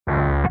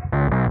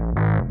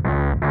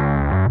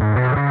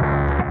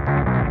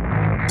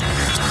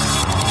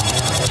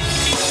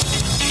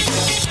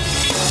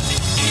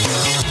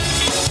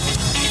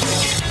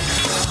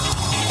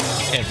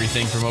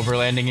Everything from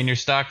overlanding in your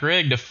stock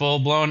rig to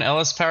full-blown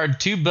Ellis-powered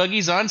two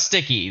buggies on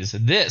stickies.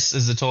 This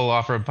is the Total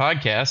Off-Road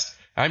Podcast.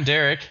 I'm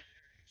Derek.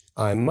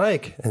 I'm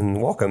Mike,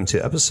 and welcome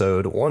to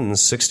episode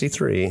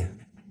 163.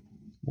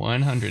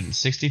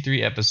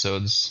 163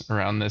 episodes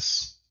around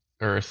this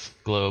Earth,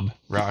 globe,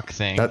 rock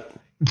thing.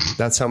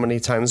 That's how many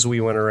times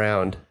we went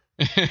around.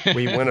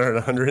 We went around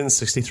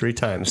 163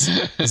 times.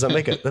 Does that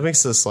make it? That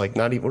makes us like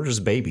not even. We're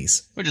just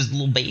babies. We're just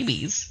little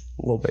babies.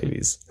 Little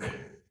babies.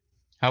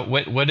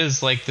 What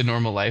is like the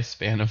normal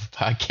lifespan of a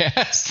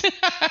podcast?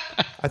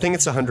 I think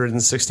it's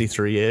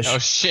 163-ish. Oh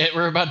shit,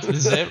 we're about to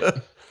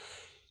zip.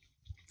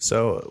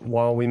 So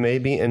while we may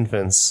be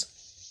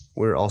infants,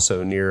 we're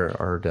also near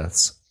our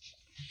deaths.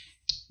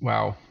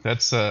 Wow,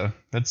 that's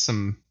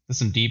some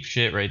deep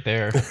shit right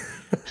there.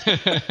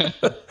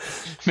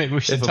 Maybe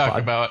we should talk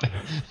about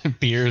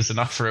beers and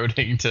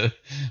off-roading to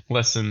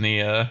lessen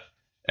the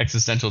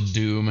existential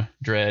doom,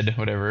 dread,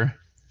 whatever.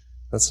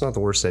 That's not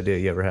the worst idea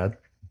you ever had.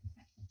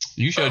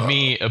 You showed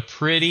me a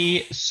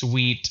pretty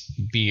sweet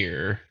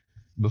beer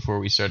before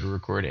we started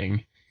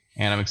recording,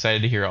 and I'm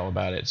excited to hear all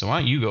about it. So why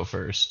don't you go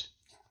first?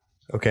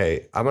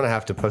 Okay, I'm going to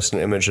have to post an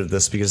image of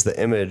this because the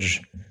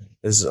image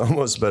is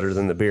almost better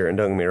than the beer. And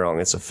don't get me wrong,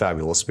 it's a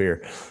fabulous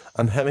beer.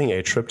 I'm having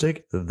a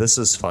triptych, This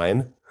Is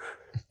Fine,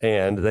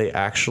 and they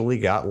actually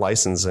got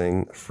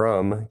licensing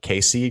from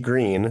KC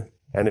Green.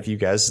 And if you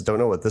guys don't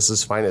know what This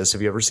Is Fine is,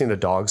 have you ever seen a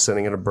dog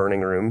sitting in a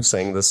burning room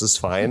saying this is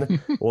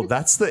fine? Well,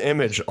 that's the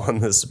image on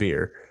this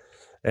beer.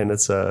 And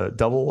it's a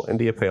double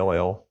India Pale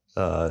Ale.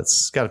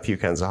 It's got a few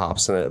kinds of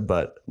hops in it,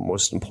 but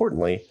most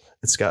importantly,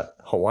 it's got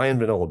Hawaiian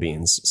vanilla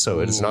beans.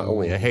 So it is not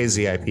only a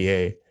hazy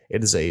IPA,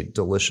 it is a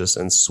delicious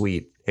and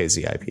sweet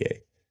hazy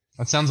IPA.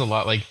 That sounds a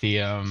lot like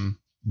the,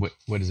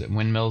 what is it?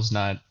 Windmills,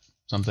 not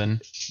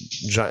something?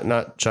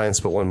 Not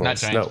Giants, but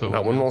Windmills. Not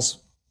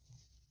Windmills.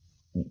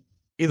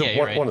 Either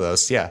one of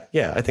those. Yeah,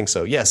 I think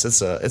so. Yes,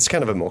 it's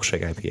kind of a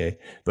milkshake IPA,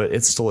 but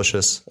it's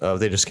delicious.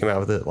 They just came out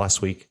with it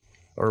last week,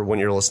 or when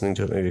you're listening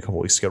to it, maybe a couple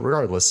weeks ago.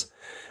 Regardless,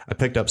 I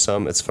picked up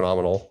some. It's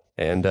phenomenal,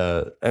 and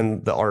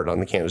the art on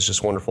the can is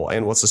just wonderful.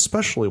 And what's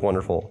especially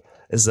wonderful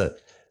is that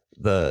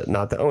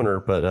not the owner,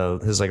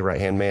 but his like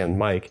right hand man,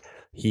 Mike,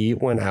 he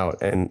went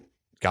out and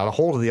got a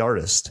hold of the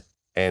artist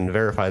and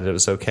verified that it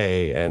was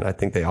okay. And I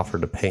think they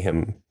offered to pay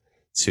him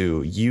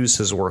to use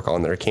his work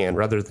on their can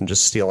rather than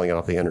just stealing it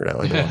off the internet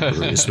like a lot of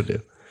breweries would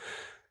do.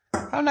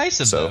 How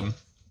nice of them.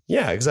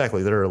 Yeah,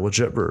 exactly. They're a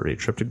legit brewery,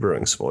 Triptych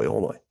Brewing, Savoy,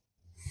 Illinois.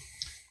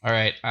 All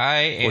right, I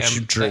am. What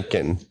you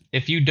drinking?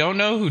 If you don't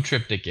know who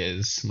Triptych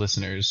is,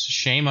 listeners,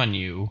 shame on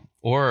you.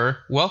 Or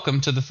welcome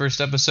to the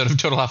first episode of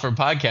Total Off-Road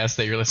Podcast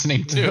that you're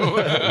listening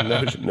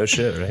to. no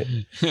shit, right?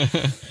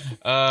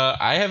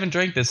 I haven't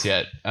drank this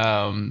yet.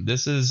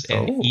 This is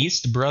an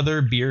East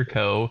Brother Beer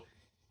Co.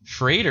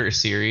 Freighter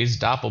Series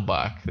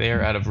Doppelbock. They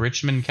are out of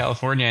Richmond,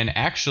 California, and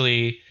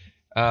actually,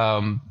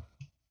 Don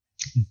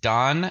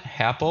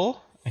Happel,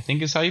 I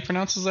think is how you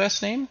pronounce his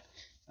last name.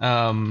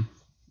 And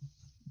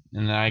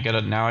I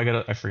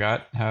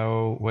forgot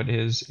what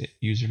his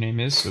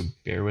username is, so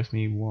bear with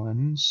me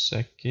 1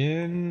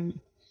 second.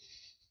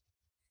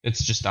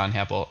 It's just Don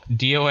Happel.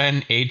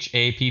 DonHappel.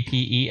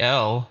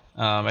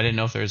 I didn't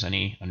know if there was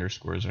any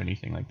underscores or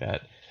anything like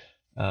that.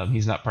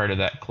 He's not part of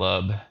that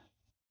club.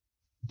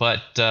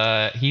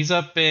 But he's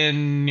up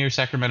in near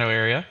Sacramento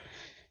area,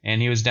 and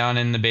he was down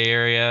in the Bay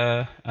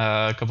Area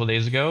a couple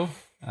days ago,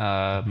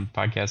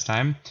 podcast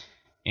time,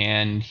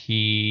 and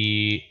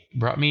he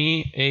brought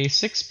me a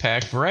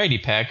 6-pack variety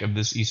pack of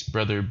this East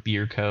Brother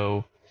Beer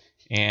Co.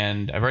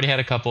 And I've already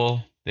had a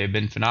couple. They've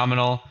been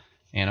phenomenal,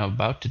 and I'm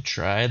about to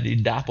try the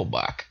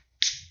Doppelbock.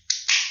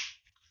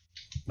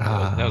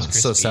 That was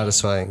crispy. So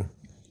satisfying.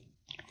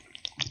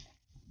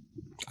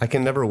 I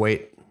can never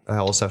wait. I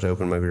always have to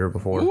open my beer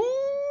before. Ooh,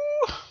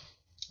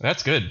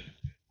 that's good.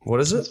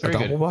 What is it? A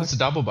Doppelbock? It's a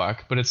Doppelbock,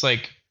 but it's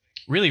like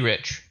really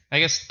rich. I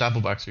guess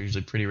Doppelbocks are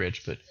usually pretty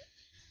rich, but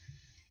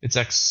it's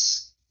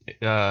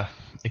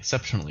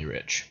exceptionally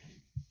rich.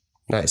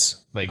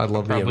 Nice. I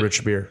love me a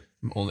rich beer.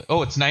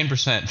 It's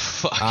 9%.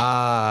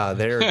 Fuck.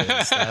 There it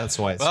is. That's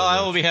why it's well,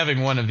 I will be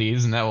having one of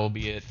these, and that will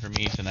be it for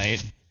me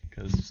tonight,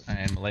 because I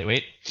am a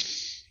lightweight.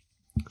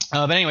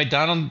 But anyway,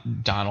 Don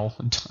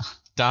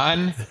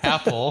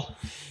Happel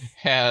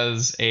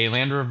has a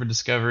Land Rover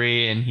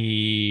Discovery, and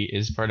he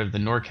is part of the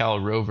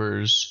NorCal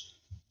Rovers,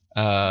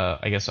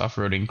 I guess,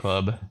 off-roading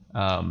club.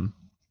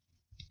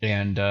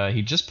 And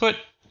he just put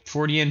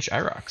 40-inch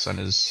IROCs on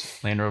his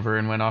Land Rover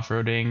and went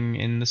off-roading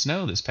in the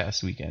snow this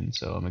past weekend.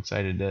 So I'm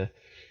excited to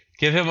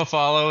give him a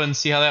follow and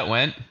see how that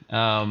went.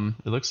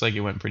 It looks like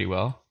it went pretty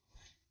well.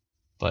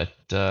 But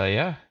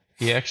yeah,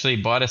 he actually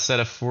bought a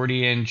set of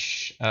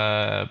 40-inch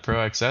Pro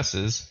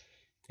XSs,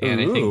 and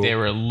I think they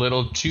were a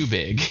little too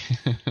big.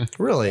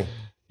 Really?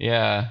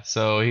 Yeah,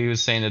 so he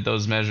was saying that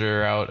those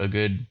measure out a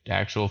good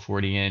actual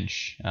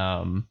 40-inch,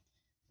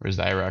 whereas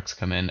the IROCs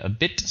come in a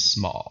bit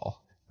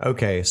small.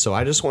 Okay, so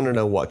I just want to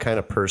know what kind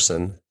of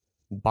person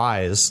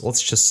buys,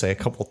 let's just say, a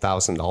couple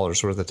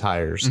 $1,000s worth of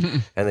tires,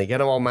 and they get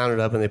them all mounted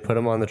up and they put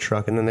them on the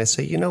truck, and then they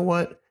say, you know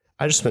what?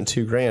 I just spent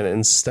 $2,000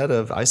 instead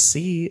of, I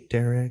see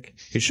Derek.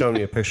 He's showing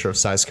me a picture of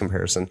size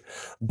comparison.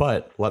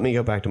 But let me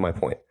go back to my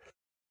point.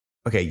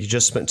 Okay, you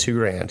just spent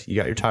 $2,000. You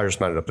got your tires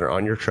mounted up there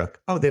on your truck.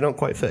 Oh, they don't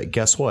quite fit.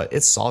 Guess what?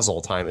 It's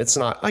Sawzall time. It's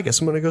not, I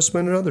guess I'm going to go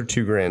spend another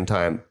 $2,000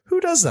 time.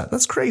 Who does that?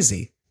 That's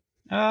crazy.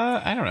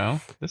 I don't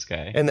know. This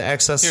guy. And the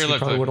excess, you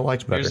probably would have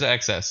liked better. Here's the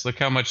excess. Look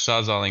how much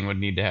sawzalling would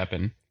need to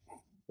happen.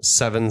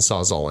 7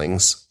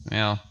 sawzallings.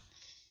 Well,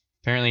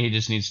 apparently he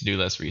just needs to do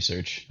less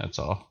research. That's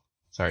all.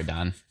 Sorry,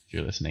 Don, if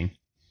you're listening.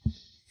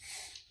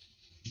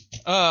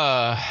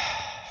 Whoa.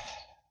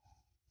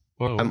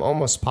 I'm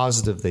almost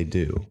positive they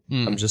do.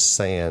 I'm just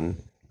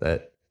saying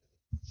that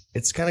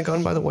it's kind of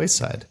gone by the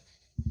wayside.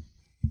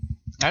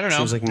 I don't know.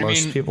 Seems like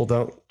most people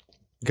don't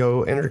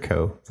go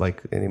Interco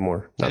like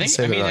anymore. Not to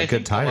say they're not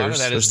good tires.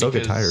 They're still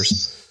good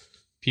tires.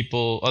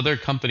 Other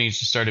companies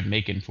just started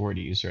making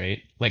 40s,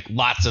 right? Like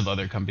lots of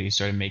other companies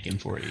started making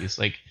 40s.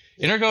 Like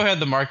Interco had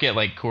the market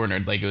like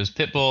cornered. Like it was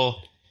Pitbull,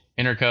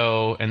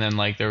 Interco, and then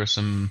like there was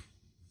some,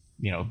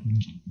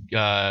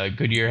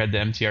 Goodyear had the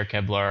MTR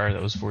Kevlar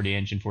that was 40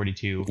 inch and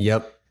 42.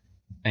 Yep.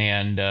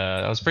 And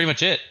that was pretty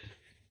much it.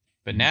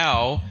 But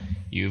now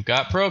you've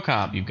got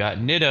ProComp, you've got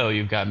Nitto,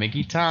 you've got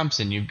Mickey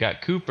Thompson, you've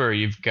got Cooper,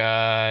 you've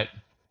got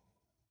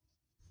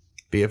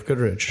BF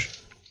Goodrich.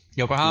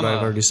 Yokohama.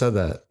 I've already said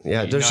that.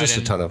 Yeah, there's just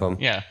a ton of them.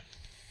 Yeah.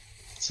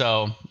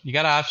 So you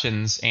got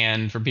options,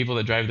 and for people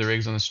that drive the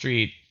rigs on the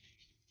street,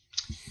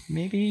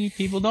 maybe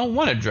people don't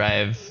want to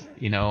drive,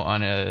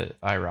 on a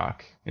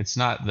IROC. It's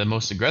not the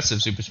most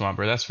aggressive Super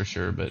Swamper, that's for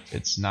sure, but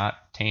it's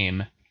not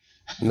tame.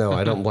 No,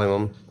 I don't blame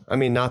them. I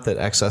mean, not that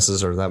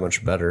XSs are that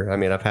much better. I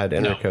mean, I've had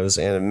Intercos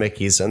and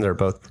Mickeys, and they're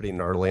both pretty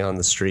gnarly on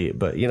the street,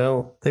 but,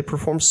 they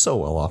perform so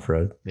well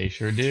off-road. They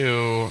sure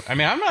do. I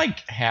mean, I'm like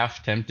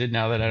half tempted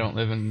now that I don't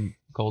live in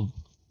cold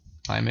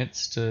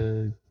climates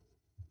to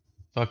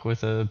fuck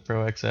with a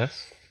Pro XS.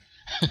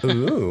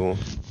 Ooh.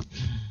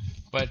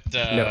 But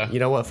no, you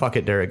know what? Fuck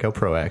it, Derek. Go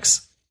Pro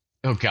X.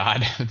 Oh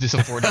God, just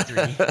a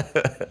 43.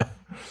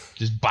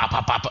 Just bop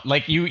bop bop.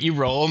 Like you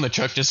roll and the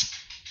truck just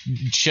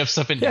shifts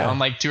up and down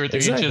like 2 or 3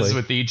 inches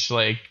with each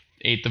like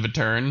eighth of a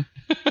turn.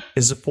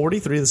 Is a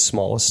 43 the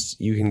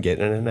smallest you can get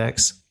in an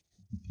X?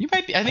 You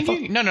might be. I think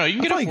you can get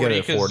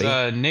a 40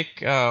 because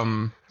Nick.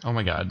 Oh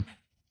my God,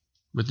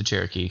 with the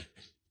Cherokee.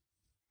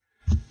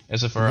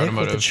 SFR Automotive.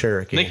 With the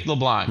Cherokee. Nick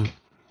LeBlanc.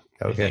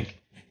 Okay. I think,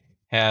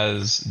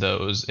 has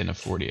those in a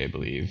 40, I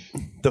believe.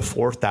 The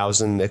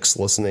 4,000 Nicks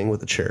listening with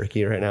the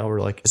Cherokee right now,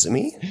 we're like, is it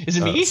me? Is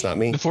it me? It's not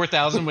me. The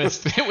 4,000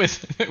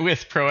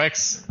 with Pro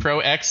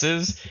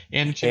X's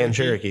and Cherokee. And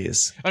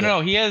Cherokees. Oh no,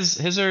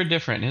 his are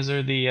different. His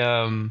are the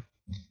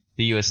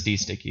USD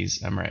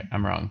stickies. I'm right.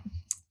 I'm wrong.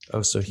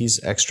 Oh, so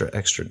he's extra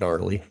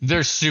gnarly.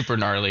 They're super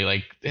gnarly.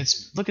 Like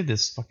look at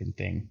this fucking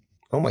thing.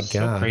 Oh my God.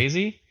 So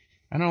crazy.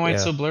 I don't know why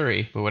it's so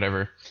blurry, but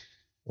whatever.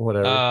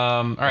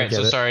 All right.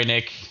 So sorry,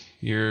 Nick.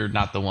 You're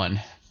not the one,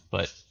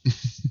 but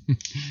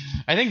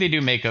I think they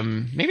do make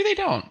them. Maybe they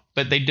don't,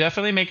 but they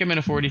definitely make them in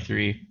a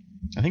 43.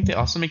 I think they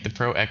also make the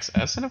Pro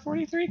XS in a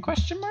 43 ?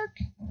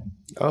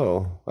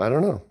 Oh, I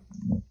don't know.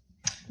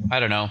 I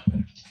don't know.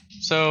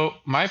 So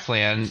my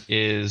plan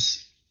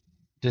is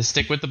to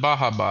stick with the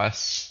Baja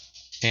Boss,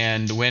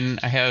 and when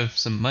I have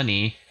some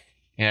money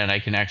and I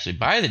can actually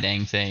buy the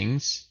dang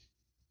things,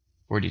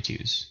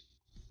 42s.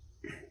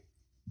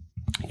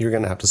 You're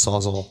gonna have to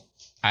sawzall.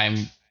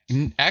 I'm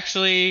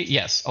actually,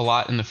 yes, a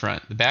lot in the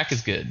front. The back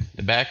is good.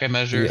 The back I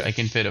measured, I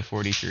can fit a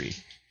 43.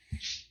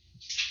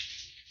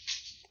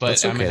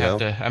 But I'm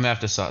gonna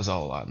have to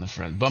sawzall a lot in the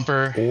front.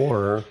 Bumper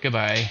or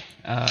goodbye.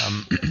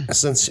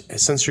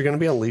 Since you're gonna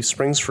be on leaf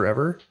springs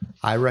forever,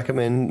 I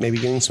recommend maybe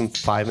getting some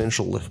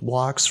 5-inch lift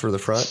blocks for the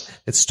front.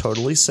 It's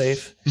totally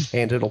safe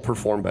and it'll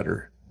perform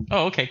better.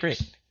 Oh, okay,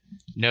 great.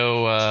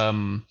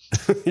 No,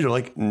 you're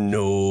like,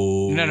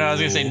 no. No, I was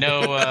gonna say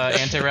no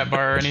anti-wrap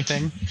bar or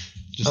anything.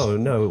 Oh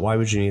no, why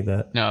would you need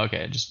that? No,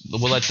 okay.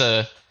 We'll let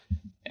the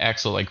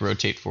axle like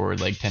rotate forward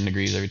like 10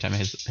 degrees every time I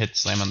hit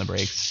slam on the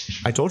brakes.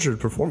 I told you to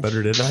perform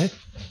better, didn't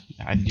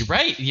I? You're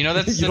right.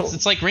 That's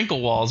it's like wrinkle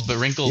walls, but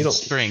wrinkled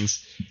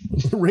springs.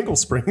 Wrinkle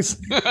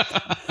springs.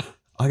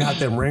 I got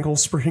them wrinkle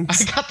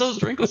springs. I got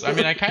those wrinkles. I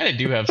mean, I kind of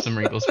do have some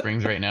wrinkle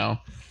springs right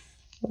now.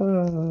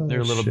 They're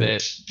a little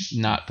bit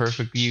not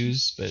perfect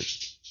views, but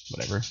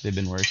whatever. They've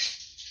been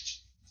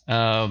worse.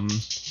 Oh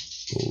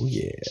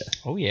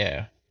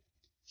yeah.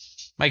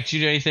 Mike, did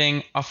you do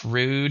anything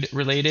off-road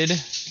related?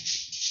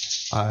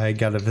 I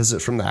got a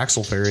visit from the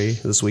Axle Ferry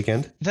this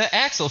weekend. The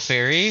Axle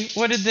Ferry?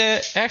 What did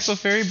the Axle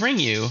Ferry bring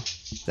you?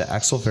 The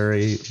Axle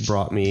Ferry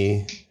brought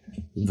me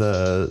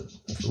the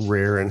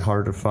rare and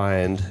hard to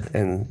find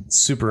and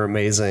super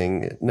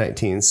amazing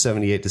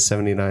 1978 to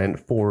 79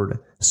 Ford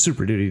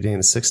Super Duty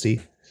Dana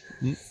 60.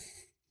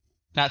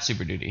 Not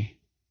Super Duty.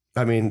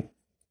 I mean,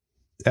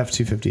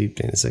 F250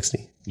 Dana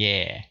 60.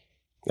 Yeah.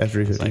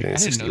 F350 Dana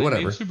 60.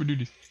 Whatever. Super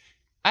Duty.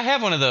 I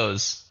have one of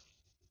those.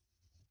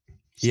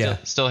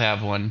 Still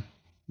have one.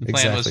 The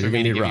plan was for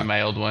me to give you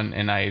my old one,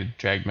 and I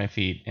dragged my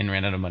feet and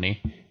ran out of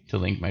money to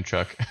link my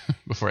truck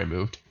before I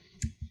moved.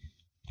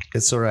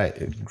 It's all right.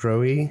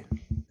 Growy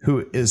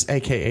who is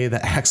AKA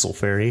the Axle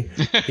Fairy.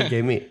 He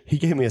gave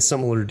me a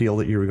similar deal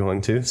that you were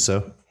going to.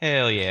 So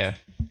hell yeah.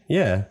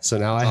 Yeah. So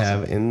now I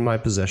have in my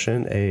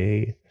possession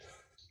a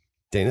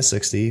Dana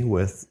 60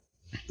 with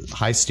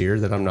high steer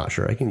that I'm not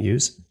sure I can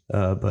use.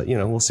 But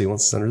we'll see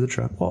once it's under the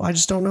truck. Well, I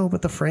just don't know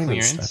about the frame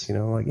clearance and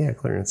stuff,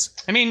 clearance.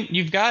 I mean,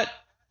 you've got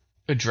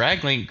a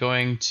drag link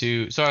going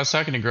to, so I was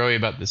talking to Growy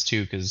about this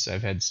too, cause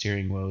I've had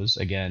steering woes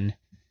again,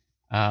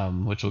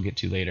 which we'll get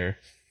to later,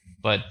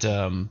 but,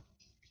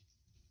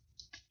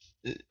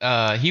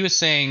 he was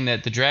saying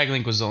that the drag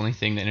link was the only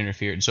thing that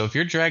interfered. So if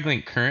your drag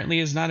link currently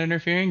is not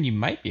interfering, you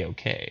might be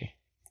okay.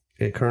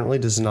 It currently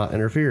does not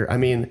interfere. I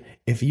mean,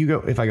 if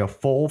I go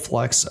full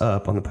flex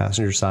up on the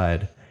passenger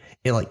side,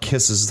 it like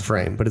kisses the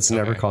frame, but it's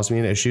never caused me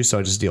an issue. So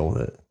I just deal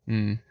with it.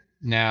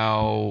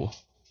 Now,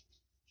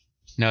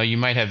 no, you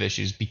might have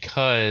issues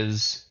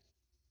because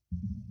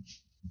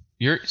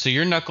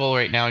your knuckle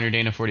right now in your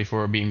Dana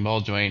 44 being ball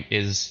joint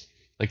is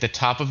like the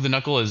top of the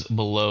knuckle is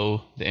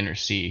below the inner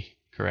C,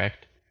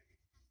 correct?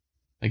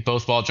 Like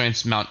both ball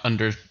joints mount on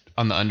the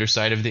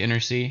underside of the inner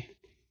C.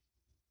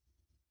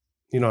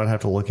 I'd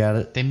have to look at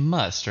it. They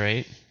must,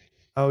 right?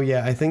 Oh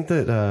yeah, I think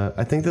that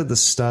the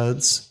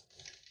studs.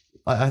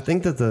 I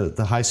think that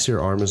the high steer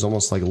arm is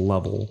almost like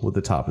level with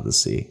the top of the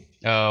C.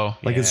 Oh,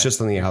 like it's just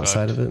on the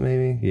outside of it,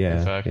 maybe.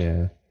 Yeah,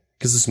 yeah.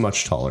 Because it's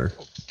much taller.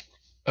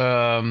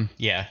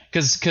 Yeah,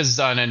 because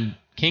on a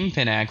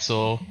kingpin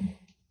axle,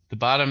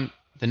 the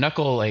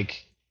knuckle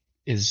like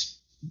is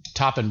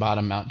top and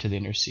bottom mount to the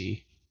inner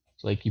C.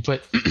 So like you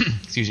put,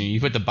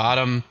 you put the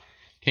bottom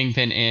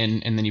kingpin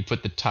in, and then you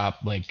put the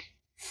top like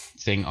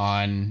thing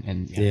on,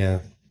 and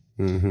yeah.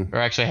 Mm-hmm. Or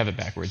actually, I have it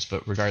backwards,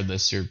 but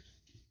regardless, it's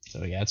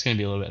going to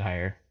be a little bit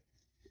higher.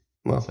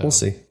 Well, we'll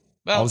see.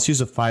 Well, I'll just use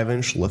a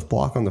 5-inch lift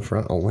block on the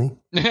front only.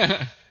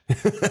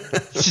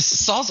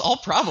 Just solves all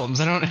problems.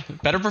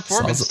 Better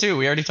performance too.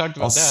 We already talked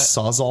about that.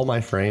 Sawzall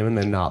my frame and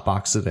then not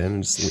box it in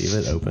and just leave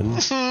it open.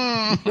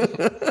 Oh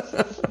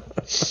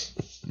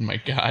my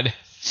God.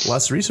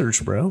 Less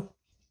research, bro.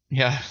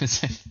 Yeah.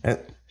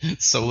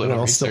 So little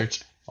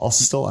research. I'll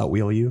still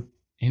outwheel you.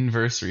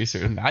 Inverse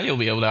research. Now you'll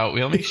be able to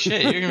outwheel me.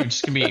 Shit, you're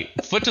just gonna be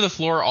foot to the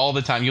floor all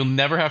the time. You'll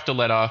never have to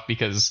let off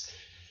because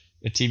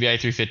a TBI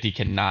 350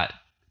 cannot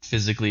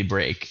physically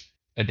break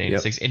a Dana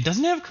 60. It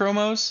doesn't have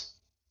chromos.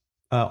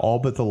 All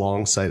but the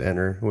long sight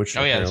enter, which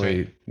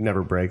apparently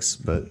never breaks,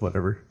 but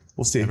whatever.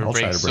 We'll see. I'll try to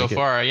break it. So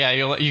far, yeah,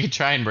 you can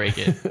try and break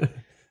it.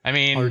 I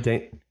mean,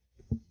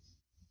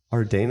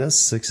 our Dana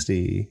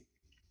 60,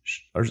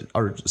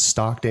 our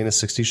stock Dana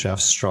 60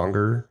 shafts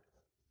stronger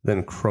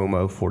than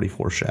chromo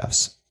 44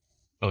 shafts.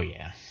 Oh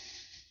yeah,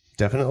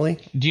 definitely.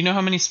 Do you know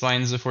how many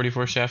splines the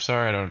 44 shafts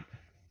are? I don't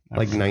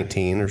like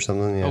 19 or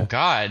something. Yeah. Oh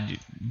God.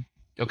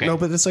 Okay. No,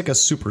 but it's like a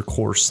super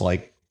coarse,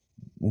 like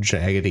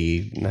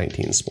jaggedy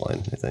 19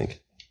 spline, I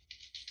think.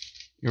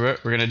 We're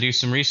gonna do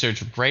some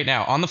research right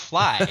now on the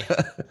fly.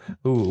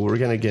 Ooh, we're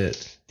gonna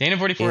get Dana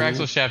 44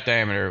 axle shaft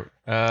diameter.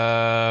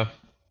 Oh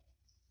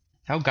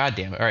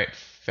goddamn it! All right,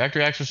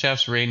 factory axle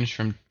shafts range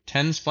from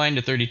 10 spline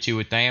to 32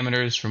 with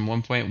diameters from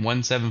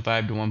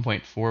 1.175 to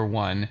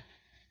 1.41.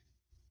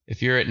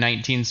 If you're at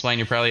 19 spline,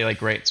 you're probably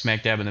like right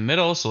smack dab in the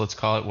middle. So let's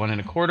call it 1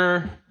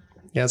 1/4.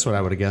 Yeah, that's what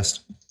I would have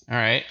guessed. All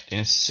right,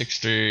 Dana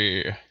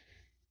 60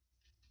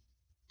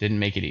 didn't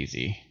make it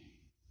easy.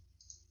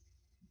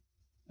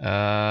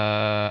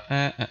 I'm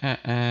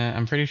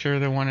pretty sure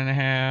they're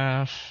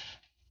 1.5.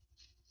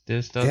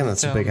 This doesn't. Damn,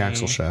 that's a big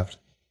axle shaft.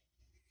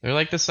 They're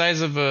like the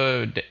size of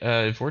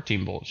a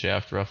 14 bolt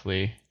shaft,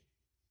 roughly.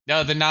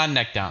 No, the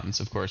non-neck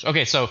downs, of course.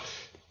 Okay, so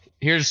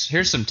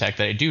here's some tech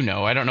that I do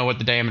know. I don't know what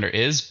the diameter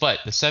is, but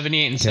the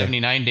 78 and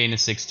 79 Dana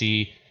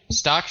 60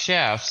 stock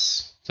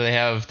shafts. So they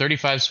have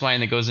 35 spline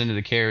that goes into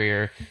the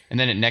carrier, and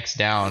then it necks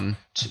down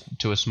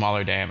to a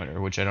smaller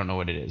diameter, which I don't know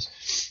what it is.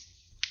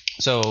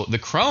 So the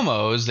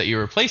chromos that you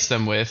replace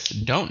them with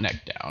don't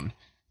neck down.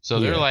 So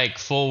they're like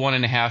full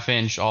 1.5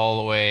 inch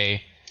all the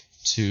way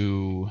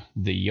to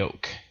the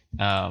yoke.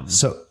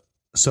 So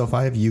if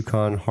I have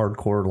Yukon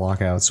hardcore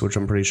lockouts, which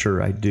I'm pretty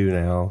sure I do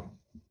now,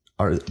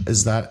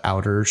 is that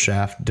outer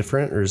shaft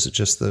different, or is it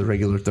just the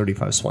regular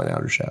 35 spline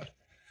outer shaft?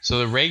 So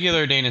the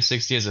regular Dana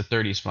 60 has a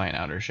 30 spline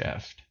outer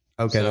shaft.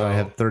 Okay, so, then I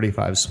have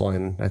 35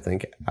 spline, I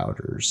think,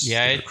 outers.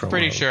 Yeah, I'm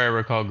pretty sure I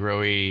recall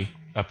Growy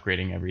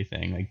upgrading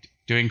everything, like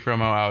doing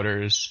chromo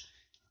outers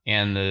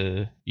and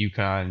the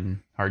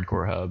Yukon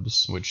hardcore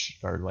hubs, which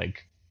are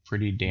like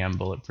pretty damn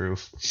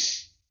bulletproof.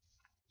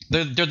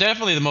 They're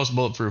definitely the most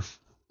bulletproof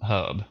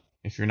hub.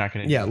 If you're not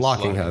going to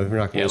locking hub. If you're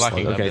not going to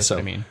locking hub. Okay, so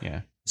I mean,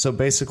 yeah. So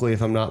basically,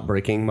 if I'm not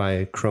breaking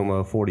my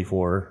chromo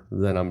 44,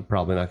 then I'm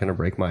probably not going to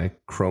break my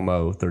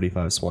chromo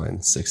 35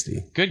 spline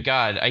 60. Good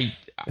God, I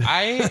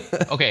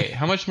okay.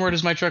 How much more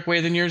does my truck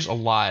weigh than yours? A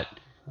lot.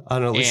 I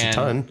don't know, at least a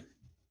ton.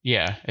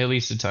 Yeah, at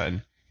least a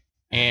ton.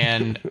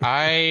 And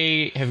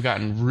I have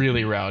gotten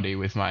really rowdy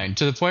with mine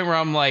to the point where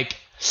I'm like,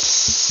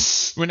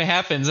 when it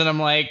happens, and I'm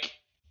like,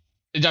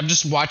 I'm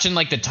just watching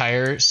like the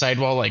tire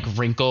sidewall like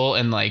wrinkle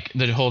and like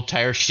the whole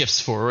tire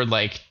shifts forward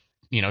like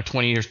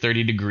 20 or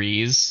 30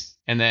 degrees.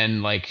 and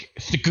then like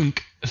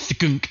thunk,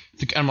 thunk,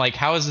 thunk. I'm like,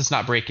 how is this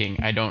not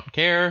breaking? I don't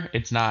care.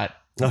 It's not.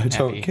 I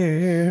don't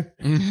care.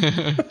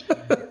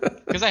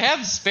 Because I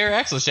have spare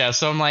axle shafts,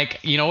 so I'm like,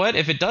 you know what?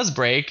 If it does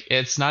break,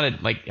 it's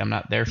not like I'm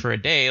not there for a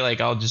day.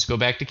 Like I'll just go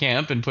back to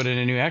camp and put in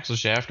a new axle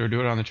shaft or do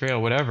it on the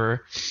trail,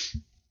 whatever.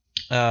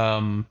 So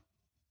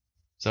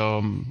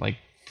I'm like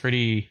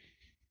pretty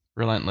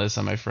relentless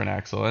on my front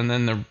axle, and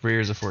then the rear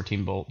is a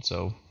 14 bolt.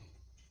 So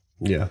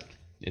yeah.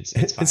 It's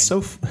fine. It's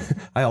so.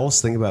 I always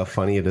think about how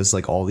funny it is.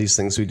 Like all these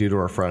things we do to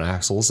our front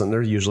axles, and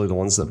they're usually the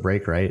ones that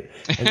break, right?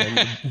 And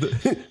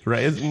then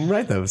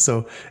right though.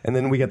 So and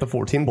then we get the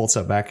 14 bolts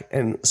up back,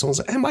 and someone's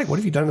like, "Hey, Mike, what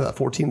have you done to that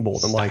 14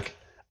 bolt?" I'm like,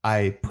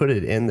 "I put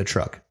it in the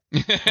truck."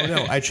 Oh,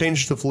 no, I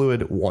changed the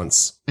fluid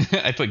once.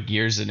 I put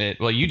gears in it.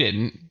 Well, you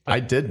didn't.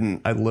 I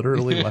didn't. I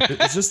literally left it.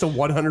 It's just a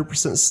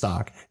 100%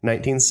 stock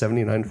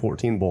 1979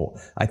 14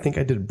 bolt. I think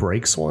I did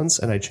brakes once,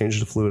 and I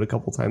changed the fluid a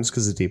couple times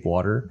because of deep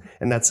water,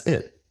 and that's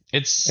it.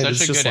 It's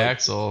such a good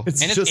axle, and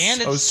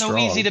it's so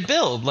easy to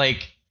build.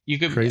 Like you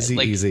could crazy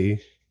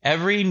easy.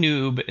 Every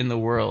noob in the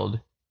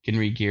world can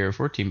re-gear a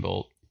 14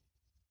 bolt,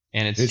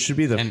 and it should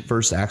be the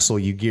first axle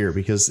you gear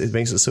because it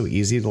makes it so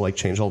easy to like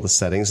change all the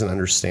settings and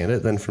understand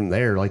it. Then from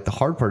there, like the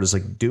hard part is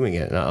like doing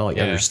it, not like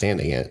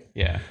understanding it.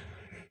 Yeah,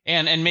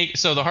 and make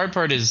so the hard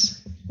part is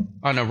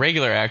on a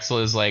regular axle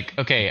is like,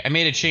 okay, I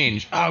made a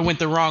change. Oh, I went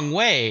the wrong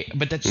way,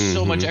 but that's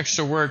so much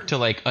extra work to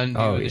like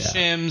undo the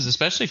shims,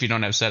 especially if you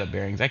don't have setup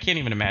bearings. I can't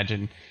even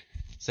imagine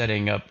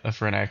setting up a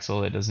front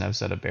axle that doesn't have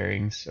setup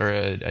bearings, or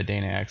a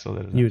Dana axle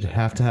that doesn't. You'd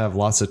have to have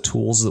lots of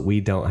tools that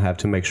we don't have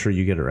to make sure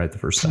you get it right the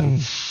first time.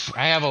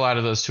 I have a lot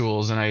of those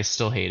tools, and I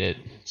still hate it.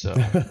 So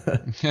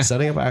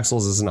setting up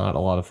axles is not a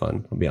lot of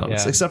fun, I'll be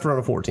honest, except for on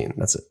a 14.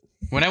 That's it.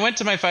 When I went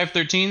to my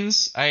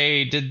 513s,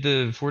 I did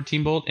the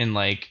 14 bolt in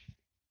like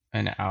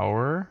an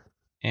hour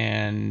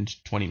and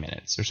 20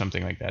 minutes or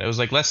something like that. It was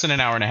like less than an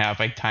hour and a half.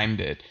 I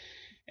timed it,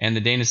 and the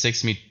Dana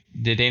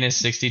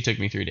 60 took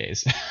me 3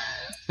 days.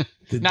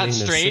 Not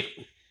straight,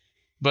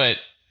 but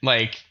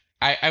like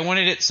I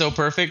wanted it so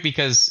perfect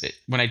because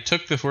when I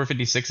took the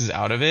 456s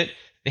out of it,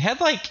 they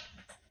had like,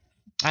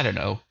 I don't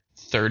know,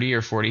 30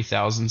 or 40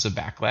 thousandths of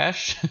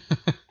backlash.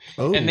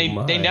 And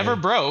they never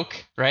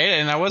broke, right?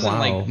 And I wasn't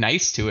like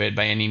nice to it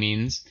by any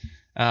means.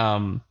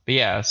 But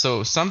yeah,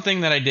 so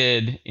something that I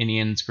did in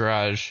Ian's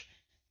garage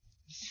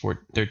for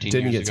 13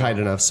 didn't years get tight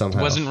enough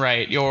somehow. Wasn't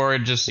right, or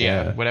just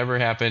whatever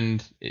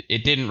happened,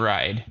 it didn't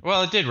ride.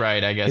 Well, it did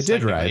ride, I guess. It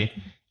did ride,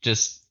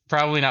 just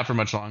probably not for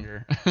much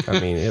longer. I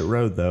mean, it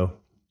rode though.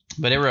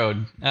 But it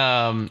rode.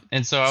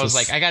 And so I was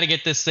like, I got to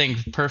get this thing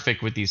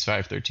perfect with these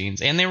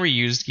 513s, and they were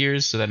used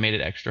gears, so that made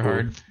it extra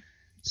hard.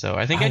 So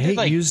I think I did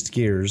like used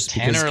gears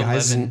 10 because or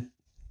 11.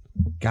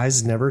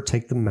 Guys never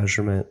take the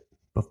measurement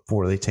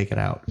before they take it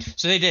out.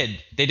 So they did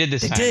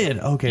this time. They did?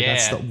 Okay,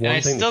 that's the one thing. And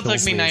it still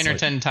took me 9 or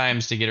 10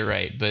 times to get it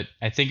right, but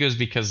I think it was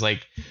because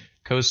like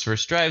coast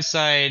versus drive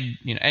side,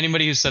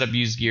 anybody who's set up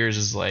used gears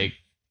is like,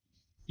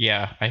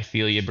 yeah, I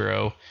feel you,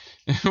 bro.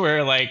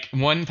 Where like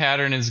one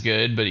pattern is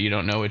good, but you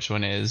don't know which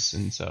one is,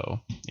 and so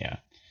yeah.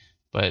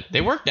 But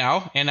they work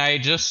now, and I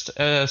just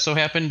so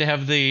happened to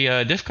have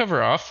the diff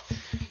cover off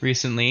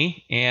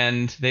recently,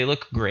 and they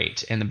look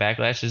great, and the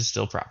backlash is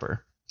still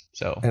proper.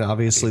 So, and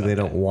obviously they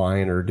don't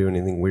whine or do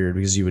anything weird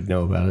because you would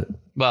know about it.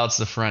 Well, it's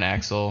the front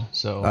axle,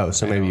 so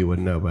so maybe you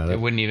wouldn't know about it. I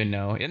wouldn't even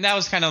know, and that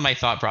was kind of my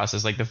thought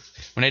process. Like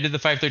when I did the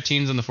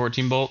 513s and the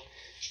 14 bolt,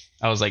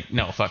 I was like,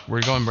 no, fuck,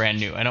 we're going brand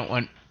new. I don't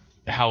want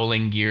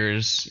howling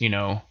gears,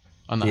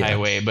 on the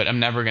highway, but I'm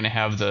never gonna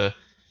have the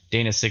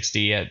Dana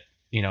 60 at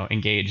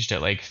engaged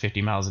at like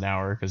 50 miles an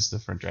hour because the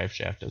front drive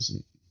shaft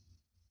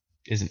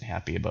isn't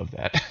happy above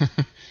that.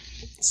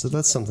 So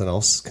that's something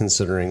else,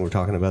 considering we're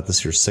talking about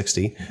this year's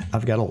 60.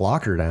 I've got a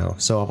locker now,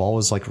 so I've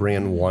always like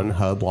ran one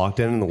hub locked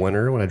in the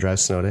winter when I drive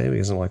snow day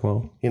because I'm like,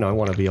 well, I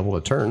want to be able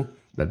to turn.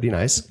 That'd be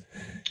nice.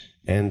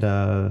 And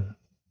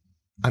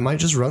I might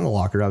just run the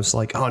locker. I was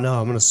like, oh no,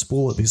 I'm going to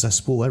spool it because I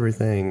spool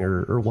everything,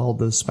 or weld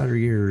the spider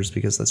gears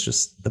because that's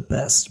just the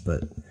best.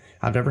 But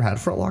I've never had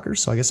front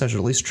lockers, so I guess I should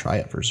at least try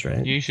it first,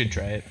 right? You should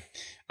try it.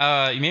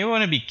 You may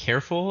want to be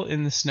careful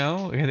in the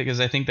snow because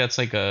I think that's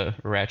like a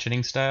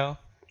ratcheting style.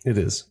 It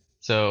is.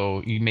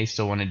 So you may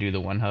still want to do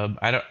the one hub.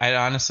 I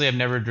honestly have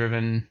never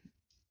driven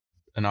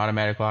an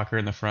automatic locker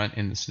in the front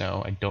in the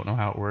snow. I don't know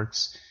how it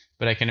works,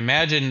 but I can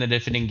imagine that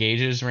if it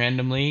engages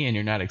randomly and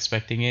you're not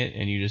expecting it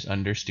and you just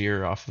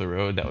understeer off the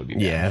road, that would be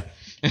bad.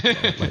 Yeah,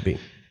 it might be.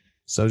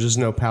 So just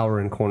no power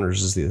in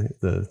corners is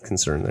the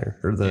concern there,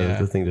 or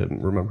the thing to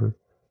remember.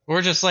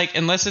 Or just like,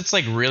 unless it's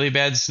like really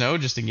bad snow,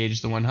 just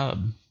engage the one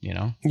hub,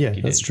 Yeah,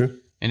 that's true.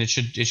 And it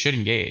should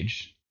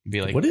engage. It'd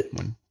be like, would it?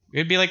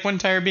 It'd be like one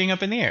tire being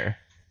up in the air.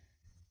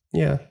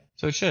 Yeah.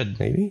 So it should.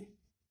 Maybe.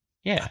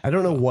 Yeah. I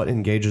don't know what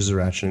engages a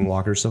ratcheting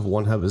locker, so if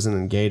one hub isn't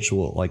engaged,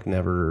 will it like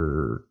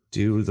never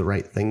do the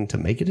right thing to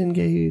make it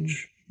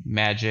engage?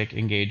 Magic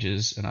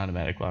engages an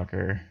automatic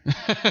locker.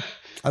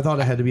 I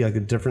thought it had to be like a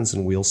difference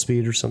in wheel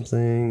speed or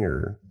something,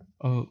 or...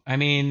 Oh, I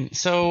mean,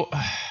 so...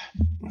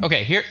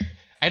 Okay, here...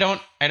 I'm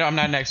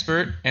not an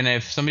expert, and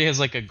if somebody has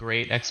like a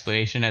great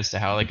explanation as to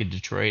how like a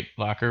Detroit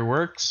locker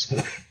works,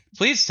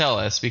 please tell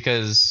us,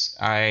 because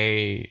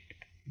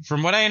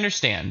from what I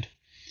understand,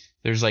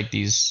 there's like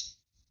these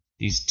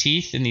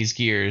teeth in these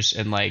gears,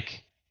 and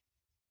like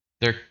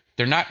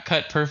they're not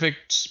cut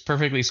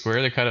perfectly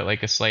square. They're cut at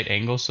like a slight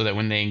angle so that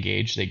when they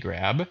engage, they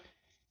grab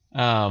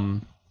a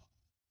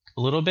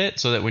little bit,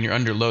 so that when you're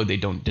under load, they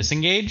don't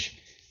disengage.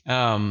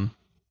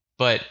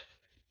 But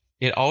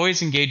it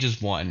always engages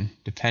one,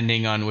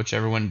 depending on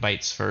whichever one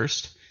bites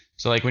first.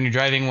 So like when you're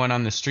driving one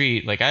on the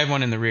street, like I have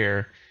one in the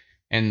rear,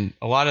 and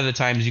a lot of the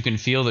times you can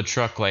feel the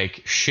truck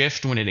like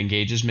shift when it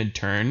engages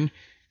mid-turn,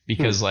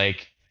 because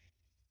like,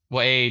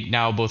 well, A,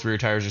 now both rear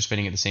tires are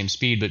spinning at the same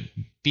speed, but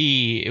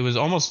B, it was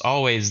almost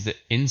always the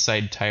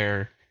inside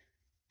tire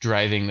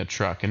driving the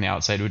truck, and the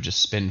outside would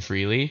just spin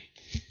freely,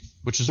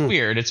 which is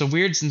weird. It's a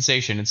weird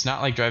sensation. It's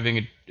not like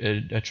driving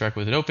a truck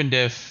with an open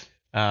diff,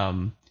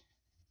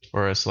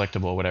 or a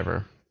selectable,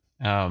 whatever.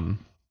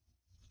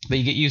 But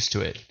you get used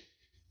to it.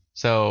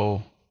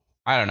 So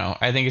I don't know.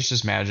 I think it's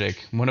just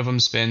magic. One of them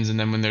spins, and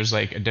then when there's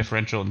like a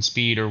differential in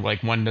speed, or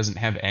like one doesn't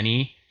have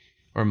any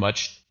or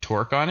much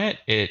torque on it,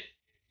 it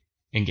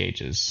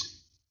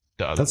engages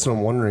the other. That's what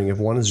I'm wondering. If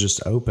one is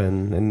just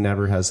open and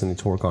never has any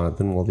torque on it,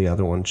 then will the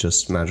other one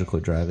just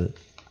magically drive it?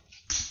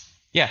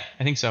 Yeah,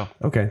 I think so.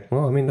 Okay.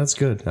 Well, I mean, that's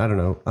good. I don't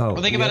know. Oh,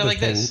 well, think about it like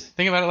this.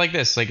 Think about it like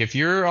this. Like if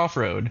you're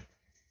off-road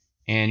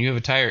and you have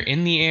a tire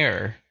in the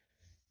air,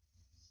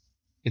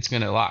 it's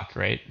going to lock,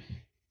 right?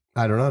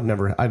 I don't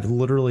know. I've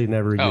literally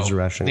never used a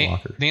ratcheting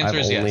locker. The answer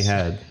is yes. I've only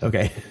had,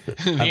 okay.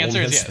 The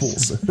answer is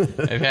yes.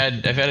 I've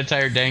had a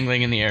tire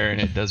dangling in the air, and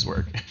it does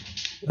work.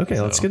 Okay,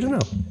 so, that's good to know.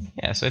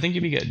 Yeah, so I think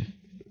you'd be good.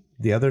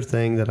 The other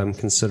thing that I'm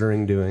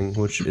considering doing,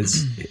 which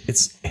is,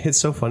 it's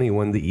so funny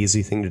when the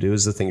easy thing to do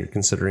is the thing you're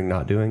considering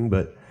not doing,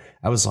 but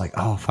I was like,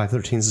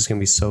 513s is going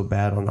to be so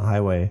bad on the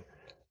highway,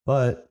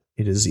 but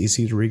it is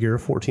easy to regear a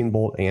 14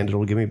 bolt, and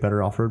it'll give me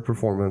better off-road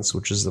performance,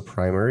 which is the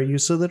primary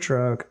use of the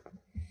truck.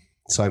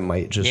 So I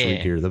might just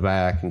regear the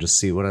back and just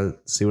see what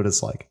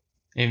it's like.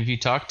 If you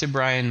talk to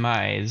Brian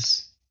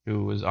Mize,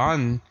 who was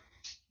on,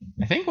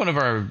 I think, one of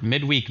our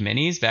midweek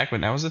minis back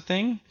when that was a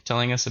thing,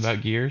 telling us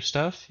about gear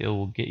stuff,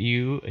 he'll get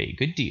you a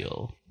good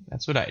deal.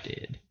 That's what I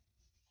did.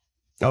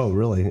 Oh,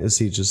 really? Is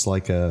he just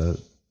like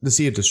is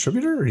he a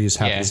distributor, or he just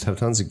happens to have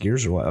tons of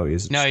gears, or what? Oh,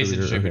 he's a distributor. No, he's a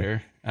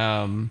distributor.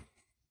 Okay.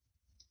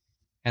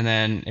 And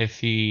then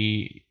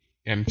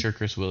I'm sure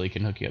Chris Willie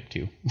can hook you up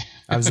too.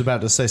 I was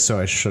about to say, so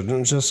I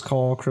shouldn't just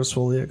call Chris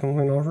Willie at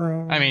Complete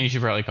Off-Road? I mean, you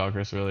should probably call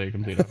Chris Willie at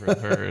Complete Off-Road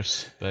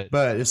first.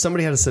 But if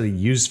somebody had a set of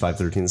used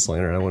 513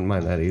 Slander, I wouldn't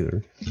mind that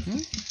either. Mm-hmm.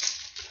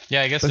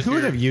 Yeah, I guess. But who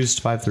would have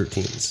used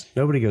 513s?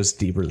 Nobody goes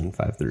deeper than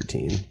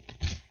 513.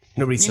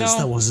 Nobody says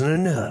that wasn't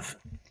enough.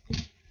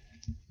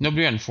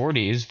 Nobody on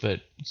 40s,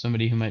 but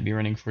somebody who might be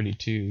running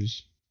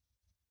 42s.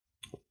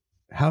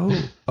 How?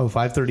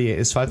 538.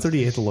 Is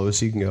 538 the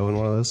lowest you can go in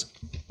one of those?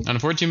 On a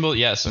 14 bolt,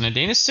 yes. On a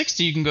Dana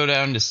 60, you can go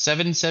down to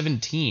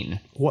 717.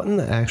 What in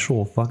the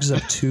actual fuck? Is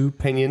that 2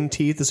 pinion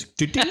teeth? Is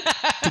it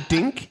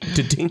dink?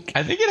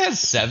 I think it has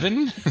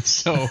 7,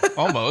 so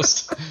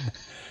almost.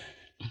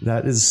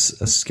 That is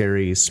a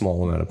scary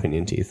small amount of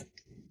pinion teeth.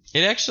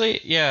 It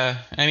actually, yeah.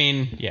 I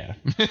mean, yeah.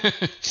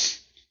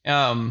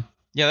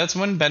 Yeah, that's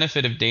one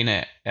benefit of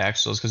Dana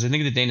axles, because I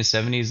think the Dana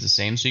 70 is the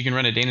same. So you can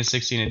run a Dana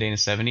 60 and a Dana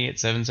 70 at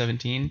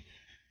 717.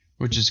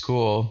 Which is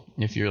cool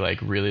if you're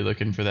like really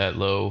looking for that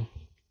low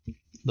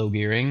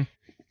gearing.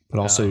 But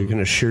also you're going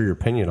to shear your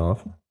pinion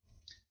off.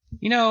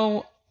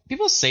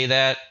 People say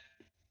that.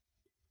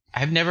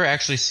 I've never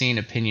actually seen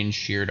a pinion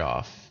sheared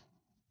off.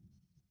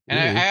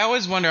 And I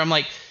always wonder, I'm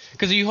like,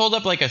 because you hold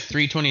up like a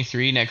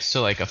 323 next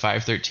to like a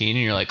 513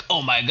 and you're like,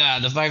 oh my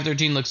God, the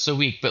 513 looks so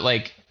weak. But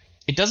like,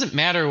 it doesn't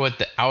matter what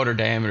the outer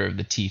diameter of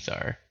the teeth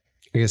are.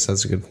 I guess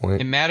that's a good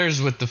point. It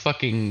matters what the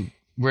fucking...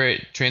 where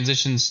it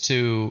transitions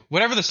to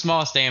whatever the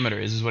smallest diameter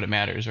is what it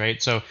matters,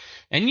 right? So,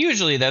 and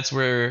usually that's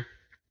where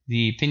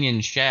the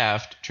pinion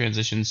shaft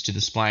transitions to the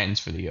splines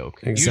for the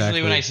yoke. Exactly.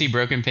 Usually when I see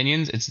broken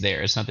pinions, it's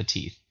there. It's not the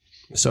teeth.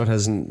 So it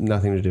has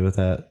nothing to do with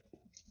that.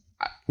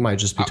 Might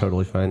just be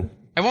totally fine.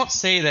 I won't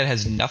say that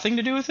has nothing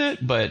to do with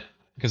it, but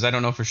because I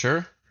don't know for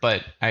sure.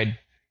 But I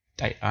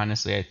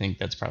honestly, I think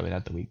that's probably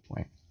not the weak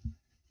point.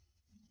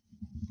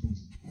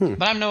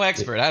 But I'm no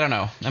expert. I don't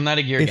know. I'm not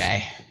a gear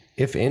guy.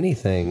 If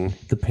anything,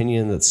 the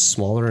pinion that's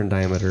smaller in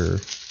diameter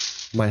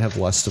might have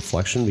less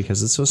deflection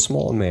because it's so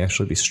small and may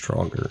actually be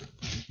stronger.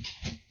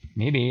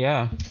 Maybe,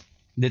 yeah.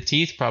 The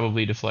teeth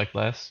probably deflect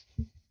less.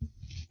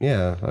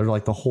 Yeah, or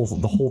like the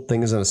whole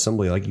thing is an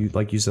assembly. Like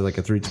you said, like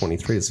a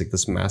 323. It's like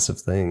this massive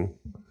thing,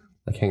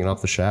 like hanging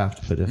off the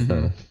shaft. But if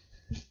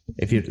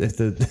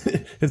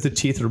the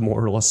teeth are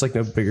more or less like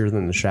no bigger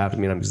than the shaft, I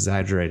mean, I'm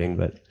exaggerating,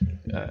 but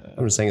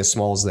I'm just saying as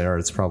small as they are,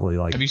 it's probably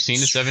like. Have you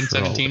seen the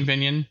 717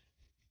 pinion?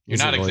 You're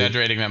not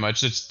exaggerating that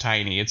much. It's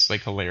tiny. It's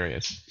like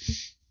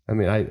hilarious. I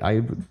mean,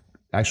 I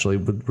actually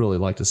would really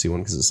like to see one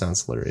because it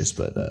sounds hilarious.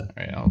 But all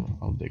right,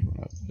 I'll dig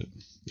one up.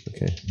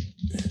 Okay.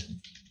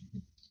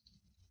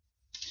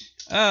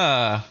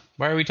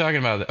 Why are we talking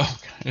about that? Oh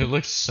God. It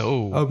looks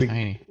so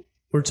tiny.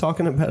 We're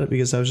talking about it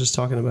because I was just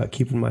talking about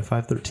keeping my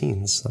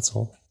 513s. That's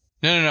all.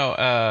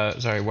 No.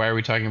 Sorry. Why are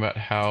we talking about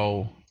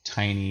how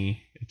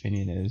tiny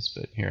Opinion is?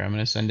 But here, I'm going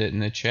to send it in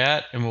the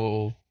chat,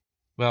 and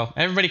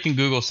everybody can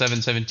Google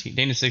 717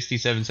 Dana 60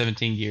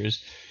 717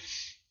 gears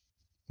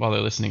while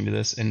they're listening to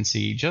this and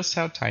see just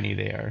how tiny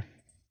they are.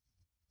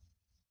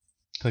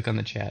 Click on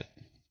the chat.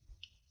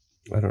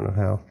 I don't know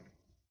how.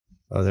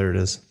 Oh, there it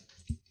is.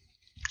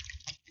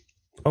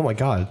 Oh my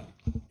God.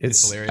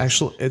 It's hilarious.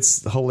 Actually,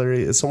 it's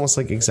hilarious. It's almost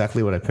like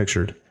exactly what I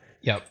pictured.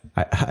 Yep.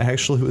 I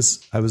actually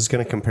was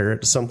going to compare it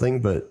to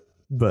something, but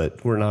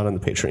we're not on the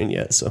Patreon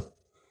yet, so.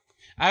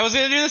 I was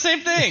going to do the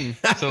same thing.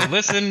 So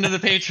listen to the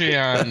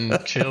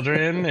Patreon,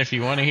 children, if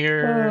you want to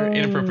hear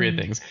inappropriate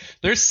things.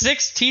 There's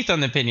 6 teeth on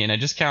the Opinion. I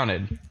just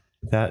counted.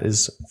 That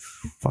is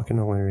fucking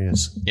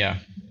hilarious. Yeah.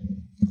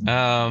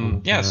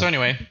 So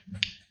anyway,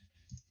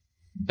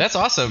 that's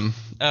awesome.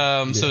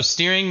 So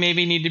steering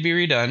maybe need to be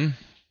redone.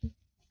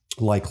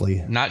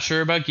 Likely. Not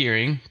sure about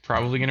gearing.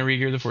 Probably going to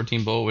re-gear the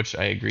 14 bolt, which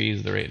I agree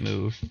is the right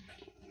move.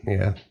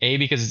 Yeah.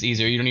 Because it's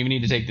easier. You don't even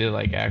need to take the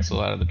axle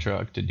out of the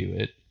truck to do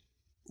it.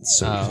 It's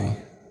so easy.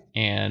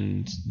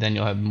 And then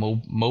you'll have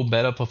mo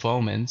better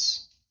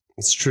performance.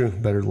 It's true.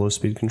 Better low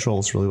speed control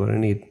is really what I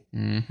need.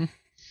 Mm-hmm.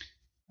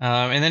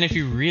 And then if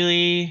you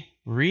really,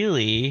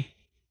 really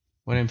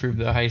want to improve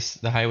the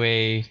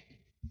highway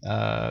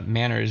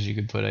manners, you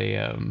could put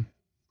a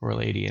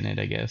 480 in it,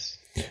 I guess.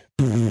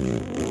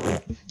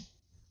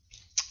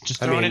 Just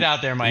throwing it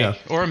out there, Mike.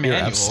 No, or a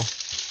manual.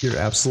 You're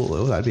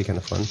absolutely... that'd be kind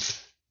of fun.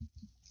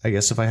 I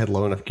guess if I had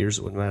low enough gears,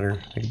 it wouldn't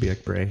matter. I could be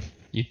like Bray.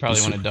 You'd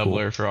probably want a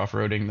doubler for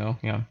off-roading, though.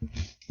 Yeah.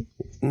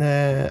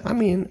 Nah, I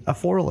mean, a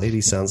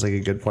 480 sounds like a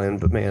good plan,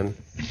 but man,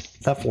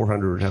 that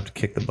 400 would have to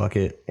kick the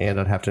bucket, and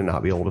I'd have to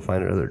not be able to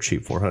find another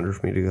cheap 400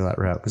 for me to go that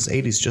route, because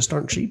 80s just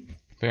aren't cheap.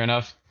 Fair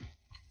enough.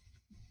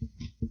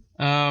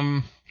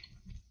 And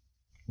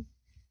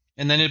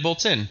then it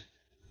bolts in.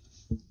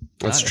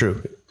 That's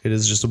true. It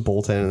is just a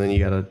bolt in, and then you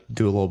got to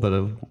do a little bit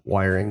of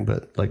wiring,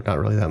 but not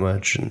really that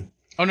much. And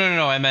oh,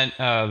 no. I meant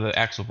the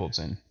axle bolts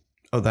in.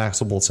 Oh, the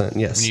axle bolts in,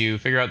 yes. When you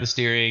figure out the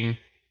steering,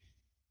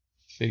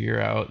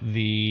 figure out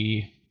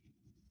the...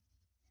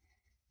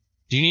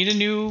 Do you need a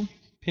new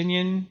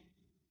pinion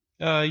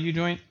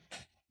U-joint?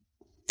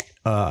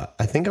 I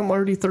think I'm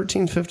already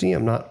 1350.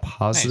 I'm not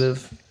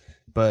positive,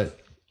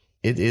 but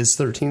it is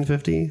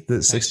 1350.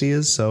 The 60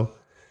 is, so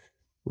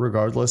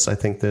regardless, I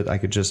think that I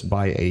could just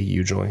buy a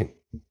U-joint.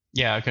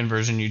 Yeah, a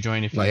conversion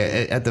U-joint. If you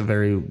at the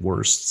very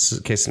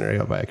worst case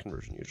scenario, I'll buy a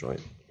conversion U-joint.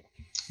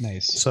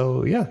 Nice.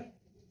 So yeah,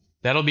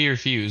 that'll be your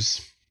fuse.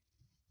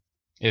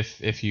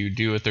 If you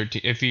do a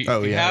 13, if you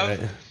have a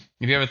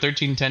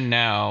 1310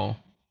 now,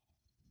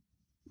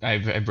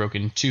 I've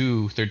broken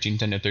 2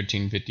 1310 to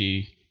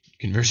 1350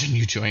 conversion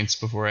U-joints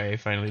before I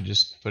finally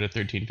just put a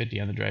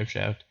 1350 on the drive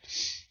shaft.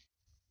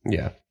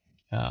 Yeah.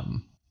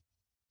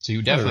 So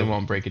you definitely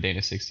won't break a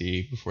Dana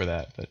 60 before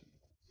that, but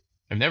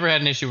I've never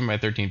had an issue with my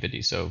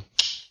 1350, so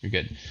you're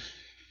good.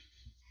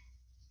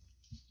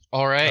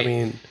 All right. I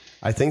mean,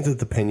 I think that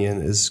the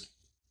pinion is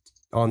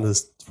on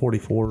this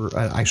 44.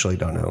 I actually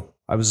don't know.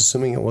 I was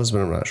assuming it was,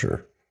 but I'm not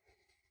sure.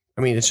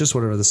 I mean, it's just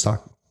whatever the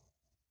stock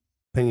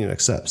pinion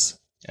accepts.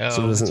 Oh,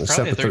 so it doesn't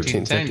accept the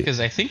 1310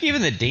 because I think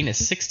even the Dana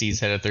 60s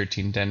had a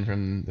 1310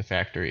 from the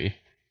factory.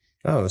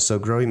 Oh, so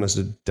Grohe must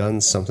have done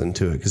something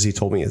to it because he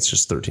told me it's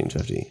just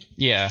 1350.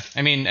 Yeah,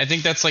 I mean, I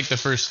think that's like the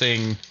first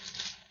thing.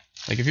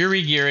 Like if you're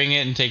re-gearing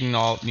it and taking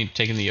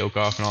the yoke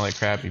off and all that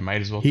crap, you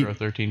might as well throw a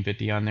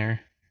 1350 on there.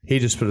 He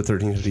just put a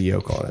 1350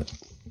 yoke on it.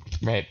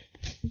 Right.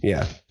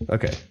 Yeah.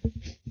 Okay.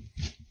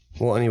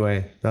 Well,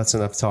 anyway, that's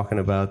enough talking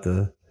about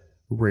the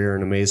rare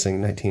and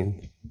amazing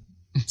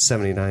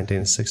 1979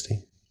 Dana 60.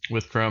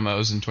 With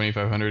chromos and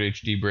 2500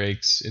 HD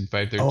brakes and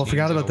 513. Oh, I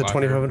forgot about the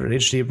 2500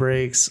 HD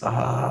brakes.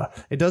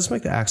 It does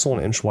make the axle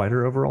an inch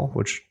wider overall,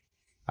 which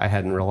I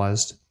hadn't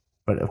realized.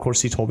 But of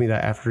course, he told me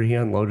that after he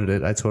unloaded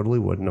it. I totally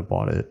wouldn't have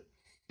bought it.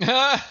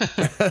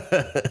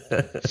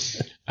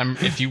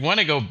 If you want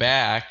to go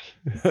back,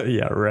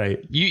 yeah,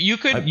 right. You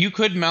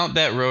could mount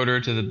that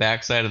rotor to the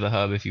back side of the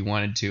hub if you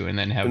wanted to, and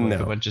then have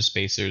a bunch of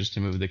spacers to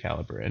move the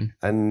caliper in.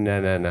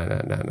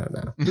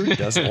 No. Who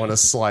doesn't want a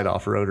slide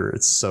off rotor?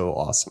 It's so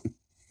awesome.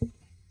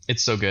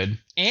 It's so good.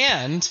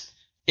 And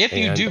if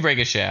you do break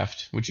a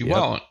shaft, which you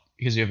won't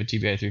because you have a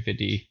TBI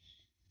 350,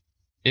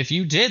 if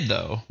you did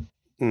though,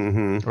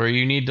 or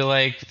you need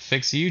to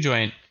fix a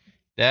U-joint,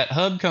 that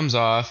hub comes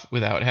off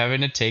without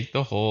having to take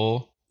the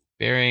whole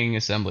bearing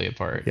assembly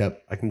apart.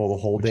 Yep, I can pull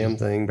the whole damn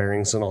thing,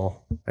 bearings and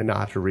all, and not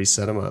have to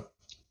reset them up.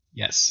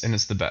 Yes, and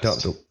it's the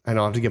best. I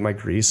don't have to get my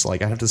grease. I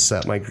have to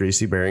set my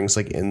greasy bearings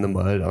in the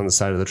mud on the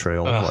side of the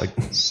trail. Ugh,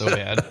 so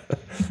bad.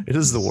 It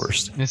is the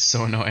worst. It's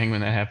so annoying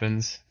when that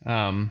happens.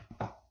 That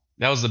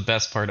was the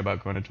best part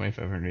about going to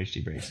 2500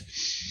 HD brakes.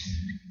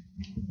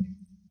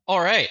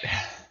 All right.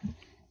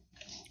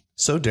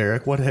 So,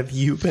 Derek, what have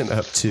you been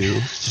up to?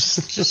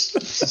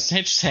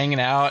 just hanging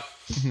out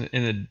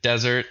in the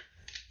desert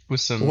with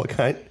some... What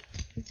kind?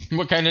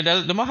 What kind of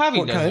desert? The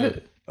Mojave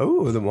Desert.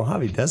 The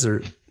Mojave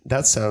Desert.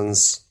 that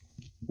sounds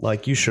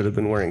like you should have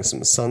been wearing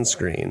some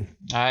sunscreen.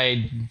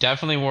 I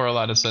definitely wore a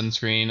lot of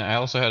sunscreen. I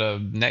also had a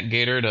neck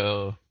gaiter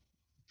to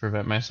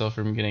prevent myself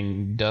from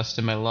getting dust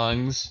in my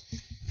lungs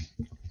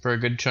for a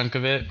good chunk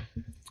of it.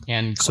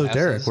 And so,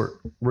 Derek,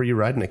 were you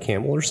riding a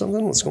camel or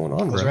something? What's going on,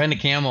 bro? I was riding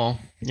a camel,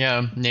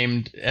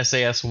 named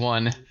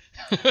SAS-1.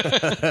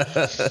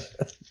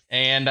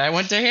 And I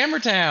went to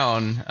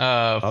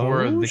Hammertown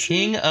for the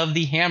King of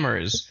the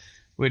Hammers,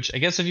 which I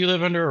guess if you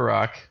live under a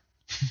rock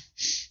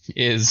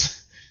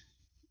is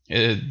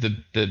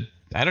the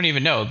I don't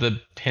even know,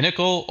 the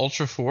Pinnacle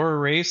Ultra 4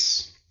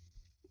 race.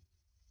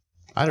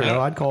 I don't know.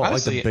 I'd call it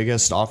like the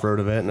biggest off-road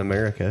event in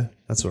America.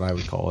 That's what I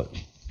would call it.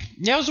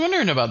 Yeah, I was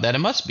wondering about that. It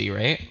must be,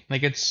 right?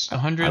 Like it's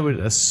 100. I would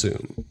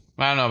assume.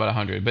 I don't know about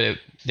 100, but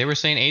they were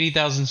saying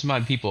 80,000 some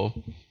odd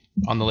people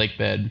on the lake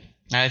bed.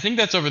 And I think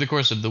that's over the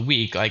course of the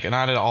week, like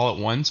not at all at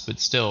once, but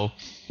still.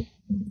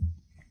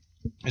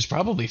 There's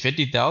probably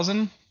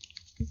 50,000.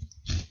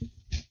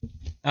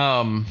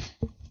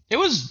 It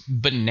was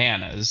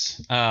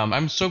bananas.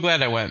 I'm so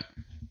glad I went.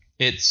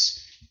 It's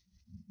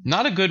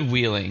not a good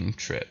wheeling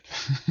trip.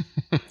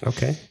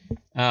 Okay.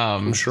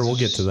 I'm sure we'll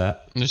get to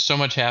that. There's so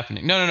much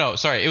happening. No.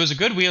 Sorry. It was a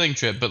good wheeling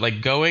trip, but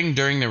like going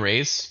during the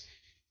race,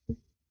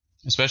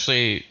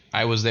 especially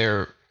I was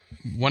there.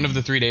 One of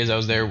the 3 days I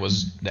was there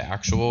was the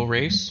actual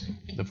race,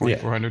 the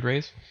 4,400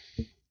 race.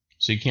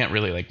 So you can't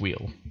really like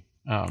wheel.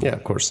 Yeah,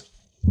 of course.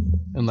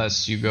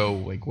 Unless you go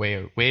like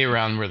way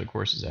around where the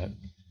course is at.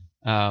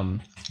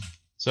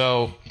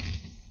 So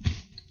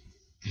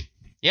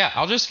yeah,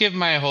 I'll just give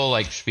my whole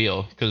like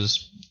spiel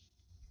because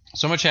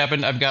so much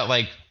happened. I've got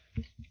like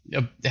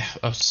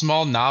a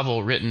small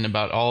novel written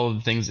about all of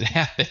the things that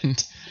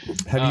happened.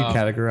 Have you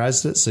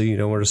categorized it so you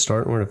know where to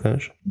start and where to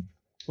finish?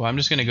 Well, I'm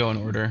just going to go in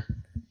order.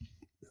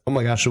 Oh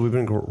my gosh, so we've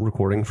been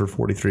recording for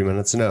 43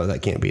 minutes? No,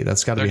 that can't be.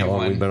 That's got to be how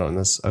long we've been on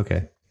this.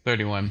 Okay.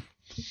 31.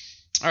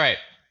 All right.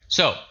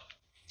 So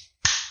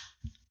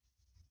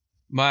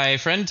my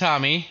friend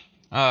Tommy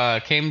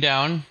came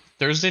down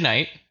Thursday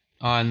night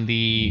on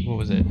the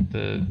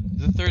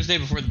Thursday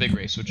before the big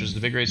race, which was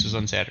the big race was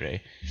on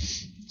Saturday,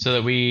 so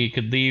that we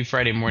could leave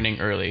Friday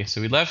morning early.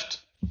 So we left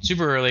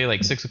super early,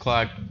 like 6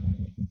 o'clock,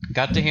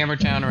 got to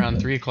Hammertown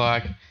around 3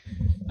 o'clock,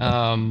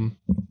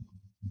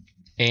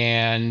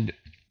 and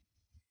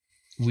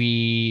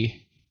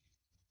we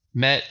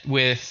met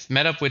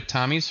up with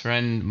Tommy's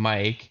friend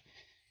Mike,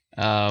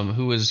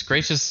 who was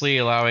graciously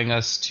allowing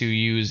us to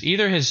use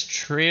either his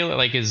trailer,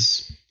 like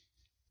his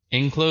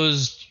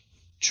enclosed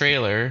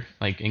trailer,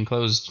 like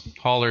enclosed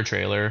hauler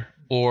trailer,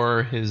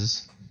 or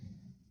his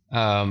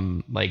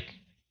I'm not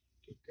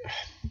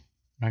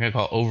gonna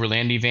call it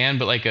overlandy van,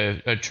 but like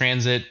a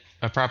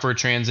proper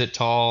transit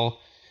tall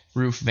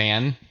roof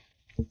van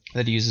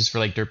that he uses for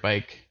like dirt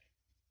bike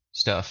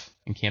stuff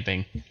and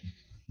camping.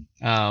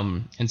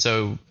 And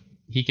so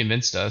he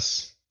convinced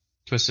us,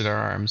 twisted our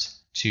arms,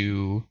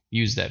 to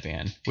use that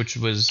van, which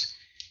was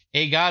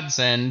a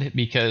godsend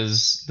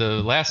because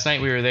the last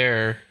night we were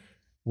there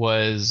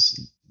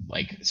was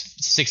like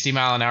 60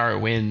 mile an hour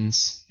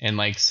winds and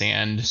like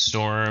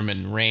sandstorm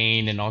and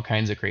rain and all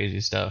kinds of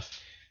crazy stuff.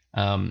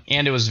 And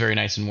it was very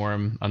nice and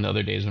warm on the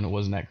other days when it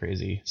wasn't that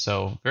crazy.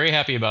 So very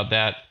happy about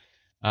that.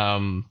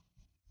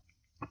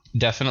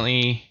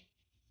 Definitely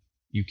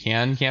you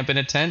can camp in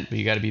a tent, but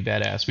you got to be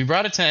badass. We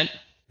brought a tent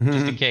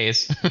just in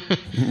case.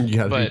 You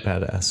got to be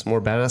badass.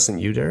 More badass than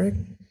you, Derek?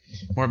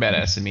 More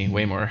badass than me.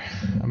 Way more.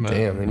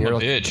 Damn, and you're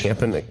like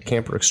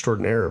camper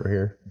extraordinaire over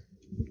here.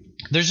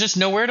 There's just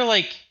nowhere to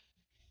like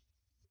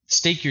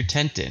stake your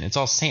tent in. It's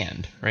all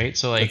sand, right?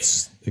 So like,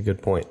 that's a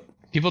good point.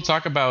 People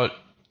talk about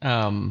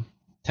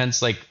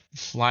tents like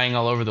flying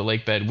all over the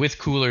lake bed with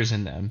coolers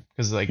in them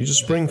because like you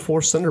just bring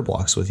 4 cinder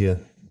blocks with you,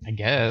 I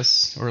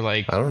guess, or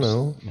like I don't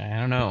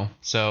know.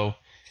 So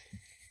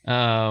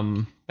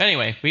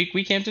anyway,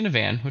 we camped in a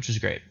van, which was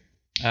great.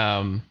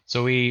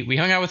 So we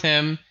hung out with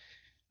him.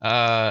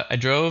 I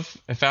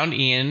found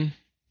Ian.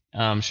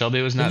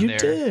 Shelby was not there.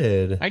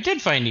 Did. I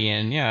did find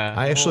Ian, yeah.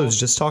 I actually was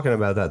just talking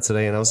about that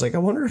today, and I was like, I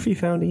wonder if he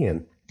found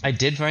Ian. I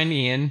did find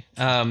Ian.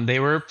 They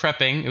were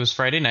prepping. It was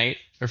Friday night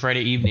or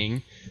Friday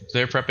evening, so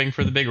they were prepping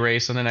for the big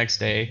race on the next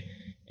day.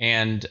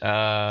 And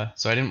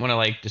so I didn't want to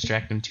like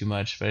distract them too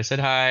much, but I said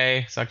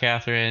hi, saw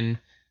Catherine,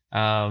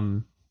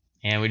 and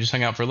we just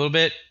hung out for a little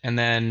bit. And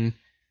then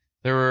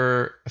there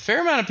were a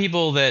fair amount of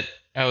people that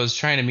I was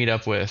trying to meet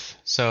up with.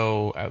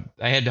 So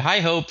I had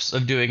high hopes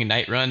of doing a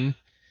night run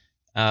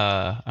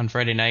on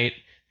Friday night.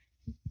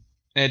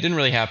 And it didn't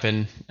really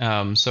happen.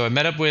 So I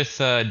met up with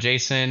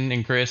Jason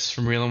and Chris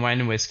from Real and Wine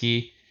and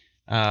Whiskey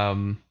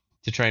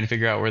to try and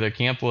figure out where their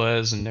camp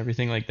was and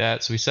everything like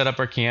that. So we set up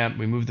our camp.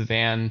 We moved the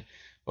van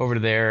over to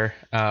there,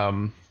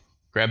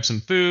 grabbed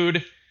some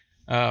food.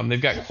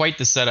 They've got quite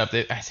the setup.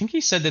 I think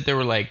he said that there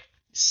were like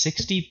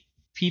 60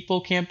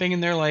 people camping in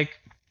their like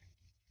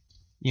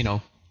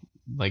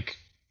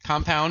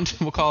compound,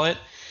 we'll call it.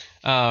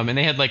 And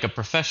they had like a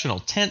professional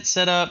tent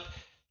set up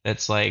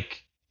that's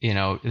like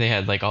they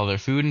had like all their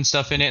food and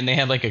stuff in it, and they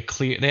had like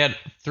they had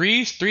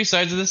three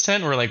sides of this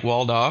tent were like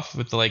walled off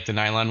with the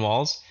nylon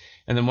walls,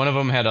 and then one of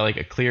them had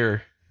a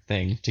clear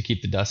thing to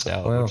keep the dust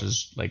out, which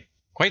is like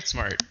quite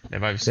smart.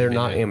 They're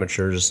not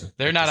amateurs.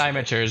 They're not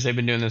amateurs. They've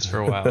been doing this for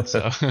a while.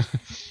 So,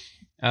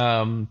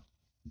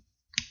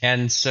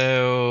 and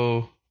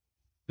so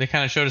they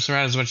kind of showed us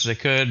around as much as they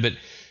could. But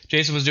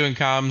Jason was doing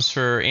comms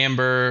for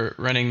Amber,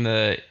 running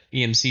the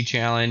EMC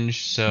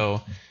challenge.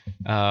 So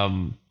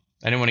I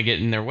didn't want to get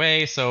in their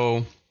way.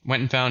 So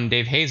went and found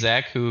Dave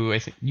Hazak, who I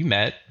think you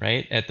met,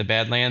 right, at the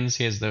Badlands.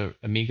 He has the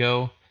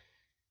Amigo.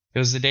 It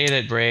was the day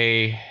that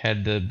Bray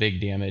had the big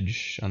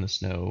damage on the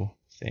snow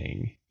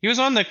thing. He was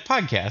on the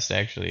podcast,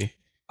 actually.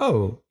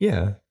 Oh,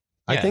 yeah.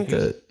 I think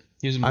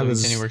he was in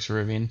Bloomington. He works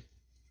for Rivian.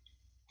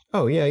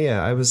 Oh,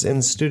 yeah. I was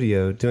in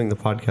studio doing the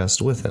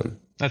podcast with him.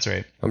 That's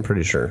right. I'm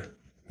pretty sure.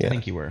 Yeah. I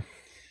think you were.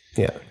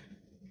 Yeah.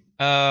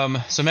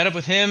 So met up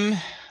with him.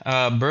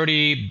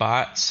 Brody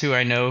Botts, who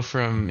I know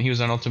he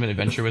was on Ultimate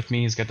Adventure with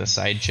me. He's got the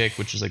side chick,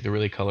 which is like the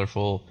really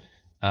colorful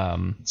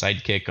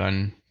sidekick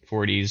on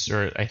 40s,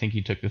 or I think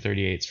he took the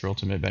 38s for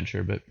Ultimate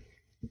Adventure, but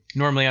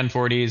normally on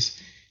 40s.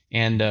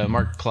 And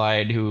Mark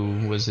Clyde,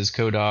 who was his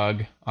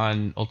co-dog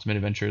on Ultimate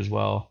Adventure as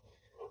well.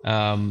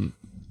 Hung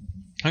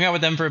out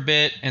with them for a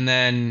bit, and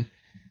then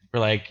we're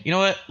like, you know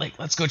what? Like,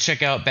 let's go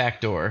check out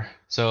Backdoor.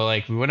 So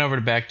like we went over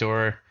to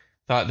Backdoor,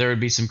 thought there would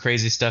be some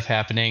crazy stuff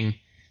happening.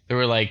 There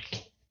were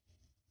like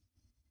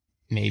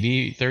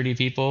maybe 30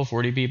 people,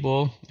 40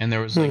 people, and there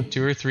was like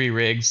 2 or 3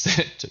 rigs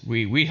that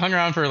we hung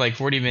around for like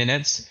 40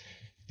 minutes.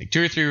 Like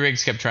 2 or 3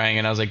 rigs kept trying,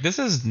 and I was like, this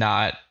is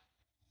not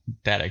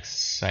that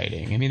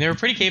exciting. I mean, they were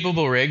pretty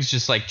capable rigs,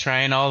 just like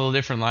trying all the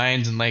different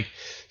lines and like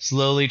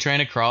slowly trying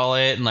to crawl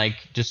it and like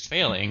just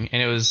failing,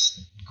 and it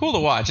was cool to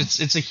watch.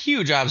 It's a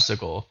huge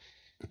obstacle.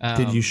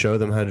 Did you show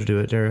them how to do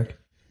it, Derek?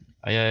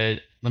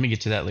 Let me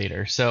get to that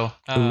later. So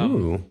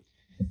Ooh.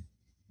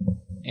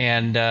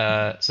 And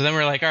so then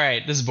we're like, all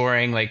right, this is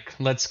boring, like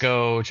let's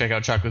go check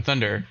out Chocolate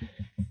Thunder.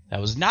 That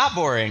was not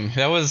boring.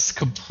 That was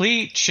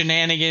complete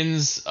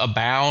shenanigans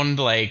abound,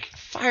 like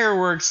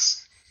fireworks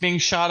being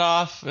shot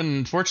off,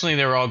 and fortunately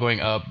they were all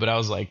going up, but I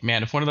was like,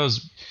 man, if one of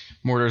those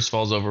mortars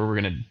falls over, we're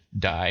gonna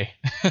die.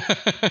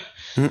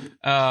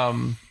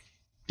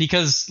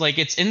 Because like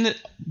it's in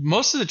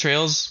most of the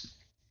trails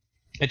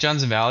at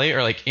Johnson Valley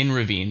are like in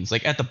ravines,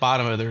 like at the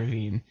bottom of the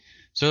ravine,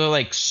 so they're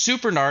like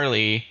super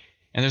gnarly,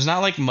 and there's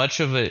not like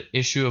much of an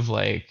issue of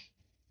like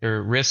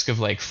or risk of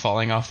like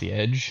falling off the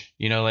edge,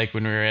 like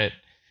when we were at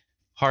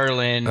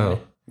Harlan. Or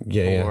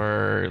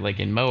like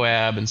in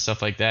Moab and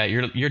stuff like that,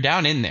 you're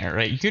down in there,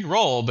 right? You could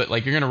roll, but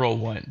like you're gonna roll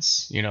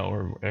once,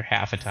 or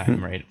half a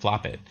time, right?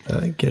 Flop it.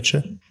 I get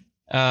you.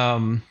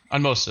 On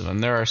most of them,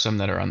 there are some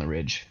that are on the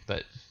ridge,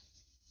 but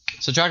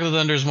so Chocolate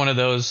Thunder is one of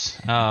those.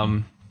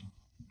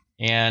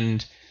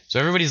 And so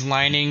everybody's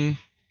lining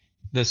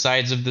the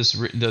sides of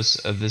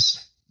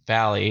this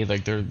valley,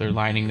 like they're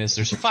lining this.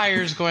 There's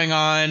fires going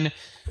on.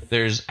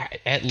 There's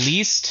at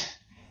least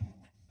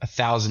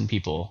 1,000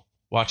 people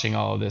watching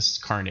all of this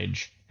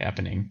carnage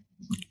happening.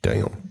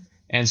 Damn.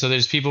 And so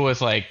there's people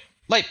with like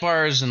light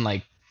bars, and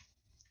like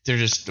they're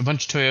just a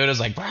bunch of Toyotas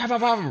like blah, blah,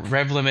 blah,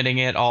 rev limiting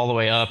it all the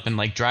way up and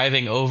like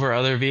driving over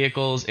other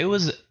vehicles. It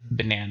was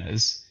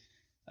bananas,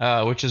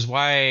 which is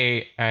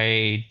why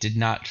I did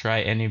not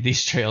try any of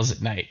these trails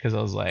at night, because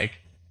I was like,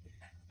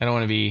 I don't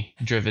want to be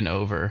driven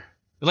over.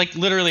 Like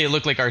literally, it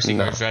looked like RC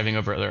cars driving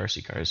over other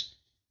RC cars.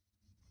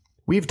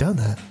 We've done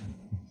that.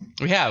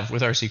 We have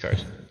with RC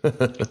cars.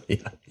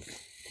 Yeah.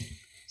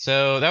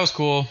 So that was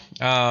cool.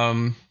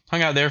 Hung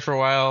out there for a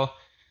while.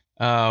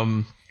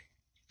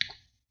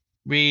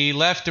 We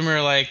left and we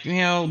were like,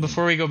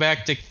 before we go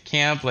back to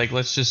camp, like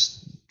let's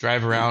just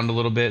drive around a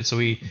little bit. So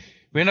we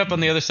ended up on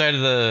the other side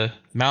of the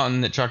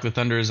mountain that Chocolate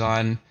Thunder is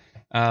on.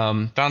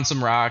 Found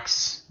some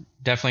rocks,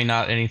 definitely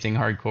not anything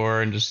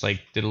hardcore, and just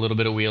like did a little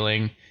bit of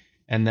wheeling,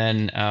 and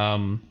then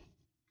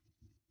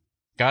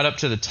got up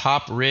to the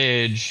top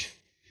ridge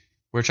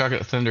where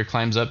Chocolate Thunder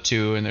climbs up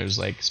to, and there's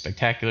like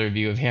spectacular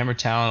view of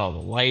Hammertown, all the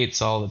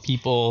lights, all the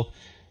people.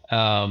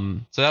 So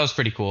that was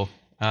pretty cool.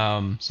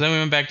 So then we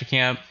went back to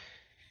camp,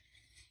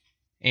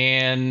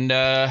 and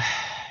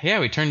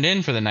we turned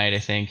in for the night, I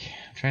think.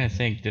 I'm trying to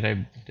think, did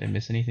I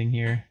miss anything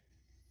here?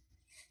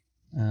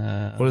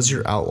 What does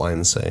your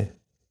outline say?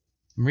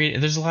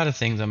 There's a lot of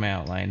things on my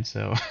outline,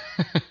 so.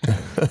 So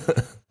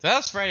that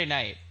was Friday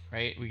night,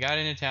 right? We got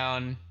into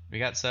town, we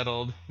got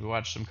settled, we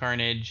watched some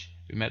carnage,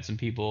 we met some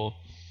people,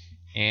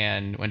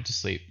 and went to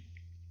sleep.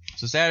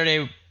 So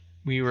Saturday,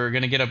 we were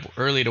going to get up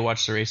early to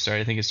watch the race start.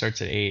 I think it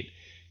starts at 8.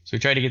 So we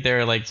tried to get there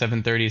at like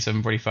 7:30,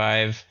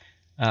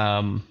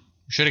 7:45.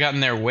 Should have gotten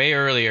there way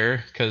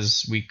earlier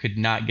because we could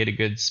not get a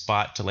good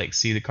spot to like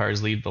see the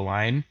cars leave the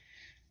line.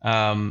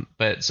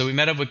 But so we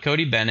met up with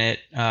Cody Bennett,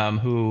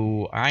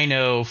 who I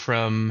know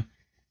from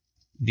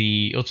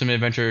the Ultimate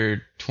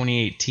Adventure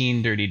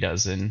 2018 Dirty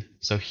Dozen.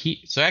 So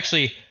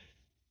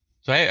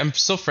I'm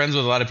still friends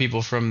with a lot of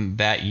people from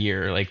that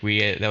year. Like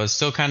that was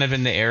still kind of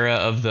in the era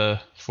of the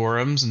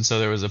forums, and so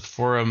there was a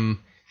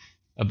forum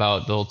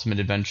about the Ultimate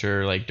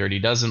Adventure, like Dirty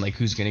Dozen, like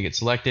who's going to get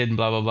selected and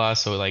blah, blah, blah.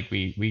 So like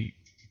we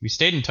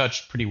stayed in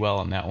touch pretty well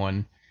on that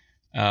one.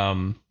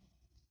 So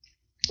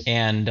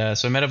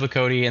I met up with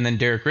Cody, and then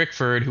Derek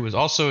Rickford, who was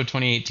also a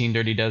 2018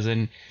 Dirty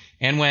Dozen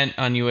and went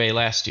on UA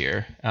last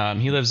year.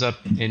 He lives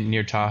up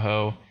near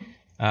Tahoe.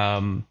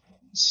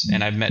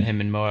 And I've met him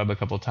in Moab a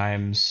couple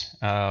times.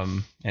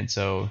 And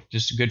so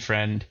just a good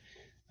friend.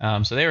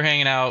 So they were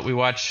hanging out. We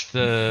watched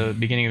the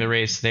beginning of the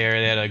race there.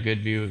 They had a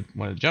good view of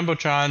one of the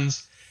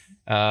Jumbotrons.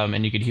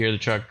 And you could hear the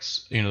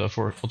trucks, the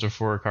Ultra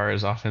 4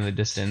 cars off in the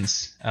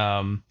distance.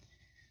 And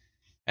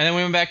then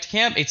we went back to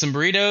camp, ate some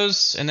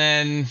burritos, and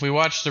then we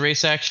watched the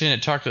race action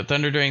at Chocolate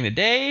Thunder during the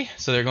day.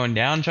 So they're going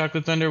down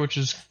Chocolate Thunder, which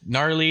is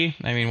gnarly.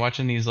 I mean,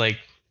 watching these like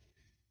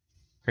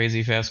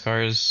crazy fast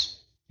cars,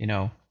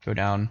 go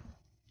down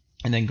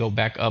and then go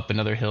back up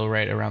another hill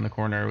right around the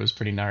corner was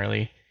pretty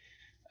gnarly.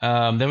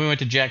 Then we went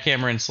to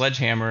Jackhammer and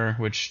Sledgehammer,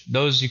 which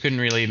those you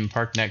couldn't really even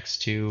park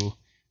next to. So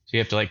you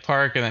have to like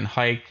park and then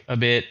hike a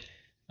bit.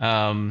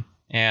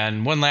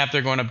 And one lap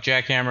they're going up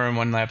Jackhammer and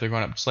one lap they're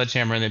going up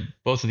Sledgehammer, and then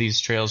both of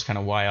these trails kind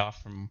of Y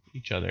off from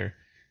each other.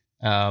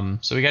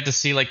 So we got to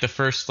see like the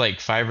first like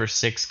 5 or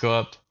 6 go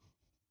up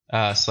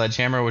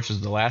Sledgehammer, which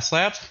was the last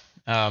lap.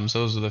 So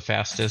those are the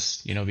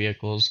fastest,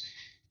 vehicles.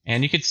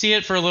 And you could see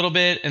it for a little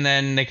bit, and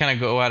then they kind of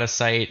go out of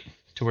sight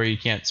to where you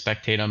can't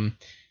spectate them.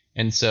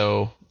 And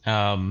so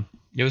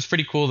it was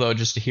pretty cool, though,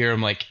 just to hear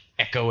them, like,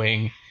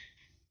 echoing,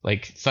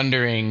 like,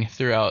 thundering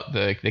throughout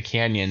the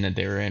canyon that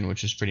they were in,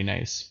 which was pretty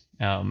nice.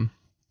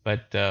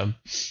 But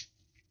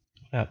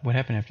what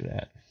happened after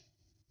that?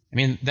 I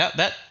mean,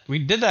 that we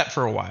did that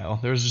for a while.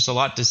 There was just a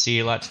lot to see,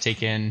 a lot to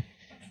take in.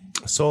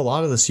 So a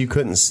lot of this you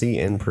couldn't see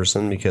in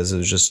person because it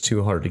was just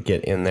too hard to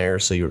get in there.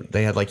 So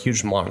they had, like,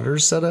 huge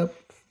monitors set up?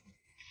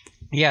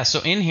 Yeah, so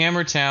in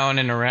Hammertown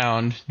and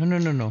around...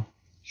 No.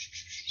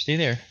 Stay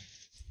there.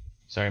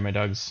 Sorry, my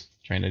dog's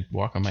trying to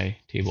walk on my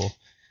table.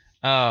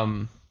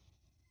 Yeah,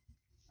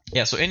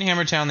 so in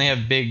Hammertown, they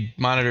have big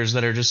monitors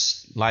that are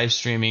just live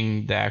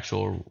streaming the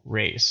actual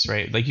race,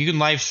 right? Like, you can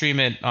live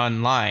stream it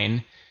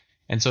online,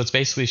 and so it's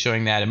basically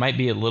showing that. It might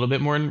be a little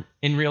bit more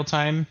in real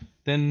time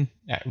than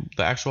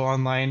the actual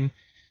online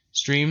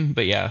stream,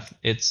 but yeah,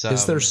 it's...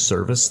 Is there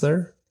service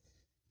there?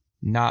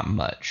 Not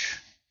much.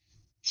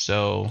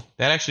 So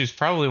that actually is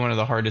probably one of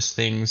the hardest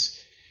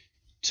things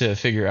to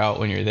figure out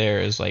when you're there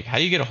is like, how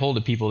do you get a hold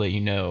of people that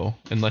you know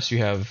unless you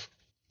have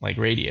like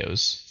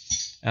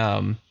radios?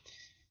 And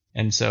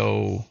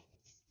so,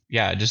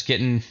 yeah, just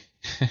getting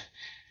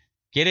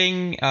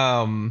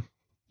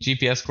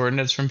GPS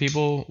coordinates from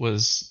people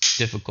was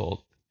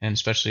difficult, and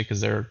especially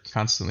because they're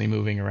constantly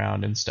moving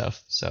around and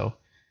stuff. So,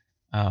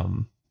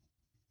 but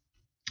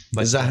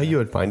is that how you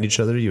would find each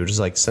other? You would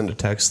just like send a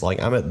text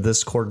like, I'm at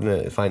this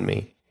coordinate, find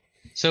me.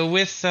 So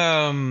with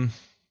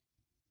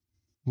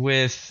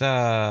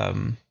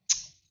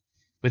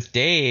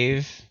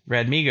Dave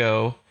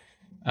Radmigo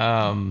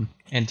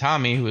and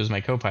Tommy, who was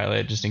my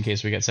co-pilot, just in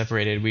case we got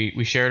separated,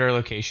 we shared our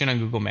location on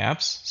Google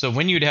Maps. So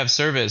when you'd have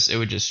service, it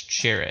would just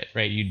share it,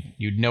 right?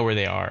 You'd know where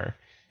they are.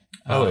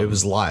 It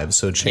was live,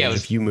 so it changed. Yeah,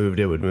 if you moved,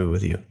 it would move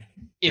with you.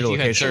 If you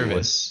had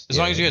service, as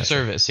long as you had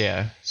service,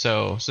 yeah.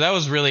 So that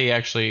was really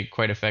actually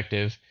quite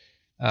effective,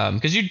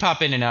 because you'd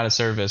pop in and out of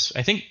service.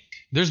 I think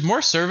there's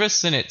more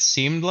service than it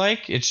seemed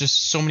like. It's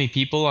just so many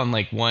people on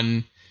like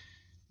one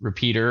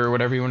repeater or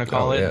whatever you want to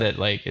call it that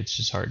like it's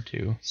just hard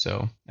to.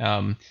 So,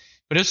 but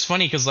it was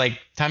funny because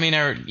like Tommy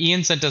and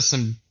Ian sent us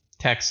some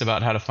texts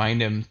about how to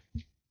find him,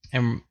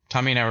 and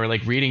Tommy and I were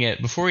like reading it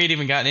before he'd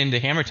even gotten into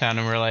Hammertown,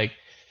 and we're like,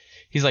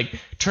 he's like,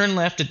 turn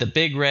left at the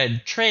big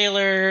red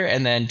trailer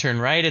and then turn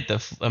right at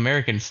the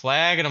American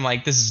flag, and I'm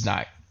like, this is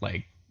not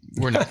like,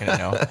 we're not gonna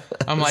know.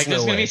 I'm like,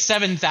 there's gonna be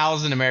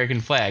 7,000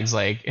 American flags,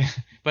 like.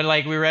 But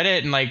like we read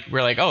it and like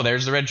we're like, oh,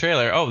 there's the red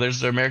trailer. Oh, there's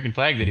the American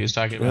flag that he was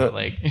talking about.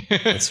 Like,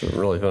 that's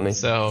really funny.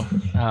 So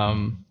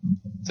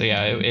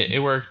yeah,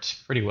 it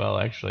worked pretty well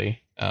actually.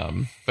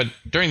 But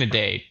during the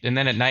day and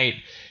then at night,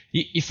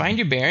 you find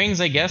your bearings,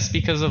 I guess,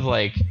 because of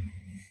like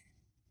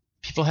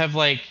people have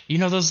like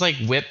those like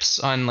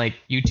whips on like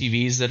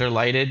UTVs that are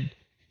lighted.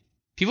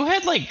 People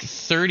had like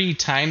 30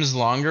 times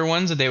longer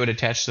ones that they would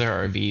attach to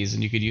their RVs,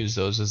 and you could use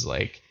those as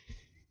like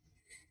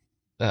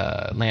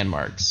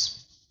landmarks.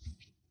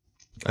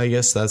 I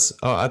guess that's...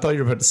 Oh, I thought you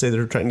were about to say they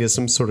were trying to get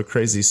some sort of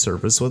crazy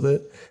service with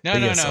it. No.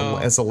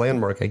 As a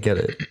landmark, I get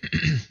it.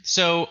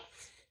 So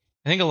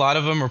I think a lot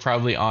of them were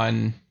probably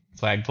on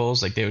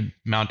flagpoles. Like they would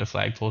mount a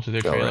flagpole to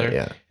their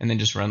trailer and then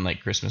just run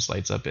like Christmas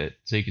lights up it.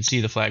 So you could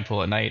see the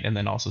flagpole at night and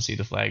then also see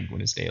the flag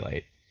when it's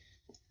daylight.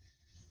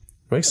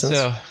 Makes sense.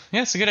 So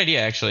yeah, it's a good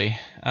idea actually.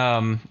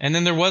 And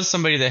then there was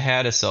somebody that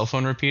had a cell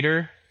phone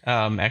repeater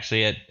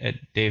actually at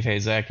Dave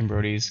Hazak and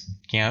Brody's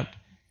camp.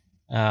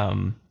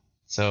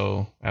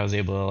 So I was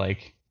able to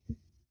like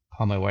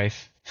call my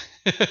wife.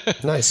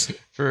 Nice.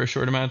 For a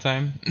short amount of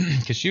time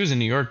because she was in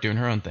New York doing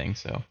her own thing.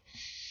 So.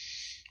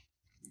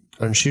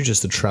 Aren't you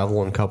just a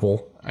traveling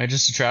couple? I'm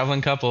just a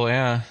traveling couple,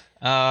 yeah.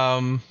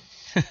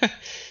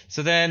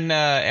 So then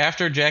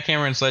after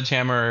Jackhammer and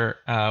Sledgehammer,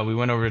 we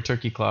went over to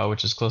Turkey Claw,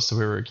 which is close to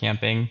where we were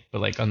camping,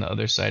 but like on the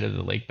other side of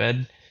the lake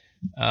bed.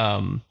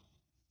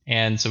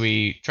 And so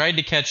we tried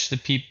to catch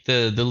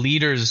the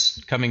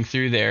leaders coming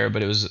through there,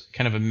 but it was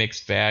kind of a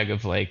mixed bag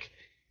of like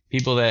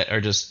people that are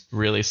just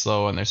really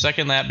slow on their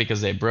second lap because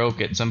they broke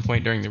at some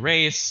point during the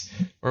race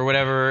or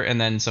whatever,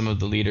 and then some of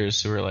the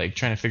leaders who were like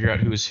trying to figure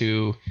out who's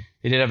who.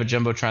 They did have a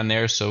Jumbotron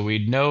there, so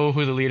we'd know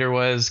who the leader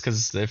was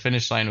because the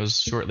finish line was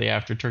shortly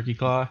after Turkey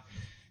Claw.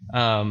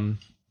 After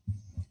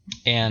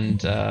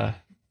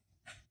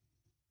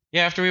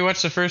we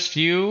watched the first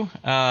few,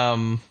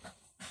 it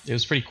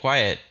was pretty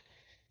quiet.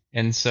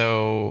 And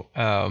so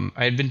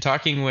I had been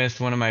talking with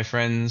one of my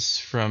friends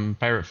from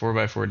Pirate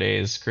 4x4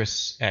 Days,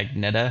 Chris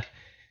Agnetta,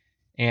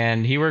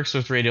 and he works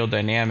with Radial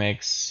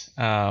Dynamics,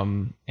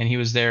 and he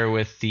was there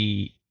with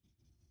the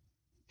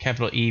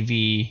capital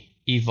EV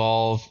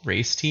Evolve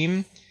race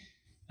team,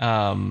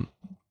 who,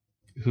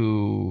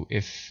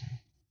 if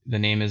the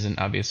name isn't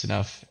obvious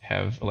enough,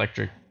 have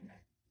electric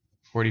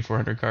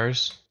 4,400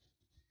 cars.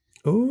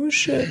 Oh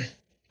shit.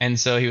 And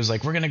so he was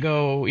like, we're going to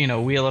go,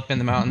 wheel up in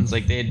the mountains.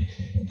 Like I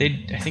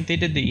think they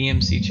did the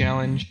EMC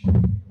challenge,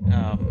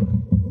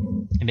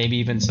 and maybe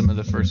even some of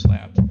the first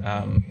lap.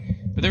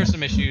 But there were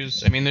some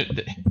issues. I mean,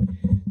 they're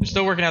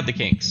still working out the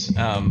kinks.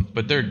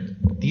 But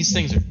these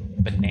things are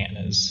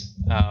bananas.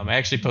 I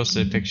actually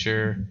posted a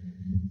picture.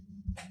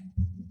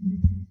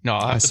 No,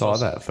 I saw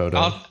that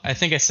photo. I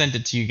think I sent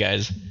it to you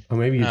guys. Or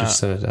maybe you just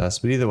sent it to us.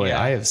 But either way,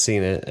 yeah. I have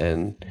seen it.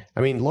 And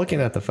I mean,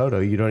 looking at the photo,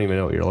 you don't even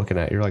know what you're looking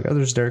at. You're like, oh,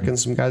 there's Derek and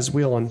some guys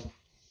wheeling.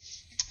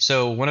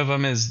 So one of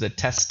them is the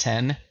Test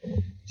 10.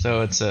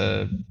 So it's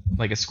a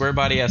square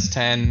body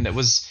S10 that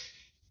was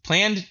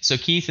planned. So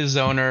Keith is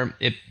the owner.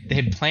 They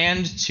had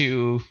planned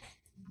to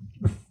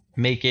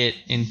make it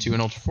into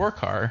an Ultra 4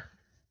 car.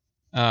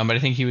 But I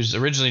think he was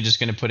originally just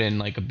going to put in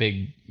like a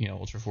big,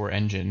 Ultra 4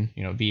 engine,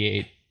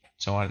 V8.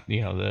 So on,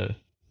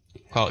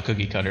 call it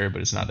cookie cutter,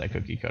 but it's not that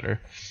cookie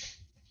cutter.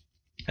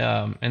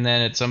 And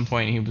then at some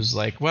point he was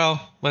like,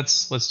 well,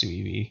 let's do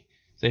EV.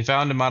 So they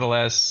found a Model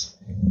S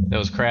that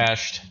was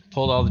crashed,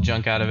 pulled all the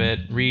junk out of it,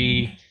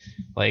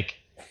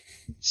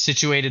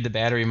 situated the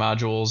battery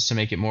modules to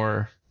make it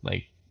more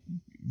like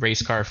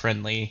race car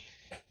friendly.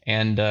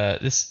 And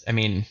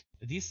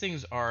these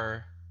things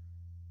are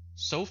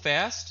so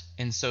fast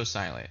and so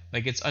silent.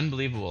 Like, it's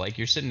unbelievable. Like,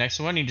 you're sitting next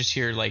to one, you just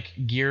hear like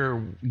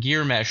gear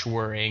mesh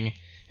whirring,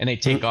 and they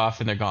take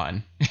off and they're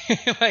gone.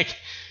 Like,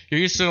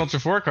 you're used to an Ultra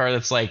 4 car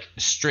that's like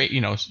straight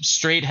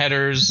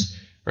headers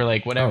or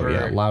like whatever. Oh,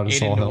 yeah, loud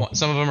as all hell.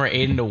 Some of them are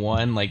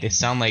 8-1. Like, they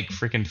sound like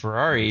freaking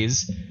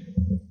Ferraris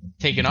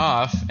taking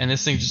off, and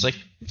this thing's just like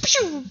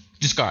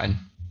just gone.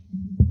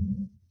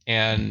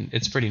 And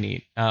it's pretty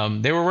neat.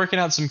 They were working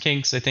out some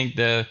kinks. I think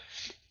the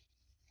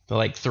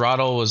like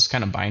throttle was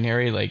kind of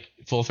binary, like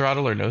full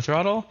throttle or no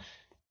throttle,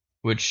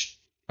 which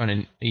on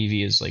an EV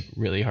is like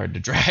really hard to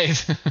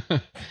drive.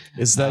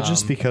 Is that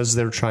just because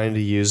they're trying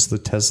to use the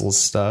Tesla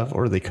stuff,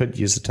 or they could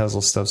use the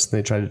Tesla stuff, so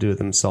they tried to do it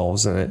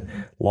themselves and it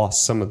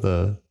lost some of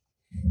the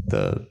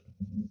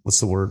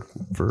what's the word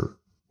for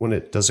when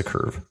it does a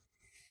curve?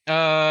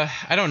 I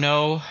don't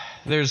know.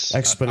 There's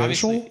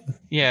exponential.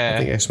 Yeah, I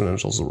think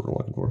exponential is the word I'm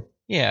looking for.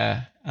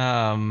 Yeah.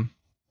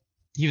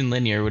 Even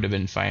linear would have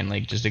been fine,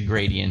 like just a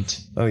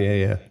gradient. Oh,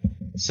 yeah.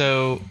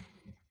 So,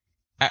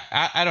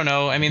 I don't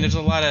know. I mean, there's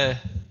a lot of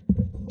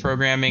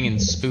programming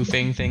and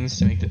spoofing things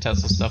to make the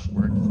Tesla stuff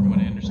work, from what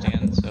I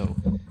understand. So,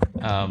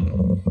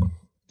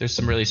 there's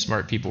some really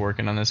smart people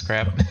working on this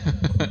crap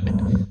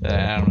that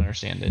I don't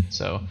understand it.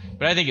 So,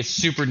 but I think it's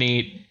super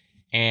neat.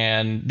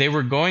 And they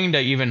were going to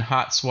even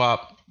hot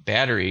swap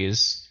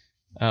batteries.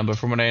 But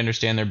from what I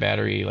understand, their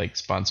battery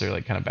sponsor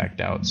kind of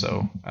backed out.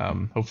 So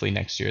hopefully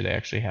next year they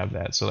actually have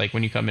that. So like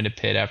when you come into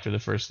pit after the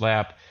first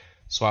lap,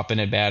 swap in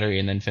a battery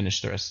and then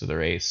finish the rest of the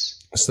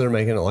race. So they're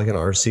making it like an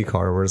RC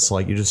car where it's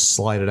like you just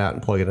slide it out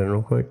and plug it in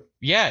real quick.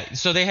 Yeah.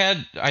 So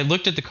I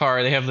looked at the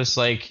car. They have this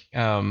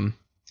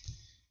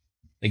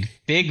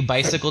big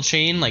bicycle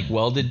chain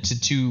welded to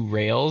two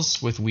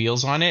rails with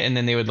wheels on it, and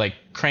then they would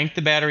crank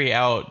the battery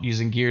out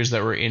using gears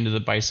that were into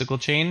the bicycle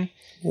chain.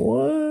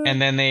 What?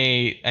 And then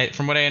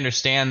from what I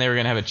understand, they were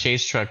going to have a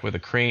chase truck with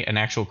an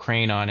actual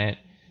crane on it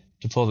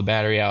to pull the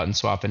battery out and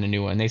swap in a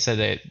new one. They said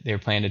that they were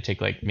planning to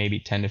take maybe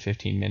 10 to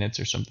 15 minutes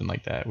or something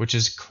like that, which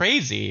is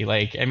crazy.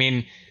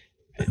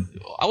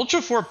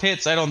 Ultra 4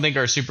 pits I don't think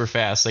are super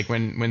fast.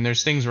 When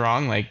there's things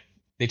wrong,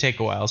 they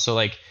take a while.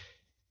 So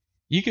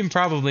you can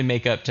probably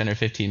make up 10 or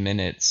 15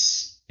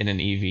 minutes in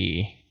an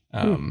EV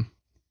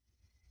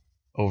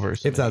over.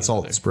 If that's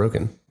all that's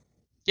broken.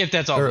 If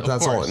that's all, or if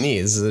that's all it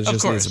needs, it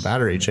just needs a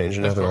battery change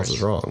and nothing else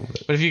is wrong.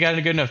 But if you got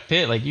a good enough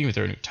pit, you can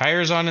throw new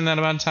tires on in that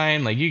amount of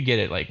time. You get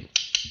it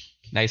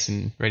nice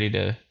and ready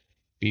to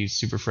be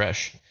super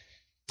fresh.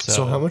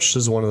 So how much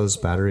does one of those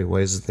battery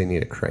weighs that they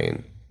need a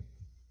crane?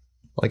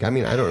 I don't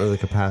know the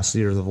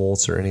capacity or the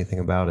volts or anything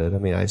about it.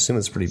 I assume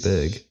it's pretty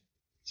big.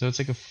 So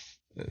it's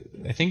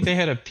I think they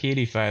had a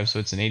P85, so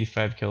it's an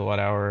 85 kilowatt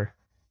hour,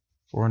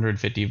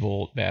 450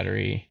 volt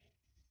battery.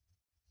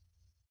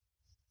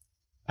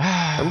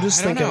 I'm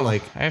just thinking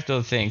like I have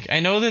to think. I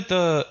know that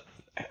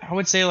I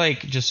would say like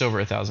just over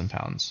 1,000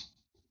 pounds.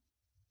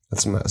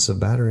 That's a massive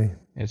battery.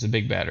 It's a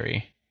big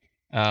battery.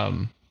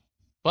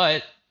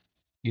 But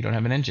you don't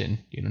have an engine.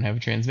 You don't have a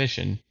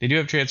transmission. They do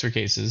have transfer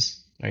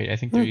cases, right? I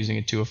think they're using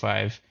a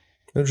 205.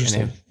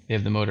 Interesting. And they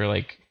have the motor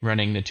like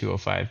running the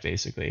 205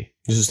 basically.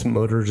 Just the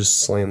motor just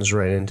slams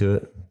right into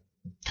it.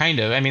 Kind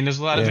of. I mean, there's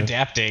a lot of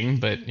adapting,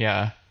 but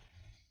yeah.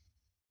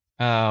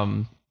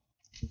 And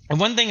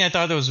one thing I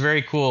thought that was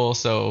very cool,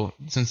 so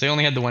since they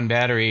only had the one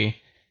battery,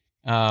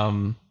 they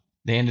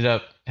ended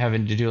up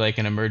having to do like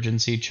an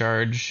emergency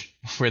charge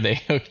where they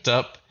hooked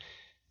up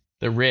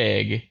the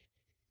rig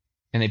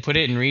and they put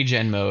it in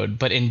regen mode,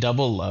 but in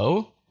double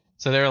low.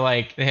 So they're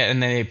like,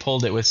 and then they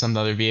pulled it with some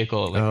other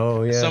vehicle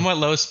at somewhat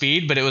low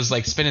speed, but it was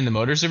like spinning the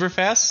motor super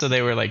fast. So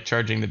they were like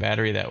charging the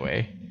battery that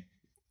way,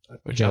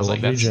 which I was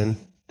like,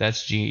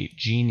 that's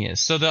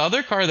genius. So the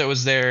other car that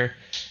was there,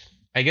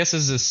 I guess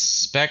is a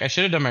spec. I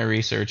should have done my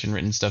research and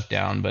written stuff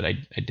down, but I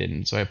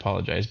didn't, so I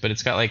apologize. But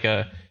it's got like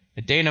a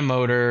Dana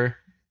motor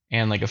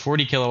and like a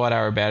 40 kilowatt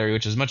hour battery,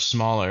 which is much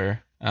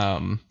smaller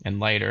and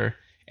lighter.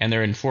 And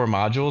they're in 4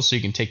 modules, so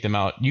you can take them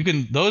out. You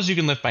can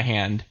lift by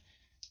hand,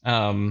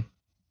 and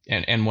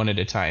one at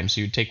a time.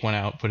 So you take one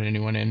out, put a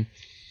new one in.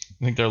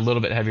 I think they're a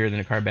little bit heavier than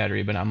a car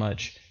battery, but not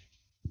much.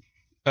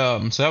 So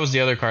that was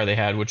the other car they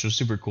had, which was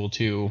super cool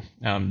too.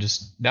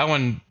 Just that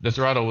one, the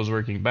throttle was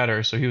working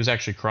better, so he was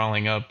actually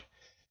crawling up.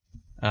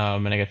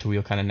 And I got to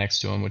wheel kind of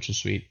next to him, which is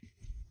sweet.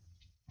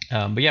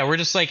 But yeah, we're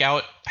just like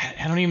out.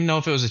 I don't even know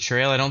if it was a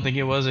trail. I don't think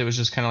it was. It was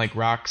just kind of like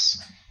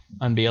rocks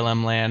on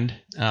BLM land.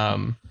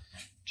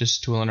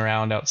 Just tooling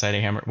around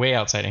way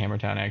outside of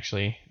Hammertown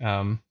actually.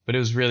 But it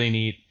was really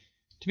neat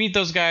to meet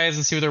those guys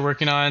and see what they're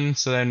working on.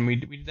 So then we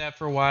did that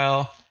for a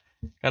while.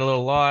 Got a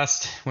little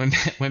lost.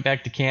 Went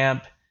back to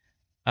camp.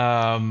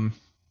 And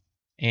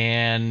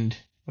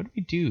what did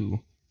we do?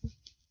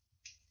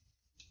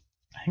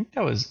 I think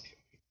that was.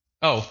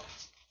 Oh,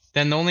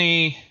 then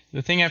the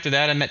thing after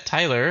that, I met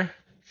Tyler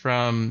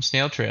from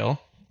Snail Trail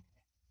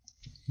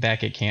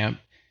back at camp.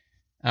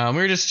 We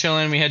were just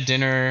chilling. We had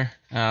dinner.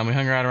 We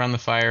hung out around the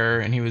fire,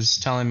 and he was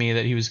telling me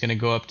that he was going to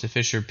go up to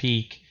Fisher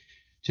Peak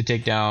to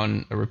take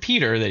down a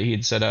repeater that he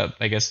had set up,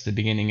 I guess, at the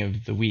beginning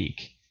of the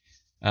week.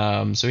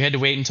 So we had to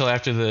wait until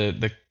after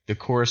the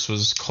course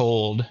was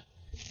cold,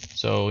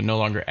 so no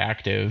longer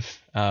active,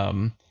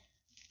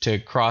 to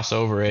cross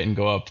over it and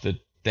go up the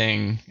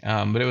thing.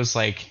 But it was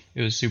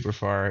super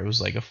far. It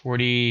was like a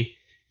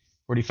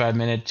 45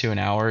 minute to an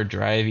hour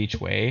drive each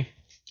way,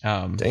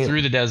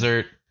 through the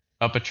desert,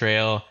 up a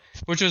trail,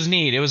 which was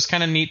neat. It was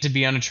kind of neat to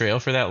be on a trail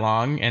for that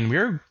long. And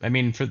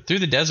through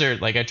the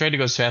desert, like I tried to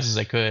go as fast as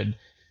I could,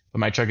 but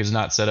my truck is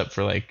not set up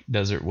for like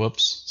desert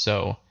whoops.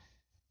 So,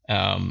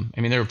 there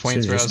were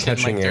points where I was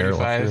hitting like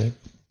 35.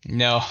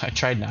 No, I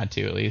tried not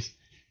to at least.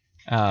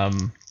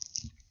 But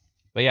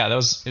yeah, it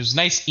was a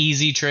nice,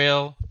 easy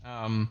trail.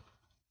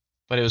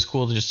 But it was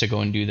cool to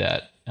go and do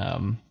that.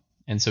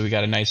 And so we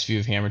got a nice view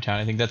of Hammertown.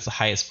 I think that's the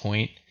highest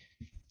point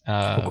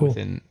cool.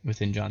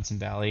 within Johnson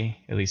Valley,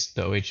 at least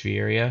the OHV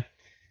area.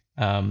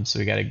 So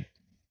we got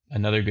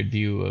another good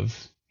view of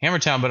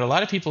Hammertown, but a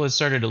lot of people had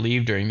started to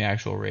leave during the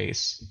actual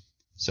race.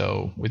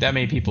 So with that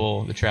many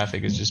people, the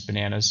traffic is just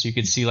bananas. So you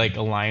could see like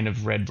a line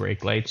of red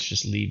brake lights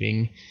just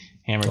leaving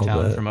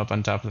Hammertown from up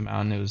on top of the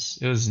mountain.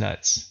 It was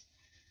nuts.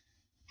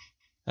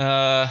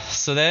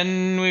 So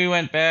then we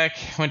went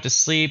to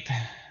sleep.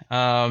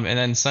 And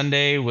then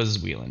Sunday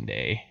was wheeling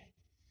day.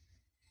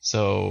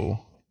 So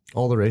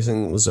all the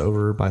racing was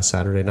over by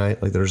Saturday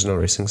night. Like there was no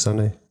racing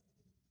Sunday.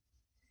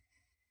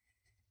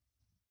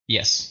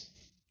 Yes.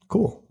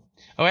 Cool.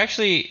 Oh,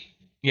 actually,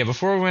 yeah.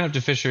 Before we went up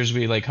to Fisher's,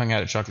 we like hung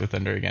out at Chocolate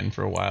Thunder again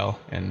for a while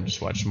and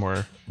just watched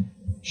more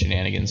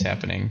shenanigans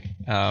happening.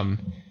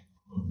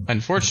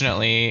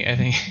 Unfortunately, I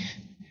think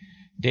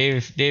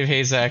Dave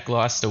Hazak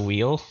lost a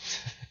wheel.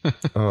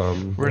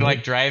 We're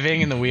like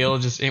driving and the wheel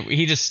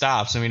he just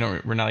stops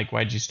and we're not like,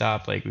 why'd you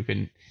stop? Like we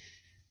couldn't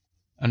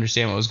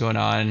understand what was going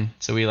on.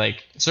 So we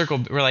like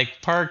circled, we're like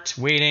parked,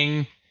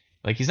 waiting,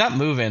 like he's not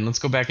moving. Let's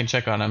go back and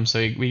check on him. So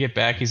we get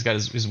back, he's got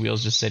his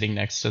wheels just sitting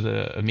next to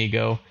the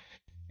Amigo.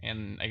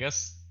 And I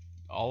guess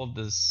all of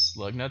the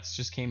slug nuts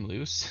just came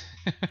loose.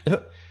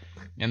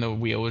 And the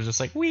wheel was just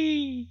like,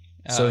 wee.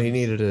 So he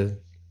needed to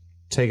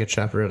take a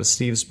chapter out of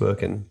Steve's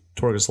book and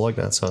torque his lug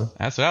nuts, huh?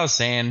 That's what I was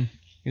saying.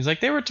 He was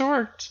like, they were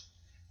torqued.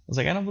 I was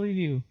like, I don't believe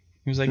you.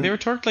 He was like, they were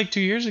torqued like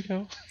 2 years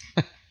ago.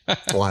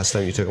 The last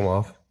time you took them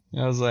off.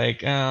 I was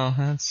like, oh,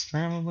 that's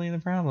probably the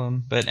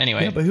problem. But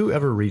anyway. Yeah, but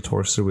whoever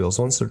retorques their wheels,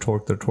 once they're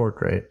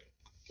torqued, right?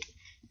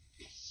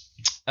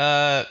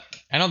 I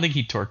don't think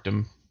he torqued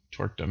them.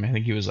 I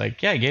think he was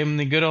like, yeah, I gave him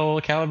the good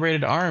old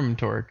calibrated arm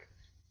torque.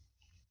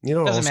 You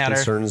know what else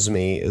concerns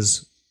me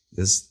is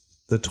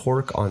the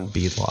torque on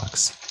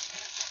beadlocks.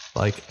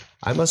 Like,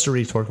 I must have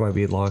retorqued my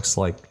beadlocks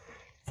like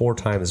 4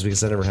 times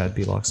because I never had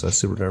beadlocks, so I was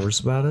super nervous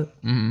about it.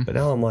 Mm-hmm. But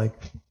now I'm like,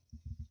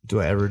 do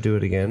I ever do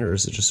it again, or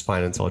is it just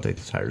fine until I take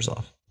the tires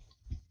off?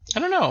 I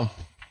don't know.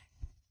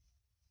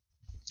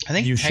 I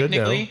think you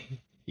technically, should know.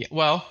 Yeah,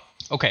 well,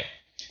 okay.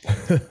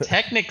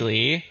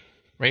 technically,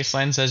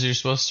 Raceline says you're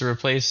supposed to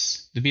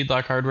replace the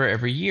beadlock hardware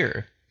every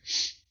year.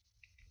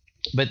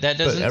 But that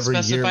doesn't every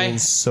specify. Year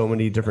means so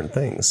many different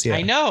things. Yeah,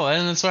 I know,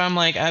 and that's why I'm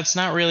like, that's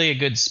not really a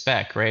good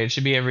spec, right? It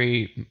should be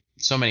every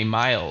so many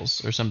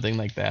miles or something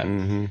like that.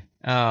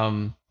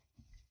 Mm-hmm.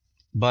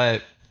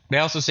 But they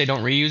also say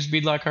don't reuse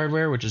beadlock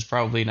hardware, which is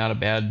probably not a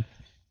bad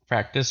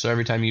practice. So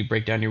every time you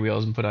break down your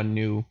wheels and put on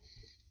new,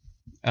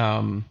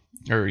 my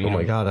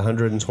God,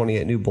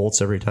 128 new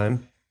bolts every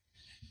time.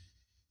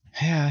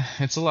 Yeah,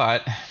 it's a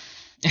lot.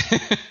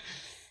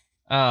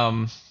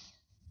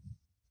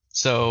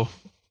 So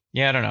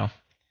yeah, I don't know.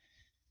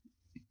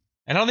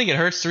 I don't think it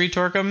hurts to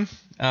retorque them.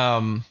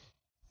 I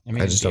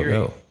just don't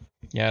know.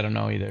 Yeah, I don't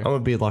know either. I'm a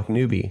beadlock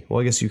newbie.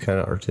 Well, I guess you kind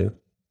of are too.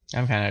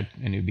 I'm kind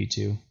of a newbie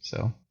too.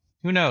 So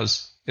who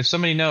knows? If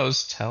somebody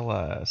knows, tell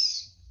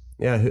us.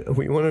 Yeah,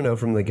 we want to know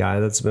from the guy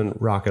that's been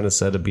rocking a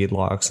set of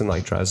beadlocks and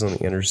like drives on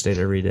the interstate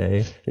every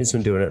day. He's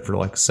been doing it for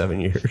like 7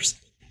 years.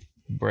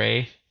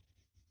 Bray.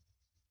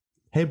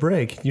 Hey,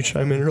 Bray, can you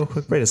chime in real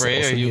quick? Wait a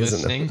second. Bray, are you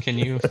listening? Can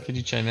you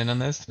chime in on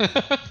this?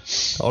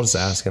 I'll just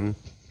ask him.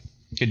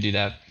 Could do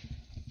that.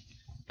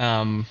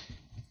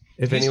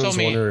 If anyone's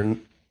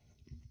wondering,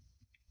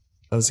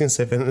 I was gonna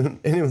say if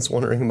anyone's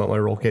wondering about my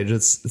roll cage,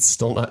 it's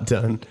still not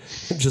done.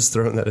 Just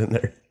throwing that in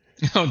there.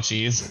 Oh,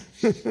 jeez.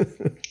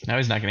 Now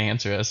he's not gonna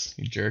answer us,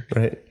 you jerk.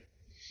 Right.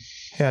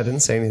 Hey, I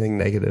didn't say anything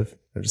negative.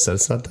 I just said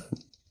it's not done.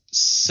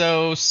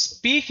 So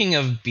speaking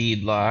of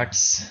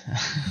beadlocks.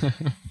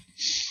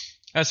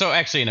 So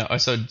actually, no.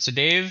 So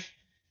Dave,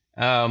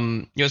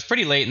 it was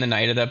pretty late in the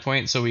night at that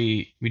point. So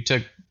we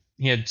took,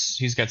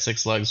 he's got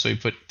 6 lugs. So we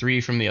put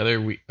 3 from the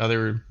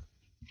other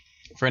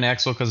front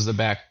axle because the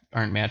back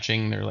aren't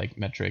matching. They're like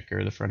metric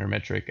or the front are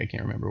metric. I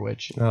can't remember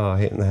which. Oh, I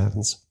hate when that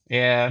happens.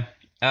 Yeah.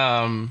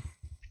 So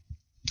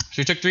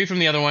we took 3 from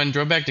the other one,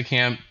 drove back to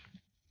camp.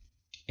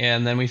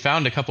 And then we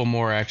found a couple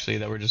more actually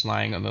that were just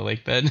lying on the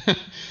lake bed.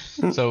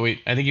 So I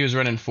think he was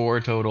running 4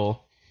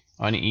 total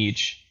on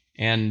each.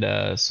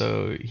 And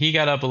so he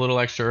got up a little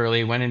extra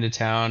early, went into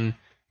town,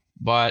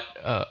 bought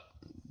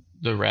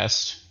the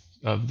rest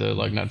of the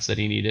lug nuts that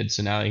he needed.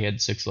 So now he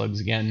had 6 lugs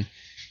again.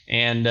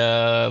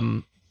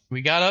 And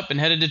we got up and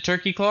headed to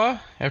Turkey Claw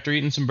after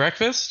eating some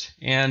breakfast.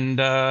 And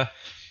I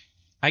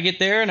get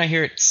there and I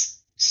hear it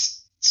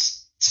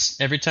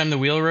every time the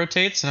wheel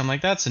rotates. And I'm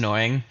like, that's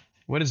annoying.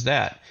 What is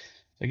that?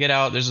 So I get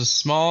out. There's a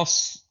small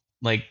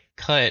like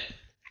cut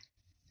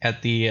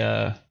at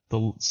the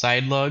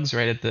side lugs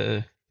right at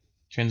the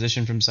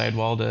transition from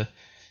sidewall to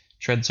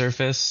tread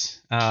surface.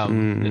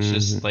 It's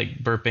just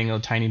like burping a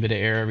tiny bit of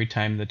air every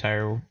time the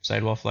tire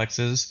sidewall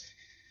flexes.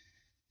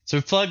 So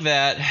we plugged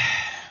that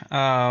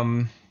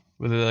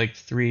with like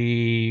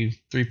three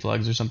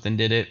plugs or something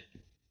did it.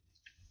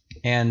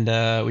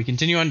 And we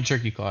continue on to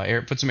Turkey Claw.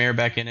 Put some air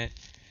back in it.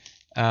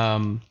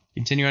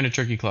 Continue on to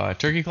Turkey Claw.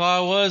 Turkey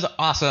Claw was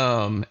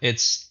awesome.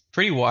 It's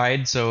pretty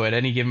wide, so at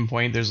any given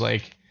point there's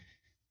like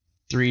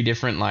 3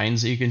 different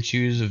lines that you can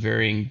choose of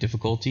varying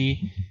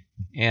difficulty.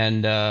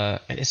 And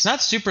it's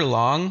not super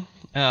long.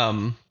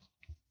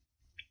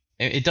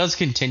 It does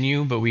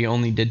continue, but we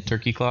only did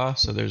Turkey Claw,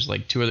 so there's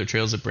like 2 other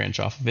trails that branch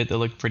off of it that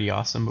look pretty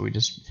awesome, but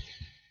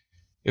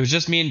it was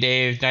just me and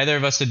Dave. Neither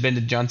of us had been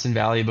to Johnson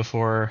Valley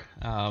before,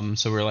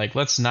 so we're like,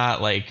 let's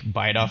not like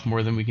bite off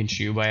more than we can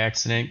chew by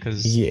accident,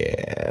 because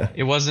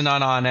it wasn't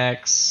on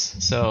Onyx.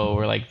 So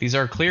we're like, these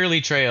are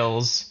clearly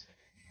trails,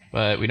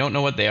 but we don't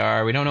know what they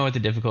are. We don't know what the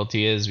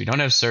difficulty is. We don't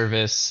have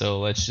service, so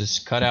let's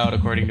just cut out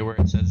according to where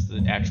it says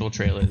the actual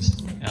trail is.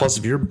 Plus,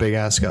 if your big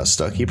ass got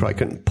stuck, he probably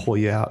couldn't pull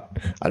you out.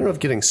 I don't know if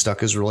getting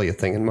stuck is really a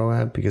thing in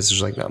Moab, because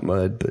there's like not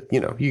mud, but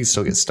you can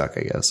still get stuck,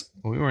 I guess.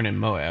 Well, we weren't in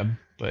Moab,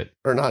 but...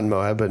 Or not in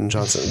Moab, but in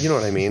Johnson. You know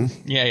what I mean?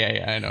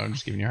 Yeah, I know. I'm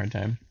just giving you a hard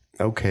time.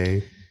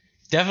 Okay.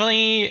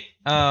 Definitely,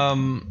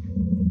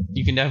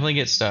 you can definitely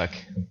get stuck.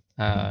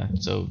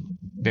 So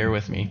bear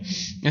with me.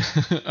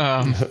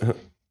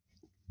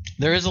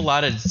 There is a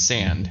lot of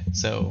sand,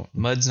 so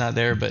mud's not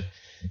there, but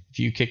if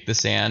you kick the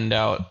sand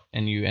out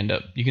and you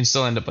can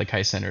still end up like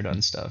high centered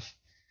on stuff.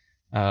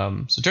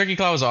 So Turkey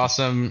Claw was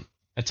awesome.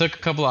 I took a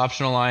couple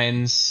optional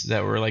lines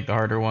that were like the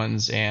harder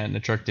ones, and the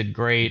truck did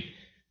great.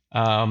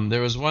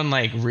 There was one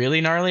like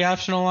really gnarly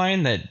optional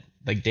line that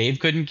like Dave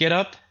couldn't get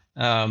up,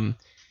 and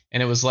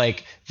it was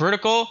like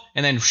vertical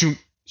and then shoot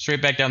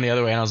straight back down the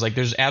other way. And I was like,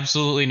 there's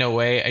absolutely no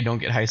way I don't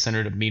get high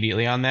centered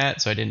immediately on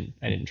that, so I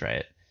didn't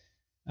try it.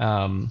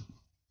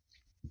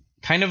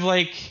 Kind of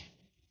like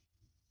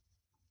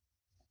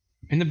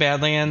in the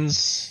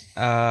Badlands,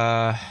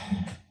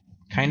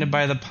 kind of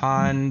by the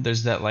pond,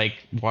 there's that like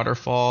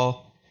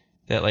waterfall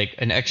that like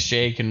an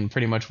XJ can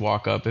pretty much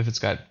walk up if it's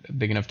got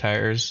big enough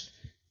tires.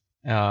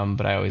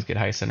 But I always get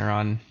high center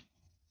on.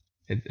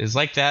 It is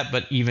like that,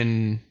 but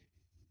even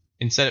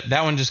instead of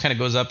that one just kind of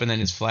goes up and then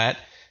is flat.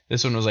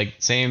 This one was like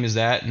same as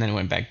that, and then it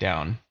went back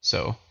down.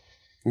 So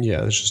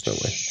yeah, there's just no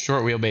way.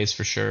 Short wheelbase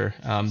for sure.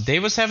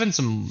 Dave was having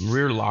some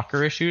rear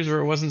locker issues where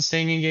it wasn't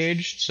staying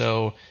engaged,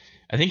 so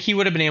I think he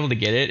would have been able to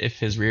get it if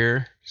his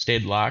rear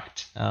stayed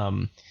locked,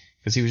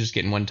 because he was just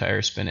getting one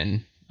tire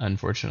spinning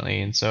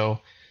unfortunately. And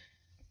so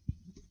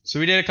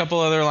we did a couple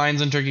other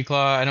lines on Turkey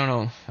Claw. I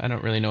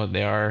don't really know what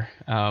they are,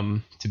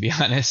 to be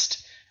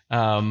honest.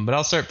 But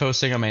I'll start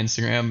posting on my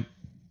Instagram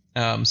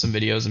some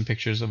videos and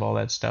pictures of all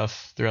that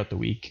stuff throughout the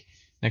week,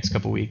 next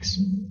couple weeks.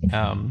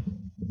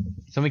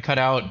 So we cut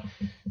out,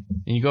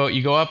 and you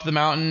go up the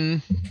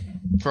mountain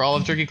for all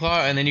of Turkey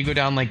Claw, and then you go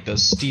down like the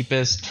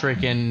steepest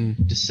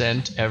freaking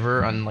descent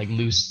ever on like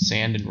loose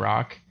sand and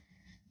rock.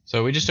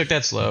 So we just took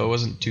that slow. It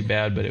wasn't too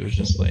bad, but it was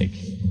just like,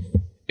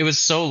 it was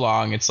so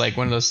long. It's like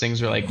one of those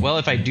things where like, well,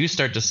 if I do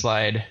start to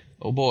slide,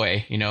 oh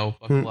boy,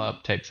 buckle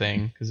up type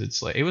thing. Because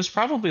it's like, it was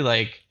probably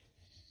like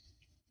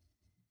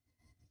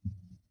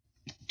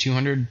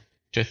 200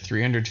 to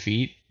 300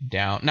 feet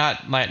down,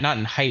 not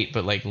in height,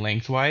 but like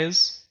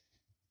lengthwise.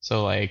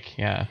 So like,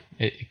 yeah,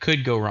 it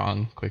could go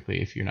wrong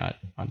quickly if you're not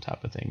on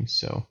top of things.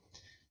 So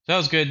that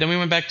was good. Then we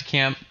went back to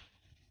camp.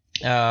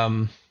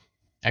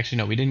 Actually,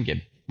 no, we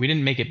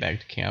didn't make it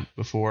back to camp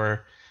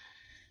before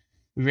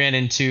we ran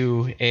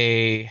into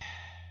a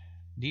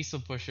diesel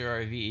pusher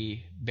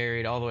RV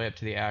buried all the way up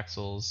to the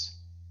axles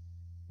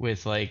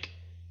with like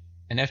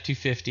an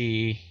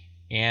F-250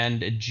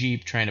 and a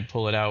Jeep trying to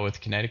pull it out with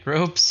kinetic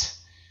ropes,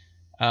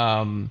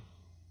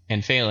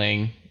 and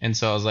failing. And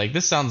so I was like,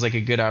 this sounds like a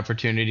good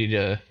opportunity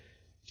to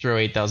throw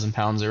 8,000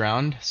 pounds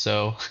around.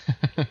 So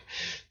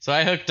so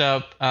I hooked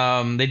up.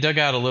 They dug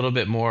out a little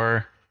bit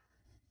more,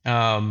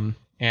 and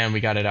we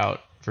got it out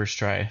first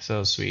try. So it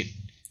was sweet.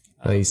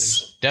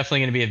 Nice. Definitely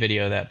going to be a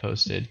video of that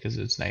posted because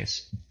it's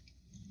nice.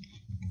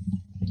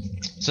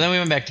 So then we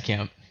went back to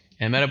camp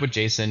and met up with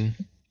Jason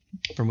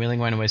from Wheeling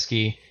Wine and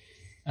Whiskey.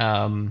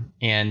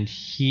 And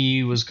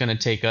he was going to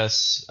take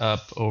us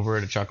up over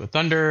to Chocolate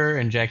Thunder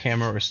and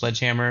Jackhammer or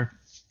Sledgehammer.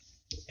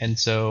 And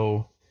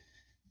so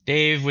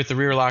Dave, with the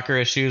rear locker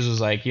issues,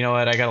 was like, you know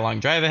what, I got a long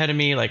drive ahead of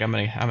me. Like I'm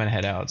gonna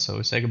head out. So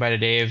we said goodbye to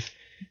Dave,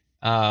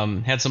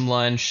 had some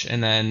lunch,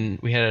 and then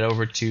we headed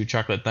over to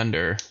Chocolate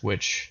Thunder,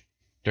 which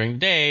during the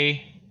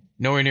day,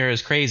 nowhere near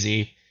as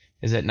crazy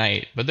as at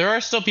night. But there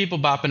are still people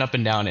bopping up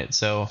and down it.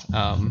 So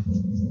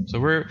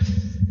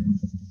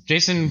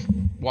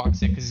Jason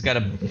walks it because he's got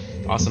a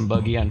awesome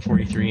buggy on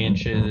 43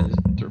 inch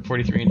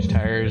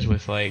tires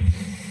with like,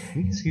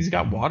 he's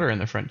got water in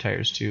the front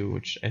tires too,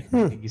 which I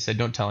think he said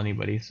don't tell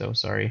anybody. So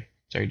sorry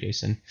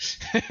Jason.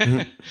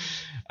 I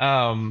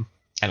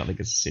don't think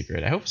it's a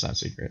secret. I hope it's not a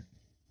secret.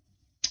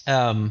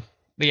 But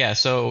yeah,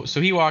 so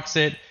he walks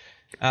it,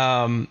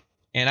 and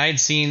I had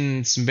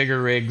seen some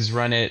bigger rigs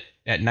run it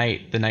at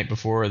night the night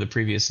before or the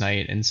previous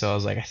night, and so I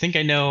was like, I think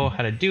I know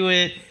how to do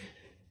it,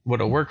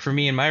 what'll work for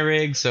me and my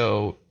rig.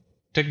 So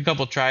took a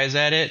couple tries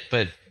at it,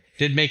 but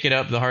did make it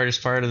up the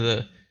hardest part of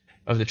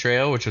the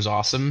trail, which was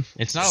awesome.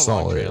 It's not a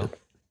long trail.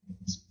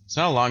 It's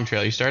not a long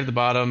trail. You start at the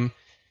bottom,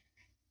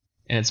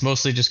 and it's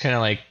mostly just kind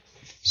of like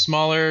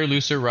smaller,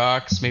 looser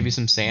rocks, maybe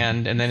some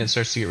sand, and then it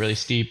starts to get really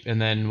steep. And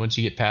then once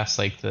you get past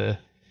like I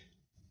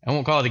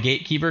won't call it a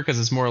gatekeeper because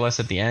it's more or less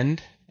at the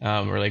end,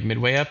 or like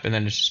midway up, and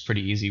then it's just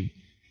pretty easy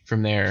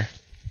from there.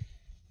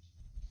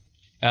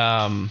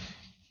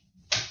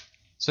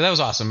 So that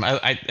was awesome.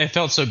 I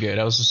felt so good.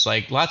 I was just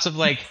like, lots of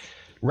like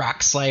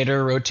rock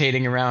slider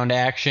rotating around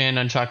action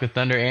on Chocolate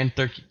Thunder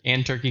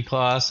and Turkey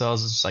Claw. So I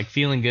was just like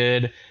feeling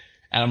good.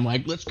 And I'm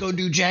like, let's go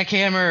do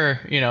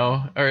Jackhammer,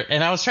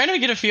 and I was trying to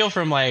get a feel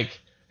from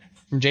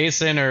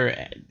Jason or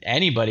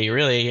anybody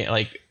really,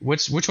 like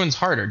which one's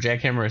harder,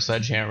 Jackhammer or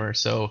Sledgehammer.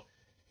 So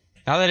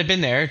now that I've been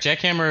there,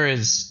 Jackhammer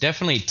is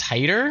definitely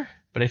tighter,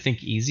 but I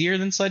think easier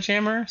than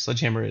Sledgehammer.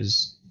 Sledgehammer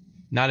is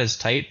not as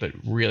tight, but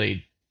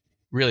really,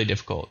 really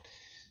difficult.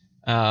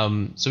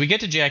 So we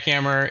get to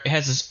Jackhammer. It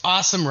has this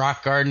awesome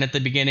rock garden at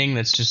the beginning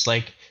that's just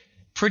like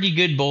pretty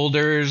good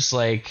boulders.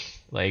 Like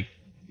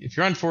if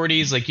you're on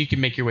 40s, like you can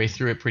make your way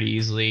through it pretty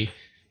easily.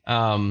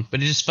 But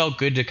it just felt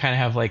good to kind of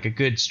have like a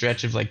good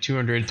stretch of like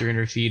 200,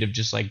 300 feet of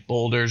just like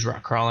boulders,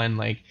 rock crawling,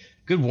 like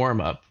good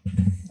warm up.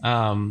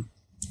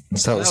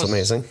 Sounds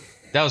amazing.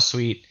 That was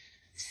sweet.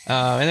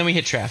 And then we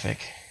hit traffic,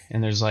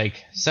 and there's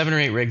like 7 or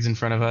 8 rigs in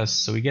front of us.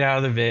 So we get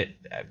out of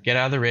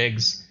the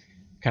rigs,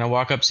 kind of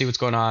walk up, see what's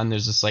going on.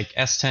 There's this like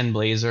S10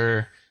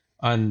 Blazer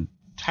on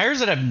tires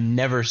that I've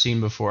never seen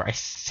before.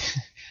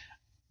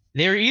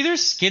 They were either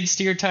skid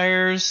steer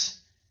tires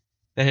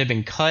that had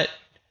been cut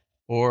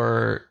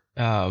or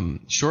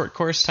short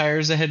course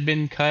tires that had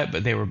been cut,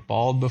 but they were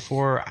bald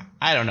before.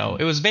 I don't know.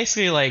 It was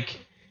basically like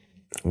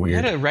we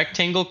had a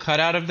rectangle cut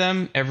out of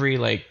them every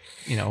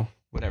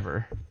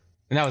whatever.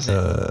 And that was it.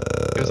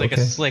 It was like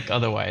a slick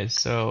otherwise.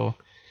 So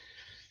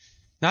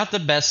not the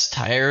best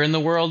tire in the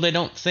world, I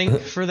don't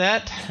think, for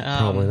that.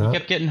 Probably not. He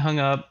kept getting hung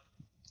up.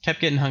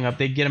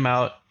 They'd get him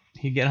out.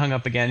 He'd get hung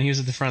up again. He was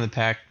at the front of the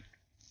pack.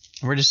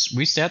 And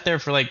we sat there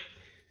for like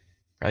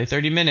probably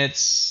 30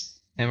 minutes.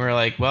 And we're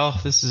like, well,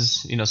 this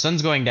is,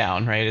 sun's going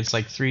down, right? It's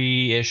like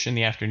 3-ish in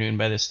the afternoon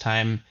by this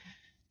time.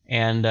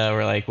 And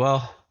we're like,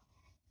 well,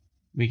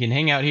 we can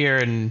hang out here.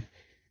 And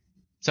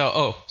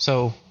so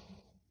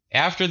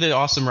after the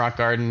awesome rock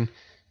garden,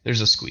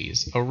 there's a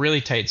squeeze, a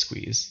really tight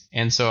squeeze.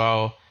 And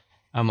so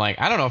I'm like,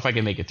 I don't know if I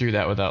can make it through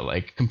that without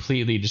like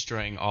completely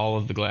destroying all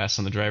of the glass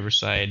on the driver's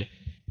side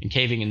and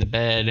caving in the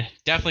bed.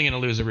 Definitely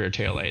going to lose a rear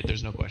taillight.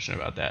 There's no question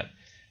about that.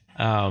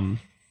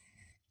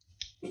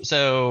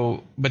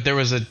 But there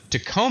was a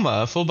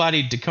Tacoma, a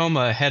full-bodied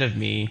Tacoma ahead of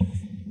me.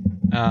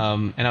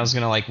 And I was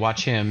going to like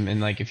watch him,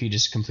 and like if he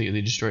just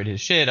completely destroyed his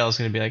shit, I was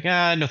going to be like,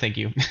 no, thank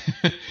you.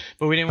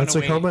 But we didn't want to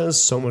wait. Tacoma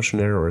is so much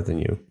narrower than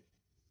you.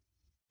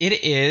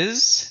 It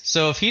is.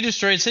 So if he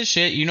destroys his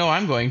shit,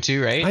 I'm going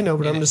to, right? I know,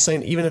 but I'm just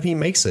saying, even if he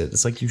makes it,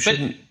 it's like you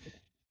shouldn't.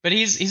 But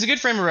he's a good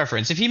frame of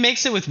reference. If he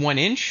makes it with 1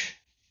 inch,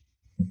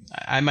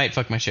 I might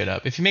fuck my shit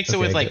up. If he makes it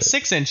with like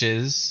 6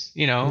 inches,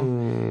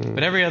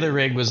 But every other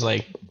rig was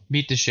like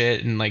beat to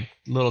shit and like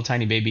little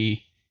tiny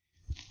baby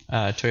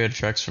Toyota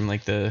trucks from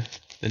like the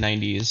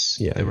 90s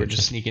that were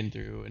just sneaking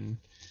through.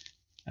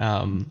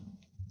 And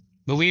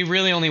but we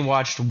really only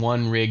watched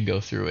one rig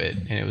go through it,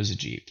 and it was a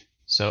Jeep.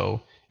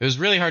 So it was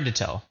really hard to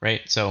tell,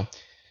 right? So,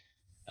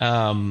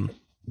 and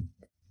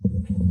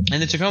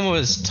the Tacoma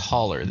was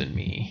taller than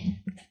me,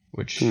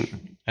 which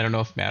I don't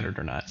know if mattered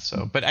or not.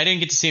 So, but I didn't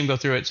get to see him go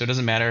through it, so it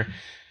doesn't matter.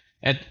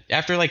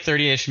 After like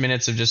 30-ish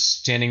minutes of just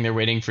standing there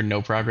waiting for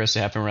no progress to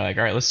happen, we're like,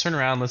 all right, let's turn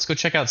around. Let's go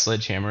check out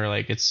Sledgehammer.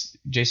 Like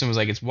Jason was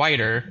like, it's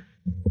wider,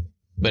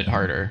 but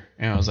harder.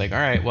 And I was like, all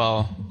right,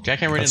 well,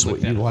 Jackhammer didn't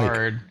look that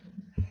hard.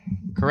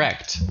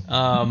 Correct.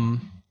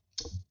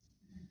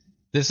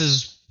 This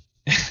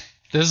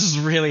is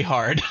really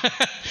hard.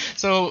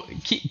 So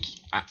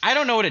I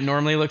don't know what it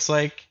normally looks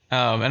like.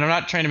 And I'm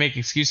not trying to make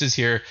excuses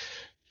here,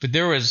 but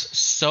there was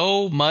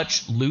so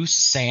much loose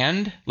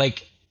sand,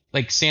 like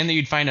sand that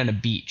you'd find on a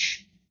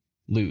beach,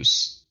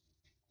 loose,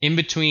 in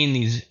between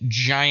these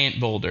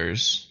giant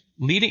boulders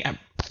leading up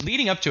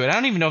to it. I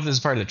don't even know if this is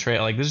part of the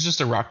trail. Like, this is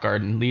just a rock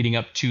garden leading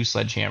up to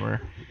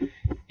Sledgehammer.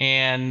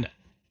 And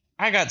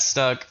I got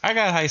stuck. I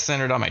got high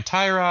centered on my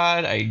tie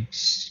rod. I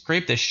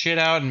scraped the shit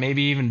out and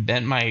maybe even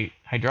bent my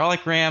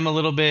hydraulic ram a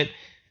little bit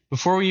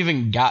before we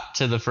even got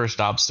to the first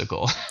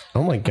obstacle.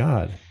 Oh my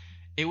God.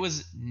 It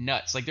was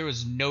nuts. Like, there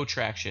was no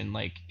traction.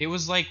 Like, it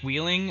was like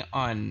wheeling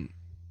on,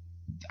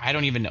 I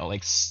don't even know,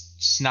 like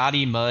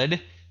snotty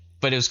mud,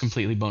 but it was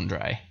completely bone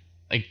dry.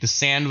 Like, the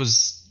sand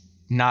was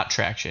not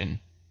traction.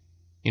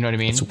 You know what I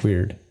mean? That's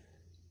weird.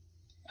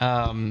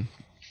 And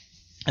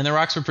the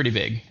rocks were pretty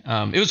big.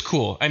 It was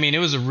cool. I mean, it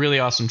was a really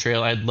awesome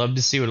trail. I'd love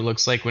to see what it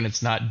looks like when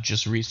it's not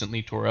just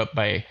recently tore up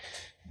by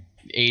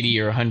 80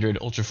 or 100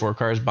 Ultra 4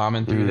 cars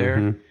bombing through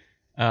there.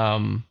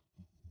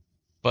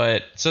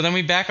 But so then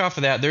we back off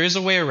of that. There is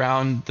a way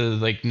around the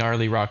like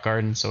gnarly rock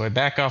garden. So I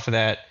back off of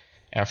that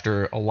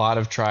after a lot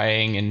of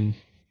trying. And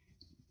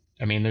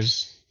I mean,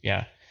 there's,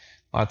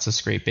 lots of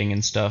scraping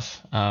and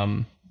stuff.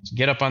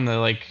 Get up on the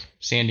like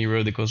sandy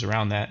road that goes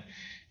around that.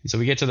 And so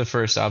we get to the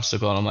first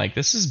obstacle and I'm like,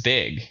 this is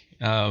big.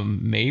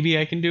 Maybe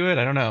I can do it.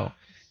 I don't know.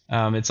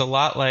 It's a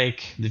lot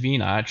like the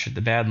V-Notch at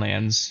the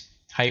Badlands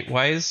height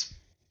wise,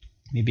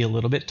 maybe a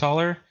little bit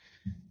taller.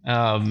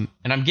 And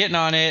I'm getting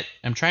on it.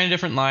 I'm trying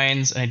different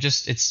lines, and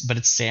but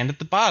it's sand at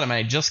the bottom, and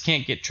I just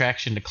can't get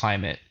traction to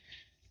climb it.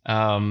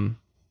 And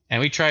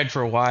we tried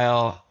for a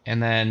while,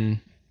 and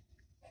then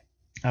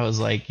I was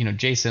like,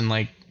 Jason,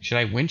 like, should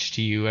I winch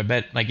to you? I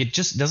bet like it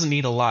just doesn't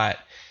need a lot.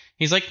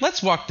 He's like,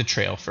 let's walk the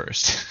trail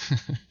first.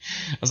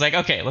 I was like,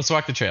 okay, let's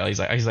walk the trail. He's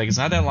like, it's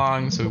not that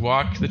long, so we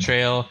walk the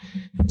trail.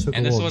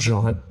 And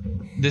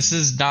this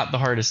is not the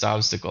hardest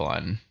obstacle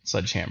on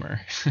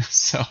Sledgehammer.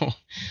 So,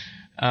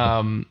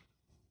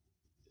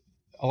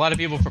 a lot of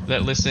people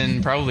that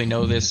listen probably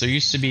know this. There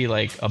used to be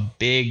like a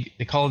big,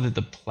 they called it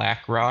the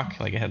plaque rock,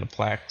 like it had the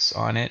plaques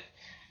on it.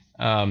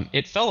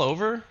 It fell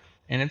over,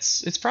 and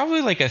it's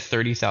probably like a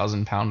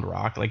 30,000 pound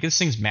rock. Like, this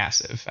thing's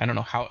massive. I don't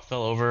know how it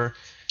fell over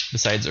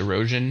besides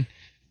erosion.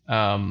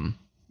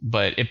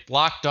 But it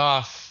blocked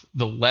off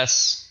the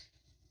less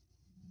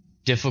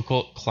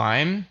difficult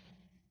climb.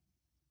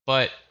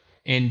 But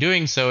in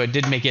doing so, it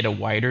did make it a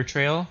wider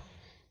trail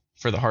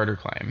for the harder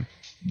climb.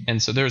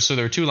 And so there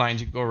were two lines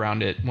you could go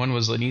around it. One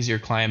was an easier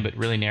climb, but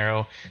really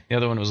narrow. The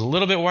other one was a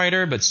little bit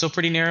wider, but still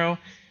pretty narrow.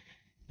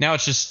 Now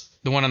it's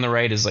just the one on the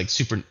right is like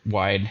super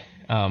wide,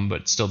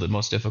 but still the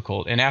most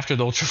difficult. And after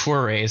the Ultra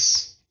 4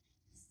 race,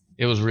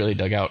 it was really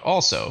dug out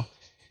also.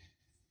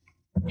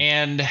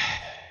 And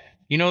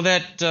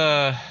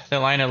that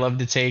line I love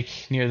to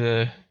take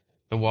near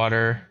the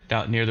water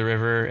down near the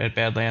river at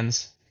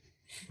Badlands,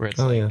 where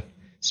it's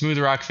smooth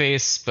rock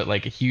face, but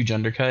like a huge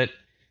undercut.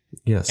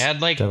 Yes.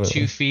 Add like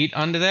definitely 2 feet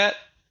onto that,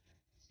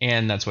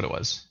 and that's what it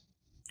was.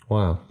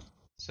 Wow.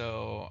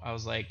 So I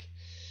was like,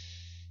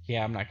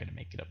 yeah, I'm not going to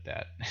make it up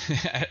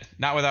that.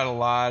 Not without a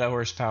lot of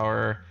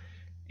horsepower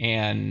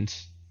and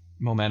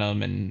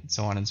momentum and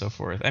so on and so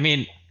forth. I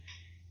mean,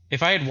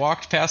 if I had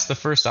walked past the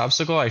first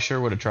obstacle, I sure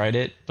would have tried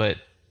it, but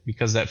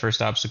because that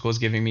first obstacle was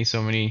giving me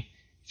so many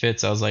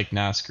fits, I was like,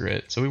 nah, screw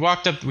it. So we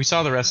walked up, we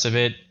saw the rest of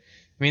it.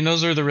 I mean,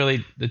 those are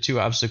the 2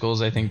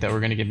 obstacles I think that were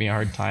going to give me a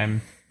hard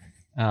time.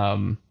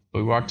 But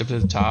we walked up to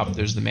the top.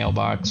 There's the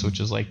mailbox, which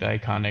is like the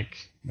iconic,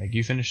 like,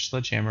 you finished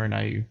Sledgehammer,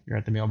 now you're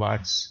at the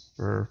mailbox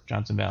for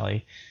Johnson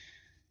Valley.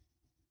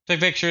 took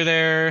a picture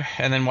there,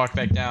 and then walked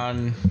back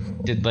down,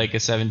 did like a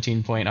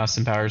 17-point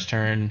Austin Powers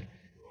turn,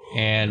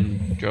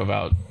 and drove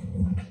out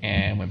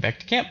and went back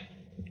to camp.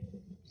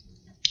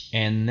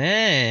 And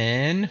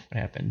then what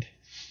happened?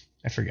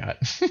 I forgot.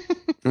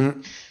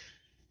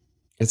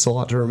 It's a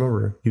lot to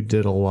remember. You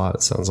did a lot,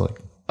 it sounds like.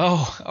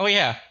 Oh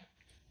yeah.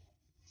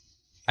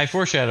 I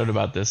foreshadowed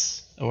about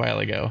this a while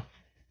ago.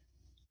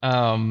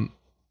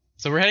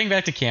 So we're heading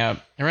back to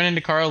camp. I ran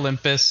into Carl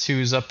Olympus,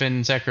 who's up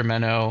in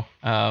Sacramento.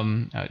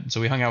 So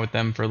we hung out with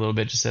them for a little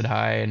bit, just said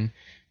hi and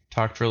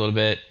talked for a little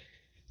bit.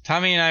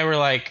 Tommy and I were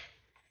like,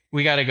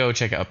 we got to go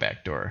check out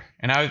Backdoor.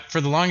 And for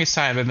the longest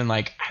time, I've been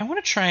like, I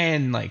want to try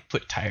and like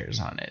put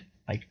tires on it.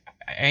 Like,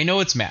 I know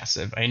it's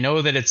massive. I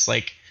know that it's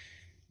like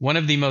one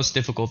of the most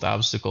difficult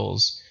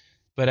obstacles.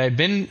 But I've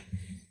been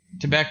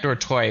to Backdoor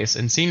twice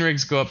and seen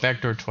rigs go up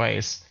Backdoor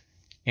twice.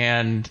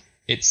 And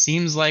it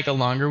seems like a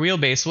longer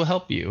wheelbase will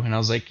help you. And I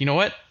was like, you know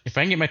what? If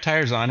I can get my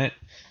tires on it,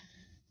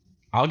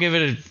 I'll give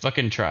it a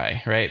fucking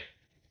try, right?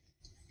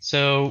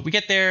 So we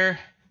get there.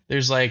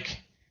 There's like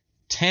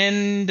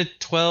 10 to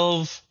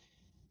 12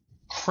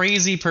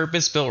 crazy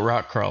purpose-built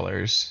rock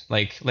crawlers,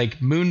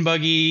 like moon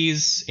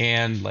buggies,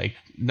 and like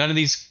none of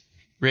these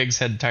rigs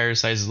had tire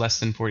sizes less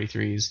than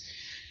 43s.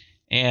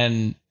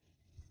 And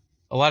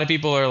a lot of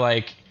people are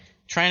like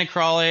trying to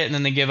crawl it, and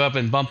then they give up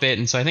and bump it.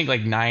 And so I think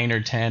like 9 or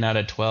 10 out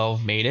of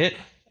 12 made it.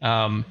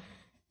 While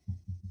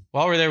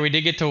we're there, we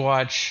did get to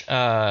watch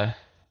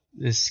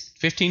this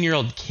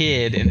 15-year-old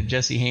kid in a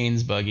Jesse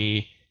Haynes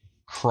buggy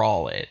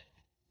crawl it.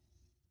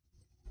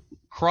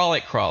 Crawl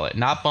it,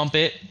 not bump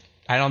it.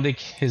 I don't think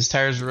his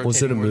tires were rotating.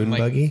 Was it a moon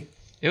buggy?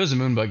 It was a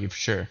moon buggy for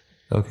sure.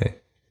 Okay.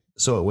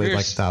 So it weighed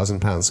like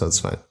 1,000 pounds, so it's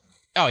fine.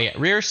 Oh, yeah.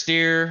 Rear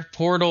steer,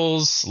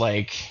 portals,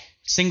 like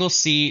single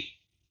seat,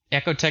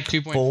 Ecotech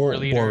 2.4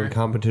 liter. Full-blown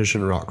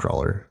competition rock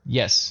crawler.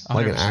 Yes. 100%.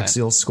 Like an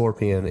axial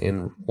Scorpion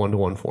in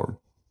 1-to-1 form.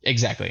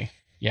 Exactly.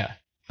 Yeah.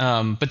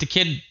 But the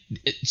kid,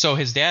 so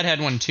his dad had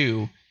one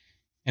too,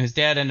 and his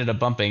dad ended up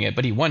bumping it,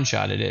 but he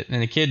one-shotted it.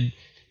 And the kid,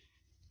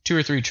 2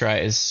 or 3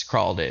 tries,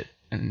 crawled it.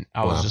 And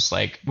I was just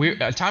like,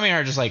 Tommy and I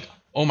are just like,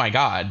 oh my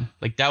God,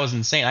 like that was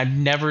insane. I've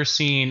never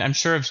seen, I'm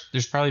sure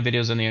there's probably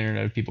videos on the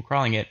internet of people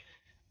crawling it.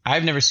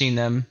 I've never seen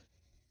them.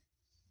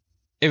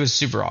 It was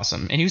super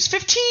awesome. And he was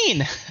 15.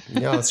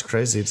 Yeah, that's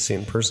crazy to see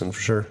in person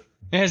for sure.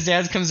 And his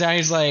dad comes down,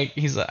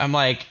 I'm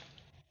like,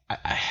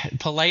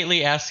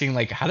 politely asking,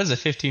 like, how does a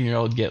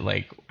 15-year-old get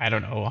like, I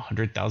don't know,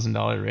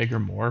 $100,000 rig or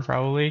more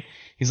probably?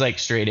 He's like,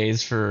 straight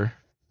A's for,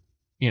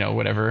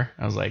 whatever.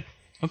 I was like,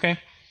 okay.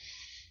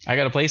 I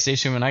got a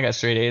PlayStation when I got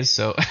straight A's,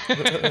 so.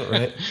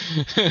 Right.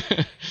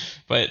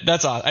 But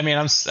that's awesome. I mean,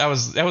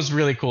 that was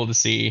really cool to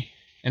see.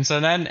 And so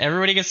then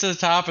everybody gets to the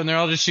top, and they're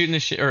all just shooting the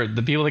shit. Or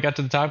the people that got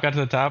to the top,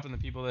 and the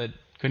people that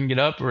couldn't get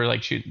up were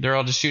like they're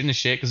all just shooting the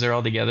shit because they're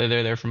all together.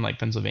 They're from like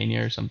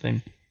Pennsylvania or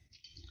something.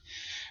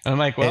 And I'm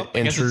like, well,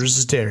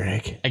 enters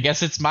Derek. I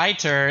guess it's my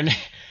turn.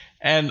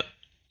 And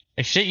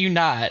I shit you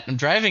not, I'm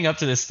driving up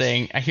to this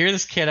thing. I hear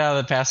this kid out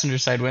of the passenger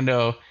side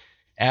window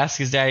ask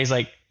his dad. He's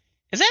like,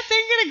 "Is that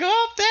thing gonna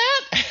go up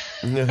that?"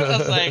 I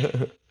was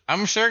like,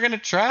 "I'm sure gonna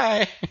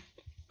try."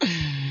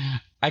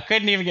 I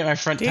couldn't even get my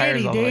front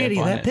tires all the way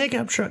up on that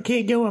pickup truck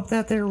can't go up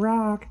that there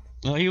rock.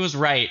 Well, he was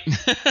right.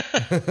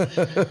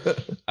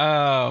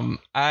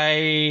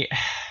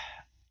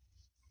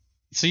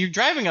 So you're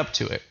driving up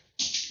to it,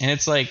 and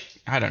it's like,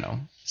 I don't know,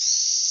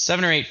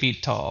 7 or 8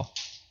 feet tall.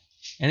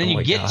 And then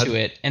you get to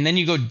it, and then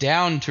you go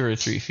down 2 or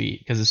 3 feet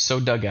because it's so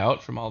dug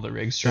out from all the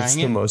rigs trying it. It's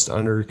the most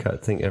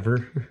undercut thing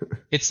ever.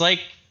 It's like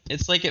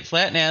at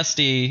Flat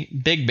Nasty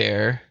Big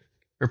Bear,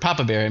 or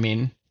Papa Bear, I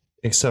mean.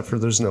 Except for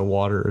there's no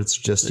water. It's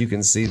just you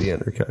can see the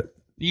undercut.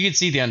 You can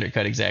see the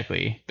undercut,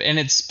 exactly. And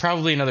it's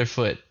probably another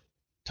foot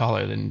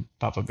taller than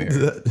Papa Bear.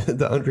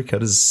 The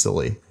undercut is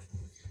silly.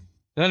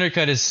 The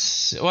undercut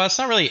is, well, it's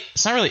not really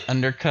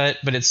undercut,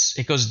 but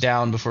it goes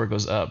down before it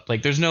goes up.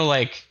 Like there's no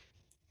like.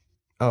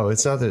 Oh,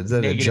 it's not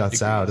that it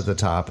juts out at the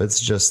top.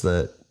 It's just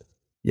that,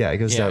 it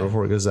goes down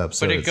before it goes up.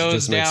 So but it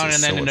goes down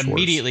and then it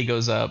immediately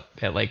goes up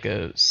at like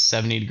a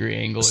 70-degree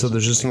angle. So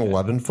there's just an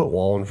 11-foot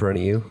wall in front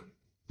of you.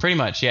 Pretty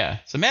much, yeah.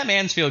 So Matt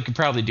Mansfield could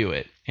probably do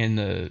it in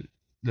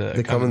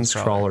the Cummins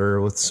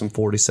crawler with some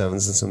 47s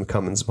and some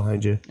Cummins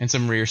behind you. And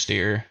some rear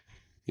steer.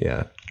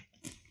 Yeah.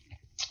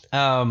 So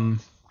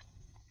I'm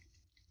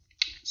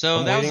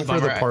waiting for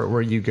the part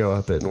where you go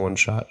up it in one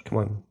shot. Come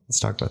on, let's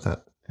talk about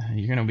that.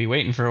 You're going to be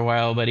waiting for a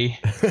while, buddy.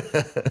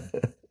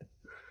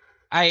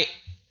 I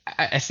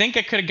think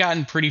I could have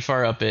gotten pretty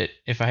far up it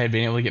if I had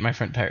been able to get my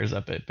front tires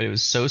up it, but it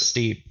was so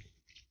steep.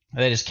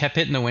 I just kept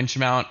hitting the winch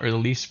mount or the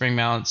leaf spring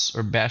mounts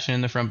or bashing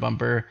in the front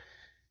bumper.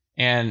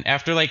 And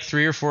after like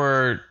 3 or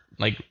 4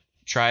 like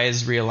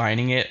tries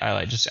realigning it,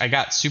 I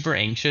got super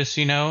anxious,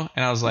 and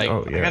I was like,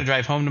 I gotta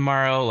drive home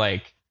tomorrow.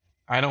 Like,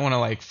 I don't want to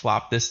like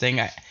flop this thing.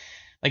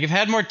 I've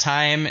had more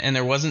time and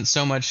there wasn't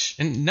so much,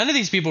 and none of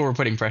these people were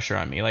putting pressure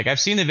on me. Like I've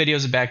seen the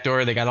videos of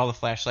Backdoor, they got all the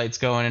flashlights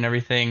going and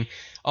everything.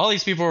 All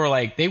these people were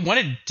like, they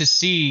wanted to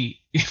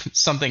see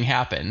something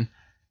happen.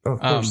 Oh, of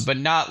course. But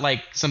not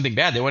like something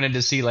bad. They wanted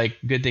to see like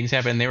good things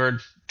happen. They were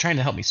trying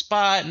to help me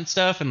spot and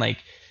stuff, and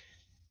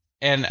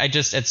I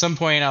just at some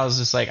point I was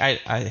just like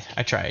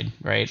I tried,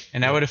 right?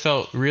 And I would have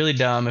felt really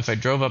dumb if I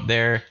drove up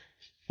there,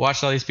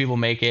 watched all these people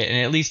make it, and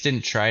at least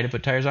didn't try to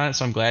put tires on it.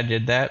 So I'm glad I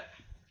did that.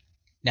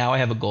 Now I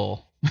have a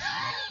goal.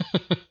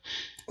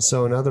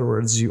 So in other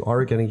words, you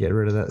are going to get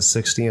rid of that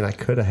 60, and I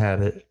could have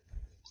had it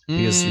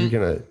because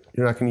you're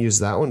not going to use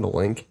that one to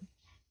link.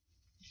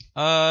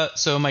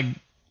 So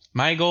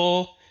my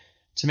goal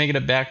to make it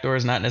a backdoor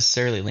is not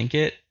necessarily link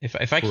it. If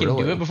I can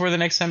do it before the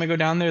next time I go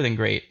down there, then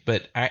great.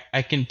 But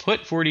I can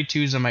put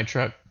 42s on my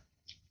truck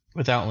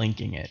without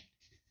linking it.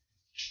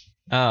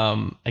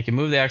 I can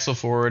move the axle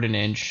forward an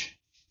inch,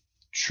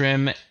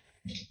 trim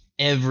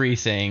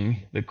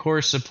everything, the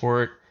core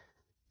support,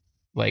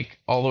 like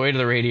all the way to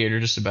the radiator,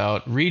 just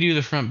about redo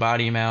the front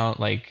body mount,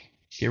 like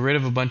get rid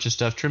of a bunch of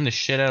stuff, trim the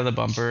shit out of the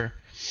bumper.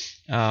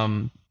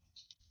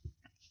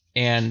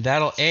 And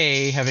that'll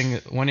having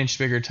 1 inch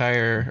bigger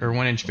tire, or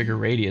 1 inch bigger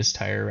radius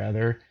tire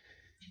rather,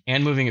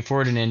 and moving it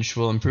forward an inch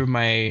will improve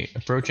my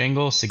approach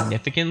angle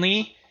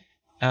significantly.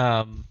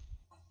 And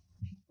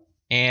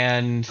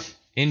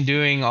in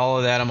doing all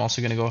of that, I'm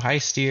also going to go high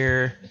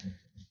steer,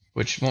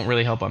 which won't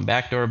really help on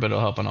backdoor, but it'll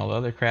help on all the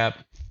other crap.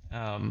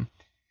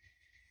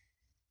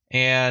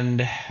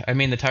 And I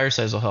mean, the tire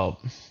size will help.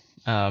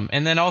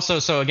 And then also,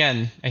 so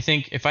again, I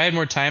think if I had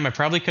more time, I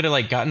probably could have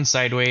like gotten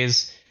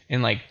sideways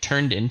and like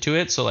turned into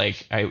it. So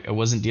like I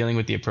wasn't dealing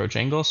with the approach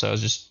angle. So I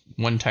was just,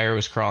 one tire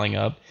was crawling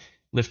up,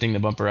 lifting the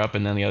bumper up,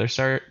 and then the other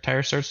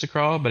tire starts to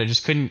crawl. But I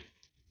just I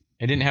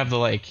didn't have the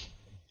like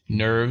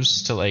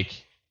nerves to like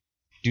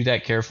do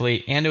that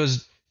carefully. And it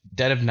was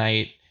dead of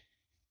night.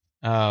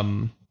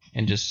 And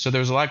just, so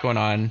there was a lot going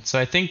on. So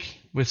I think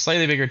with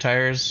slightly bigger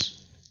tires,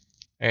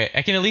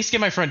 I can at least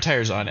get my front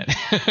tires on it.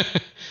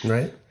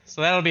 Right. So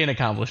that'll be an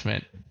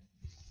accomplishment.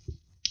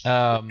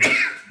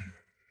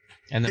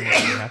 And then we'll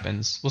see what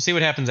happens. We'll see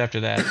what happens after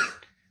that.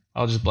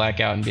 I'll just black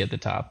out and be at the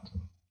top.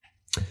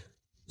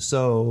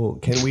 So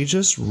can we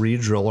just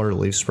re-drill our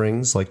leaf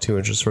springs like 2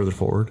 inches further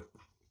forward?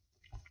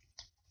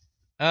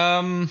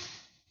 I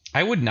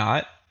would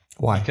not.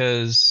 Why?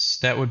 Because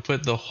that would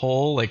put the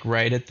hole like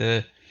right at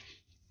the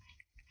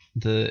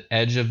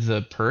edge of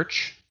the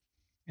perch.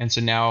 And so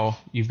now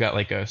you've got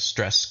like a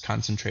stress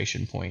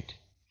concentration point.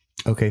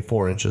 Okay,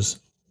 4 inches.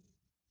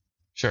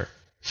 Sure.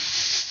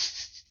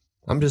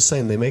 I'm just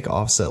saying they make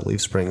offset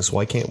leaf springs.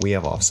 Why can't we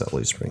have offset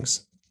leaf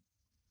springs?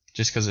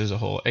 Just because there's a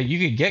hole. You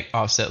could get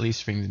offset leaf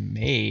springs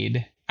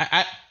made.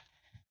 I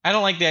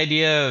don't like the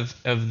idea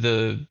of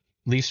the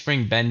leaf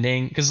spring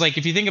bending. Because like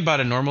if you think about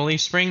a normal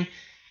leaf spring,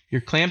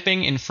 you're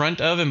clamping in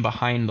front of and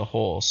behind the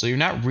hole. So you're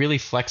not really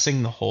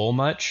flexing the hole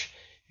much.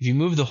 If you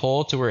move the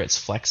hole to where it's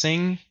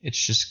flexing, it's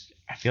just,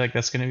 I feel like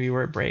that's going to be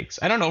where it breaks.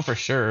 I don't know for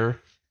sure,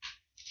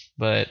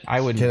 but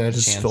I wouldn't. Can I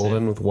just fill it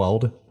in with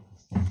weld?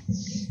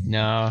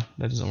 No,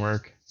 that doesn't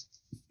work.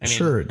 I mean,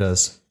 sure it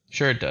does.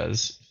 Sure it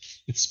does.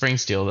 It's spring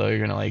steel though. You're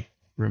going to like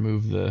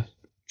remove the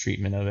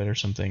treatment of it or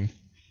something.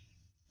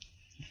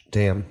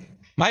 Damn.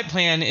 My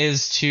plan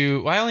is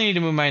to, I only need to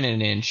move mine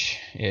an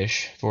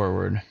inch-ish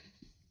forward.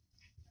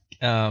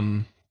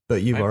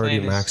 But you've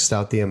already maxed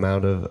out the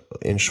amount of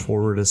inch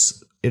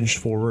forwardness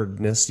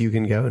you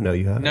can go? No,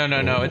 you haven't.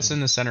 No. It's in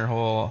the center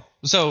hole.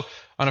 So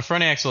on a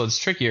front axle, it's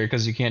trickier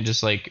because you can't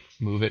just like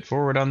move it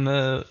forward on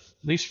the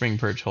leaf spring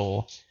perch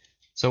hole.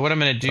 So what I'm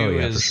going to do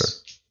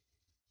is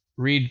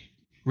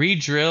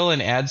re-drill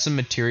and add some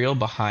material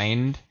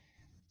behind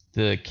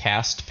the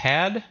cast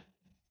pad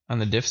on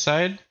the diff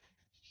side.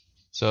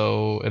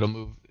 So it'll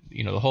move,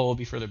 the hole will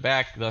be further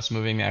back, thus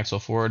moving the axle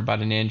forward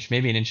about an inch,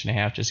 maybe an inch and a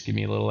half, just give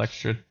me a little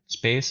extra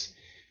space.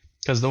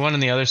 Because the one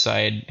on the other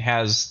side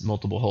has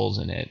multiple holes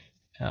in it.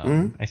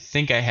 I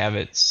think I have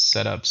it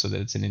set up so that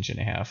it's an inch and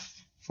a half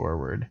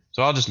forward.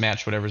 So I'll just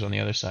match whatever's on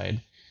the other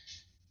side.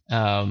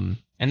 And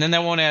then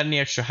that won't add any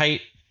extra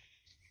height.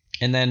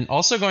 And then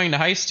also going to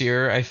high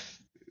steer,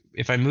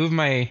 if I move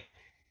my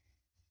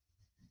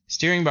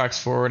steering box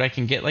forward, I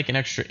can get like an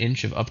extra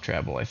inch of up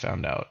travel, I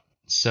found out.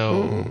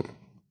 So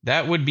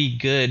that would be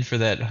good for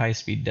that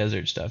high-speed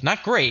desert stuff.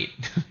 Not great,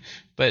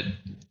 but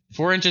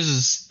 4 inches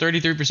is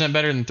 33%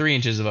 better than 3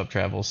 inches of up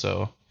travel,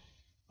 so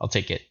I'll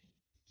take it.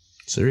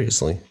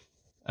 Seriously.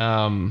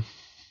 So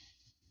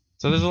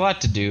there's a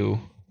lot to do,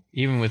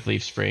 even with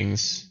leaf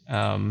springs.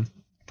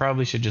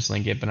 Probably should just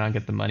link it, but not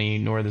get the money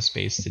nor the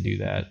space to do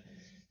that.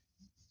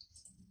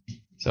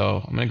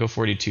 So I'm going to go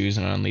 42s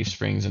and on leaf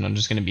springs, and I'm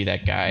just going to be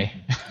that guy.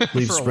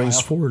 Leaf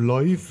springs for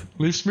life.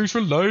 Leaf springs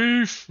for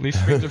life. Leaf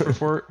springs are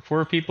for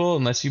four people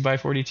unless you buy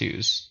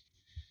 42s.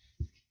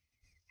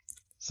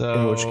 So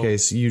in which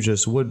case you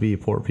just would be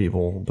poor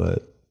people,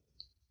 but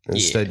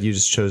instead you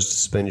just chose to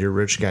spend your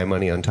rich guy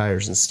money on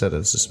tires instead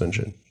of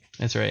suspension.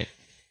 That's right.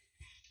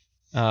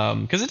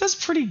 Because it does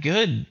pretty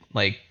good,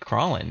 like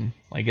crawling.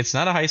 Like it's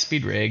not a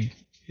high-speed rig.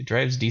 It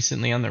drives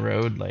decently on the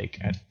road. Like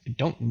I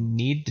don't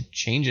need to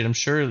change it. I'm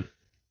sure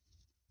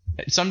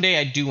someday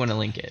I do want to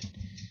link it,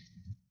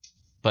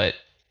 but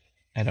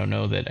I don't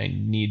know that I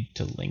need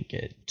to link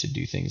it to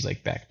do things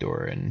like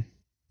backdoor and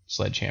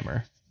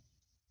sledgehammer.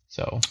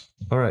 So.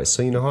 All right.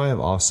 So you know how I have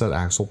offset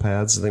axle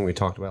pads? The thing we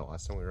talked about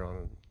last time we were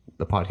on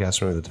the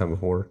podcast, or the time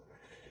before.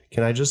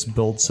 Can I just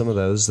build some of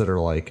those that are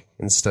like,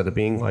 instead of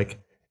being like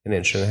 1.5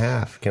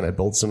 inches, can I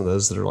build some of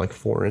those that are like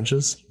 4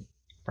 inches?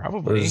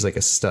 Probably. Or there's like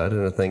a stud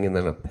and a thing and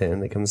then a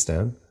pin that comes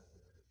down?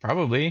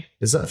 Probably.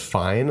 Is that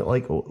fine?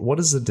 Like, what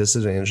is the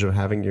disadvantage of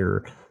having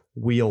your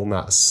wheel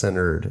not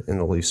centered in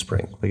the leaf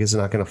spring? Like, is it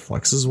not going to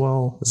flex as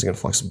well? Is it going to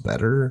flex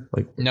better?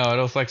 Like, no,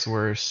 it'll flex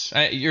worse.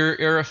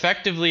 You're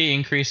effectively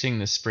increasing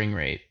the spring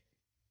rate.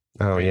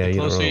 Oh, yeah. The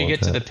closer you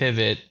get to the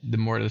pivot, the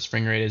more the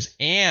spring rate is.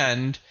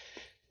 And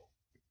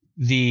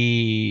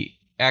the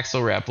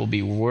axle wrap will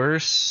be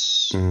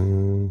worse.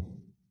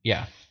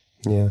 Yeah.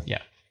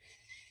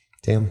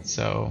 Damn.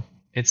 So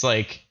it's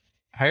like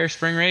higher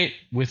spring rate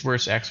with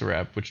worse axle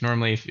wrap, which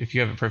normally, if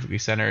you have it perfectly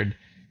centered.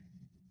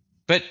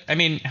 But I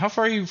mean, how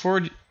far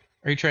forward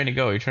are you trying to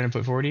go? Are you trying to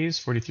put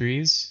 40s,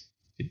 43s,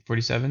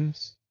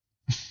 47s?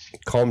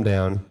 Calm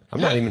down. I'm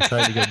not even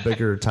trying to get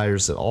bigger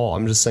tires at all.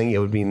 I'm just saying it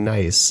would be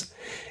nice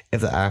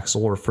if the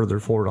axle were further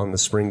forward on the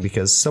spring,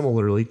 because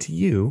similarly to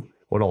you,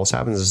 what always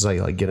happens is I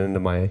like get into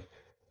my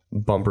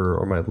bumper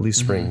or my leaf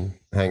spring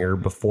hanger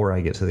before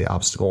I get to the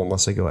obstacle,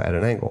 unless I go at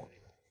an angle.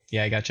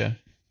 Yeah, I gotcha.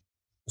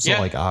 So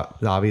like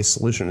the obvious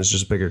solution is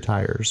just bigger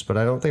tires, but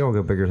I don't think I'll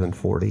go bigger than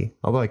 40.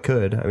 Although I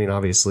could. I mean,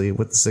 obviously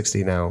with the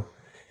 60 now,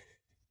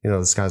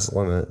 the sky's the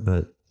limit.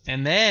 But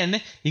and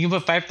then you can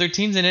put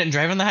 513s in it and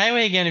drive on the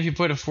highway again. If you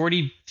put a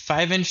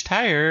 45-inch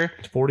tire,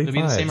 45.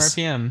 it'll be the same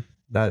RPM.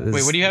 That is.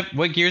 Wait, what do you have?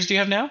 What gears do you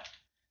have now?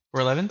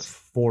 411s?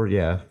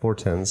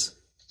 410s.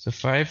 So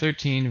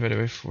 513 divided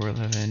by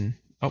 411.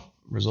 Oh,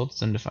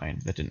 results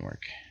undefined. That didn't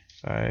work.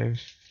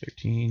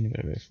 513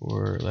 divided by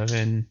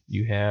 411.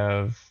 You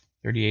have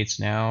 38s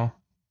now.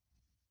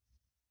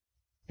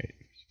 Wait.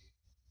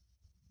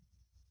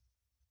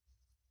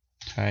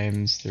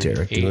 Times 38.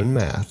 Derek doing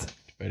math.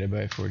 Divided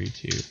by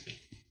 42.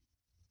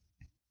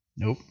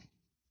 Nope.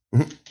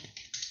 Divided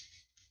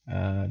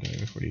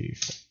by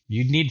 45.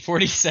 You'd need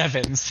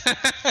 47s.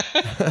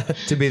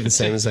 To be the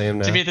same as I am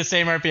now. To be the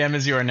same RPM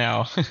as you are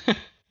now.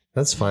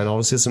 That's fine. I'll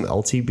just get some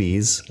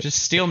LTBs.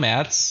 Just steel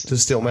mats.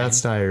 Just steel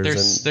mats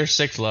tires. They're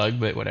 6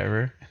 lug, but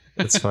whatever.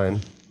 That's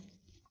fine.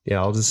 Yeah,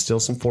 I'll just steal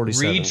some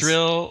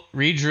 47s.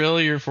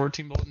 Re-drill your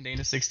 14 bolt and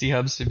Dana 60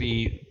 hubs to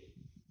be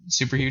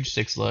super huge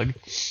 6 lug.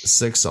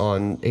 6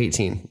 on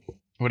 18.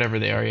 Whatever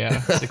they are,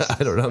 yeah.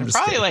 I don't know. I'm just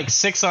probably kidding. Like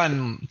 6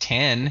 on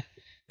 10.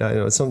 Yeah, I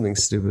know it's something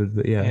stupid,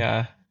 but yeah.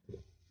 Yeah.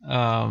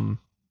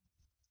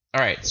 All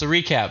right. So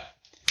recap.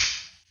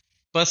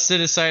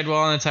 Busted a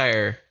sidewall on a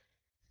tire.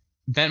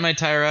 Bent my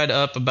tie rod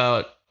up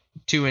about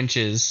 2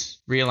 inches.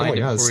 Realigned it.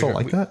 Oh my God, it's still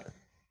like that?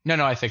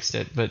 No, I fixed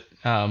it. But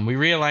we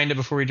realigned it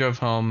before we drove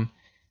home.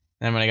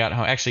 And when I got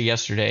home, actually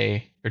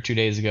yesterday or 2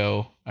 days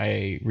ago,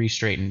 I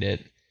re-straightened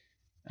it.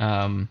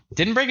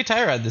 Didn't break a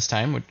tie rod this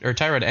time, or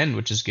tie rod end,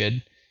 which is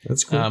good.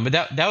 That's cool. But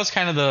that was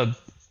kind of the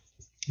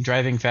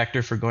driving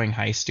factor for going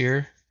high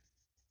steer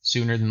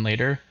sooner than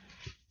later.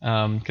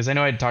 Because I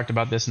know I'd talked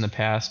about this in the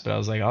past, but I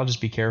was like, I'll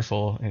just be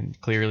careful. And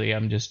clearly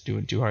I'm just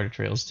doing too hard of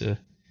trails to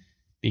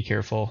be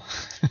careful.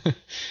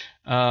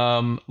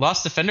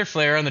 Lost the fender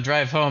flare on the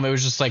drive home. It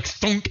was just like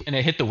thunk, and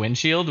it hit the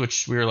windshield,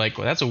 which we were like,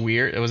 well, that's a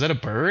weird. Was that a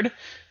bird?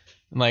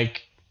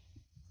 Like,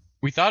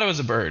 we thought it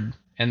was a bird,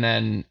 and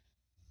then,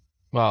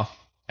 well,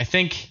 I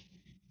don't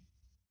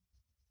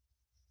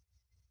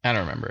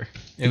remember.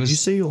 Did you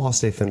say you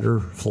lost a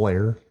fender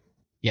flare?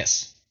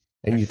 Yes.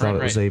 And you thought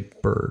it was a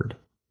bird?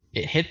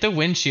 It hit the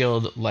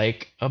windshield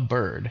like a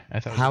bird. I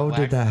thought. How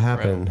did that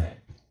happen?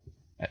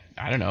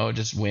 I don't know.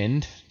 Just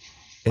wind.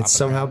 It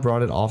somehow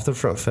brought it off the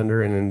front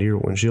fender and into your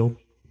windshield?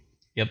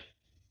 Yep.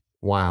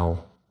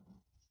 Wow.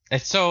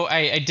 So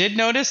I did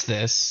notice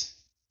this,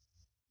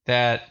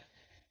 that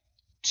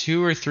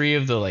 2 or 3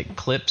 of the like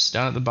clips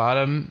down at the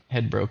bottom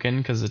had broken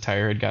because the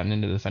tire had gotten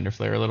into the fender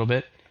flare a little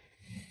bit.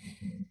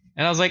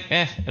 And I was like,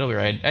 it'll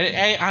ride.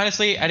 I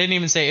honestly, I didn't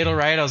even say it'll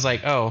ride. I was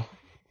like, oh,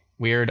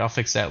 weird. I'll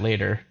fix that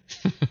later.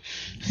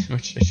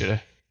 Which I should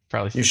have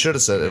probably. You should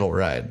have said it'll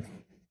ride.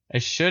 I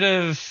should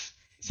have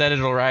said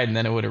it'll ride, and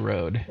then it would have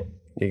rode.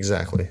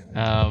 Exactly.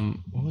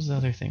 What was the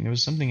other thing? There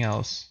was something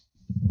else.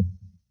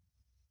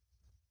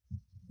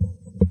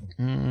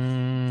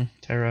 Tie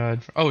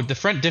rod. Oh, the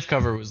front diff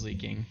cover was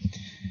leaking.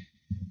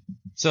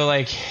 So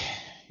like,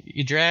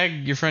 you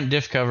drag your front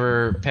diff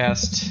cover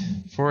past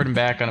forward and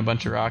back on a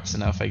bunch of rocks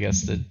enough, I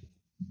guess, that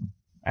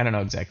I don't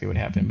know exactly what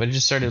happened, but it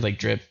just started like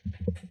drip,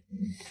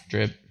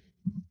 drip,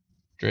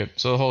 drip.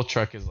 So the whole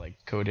truck is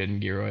like coated in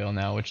gear oil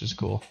now, which is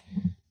cool.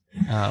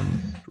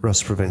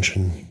 Rust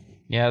prevention.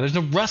 Yeah, there's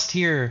no rust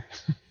here.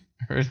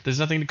 There's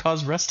nothing to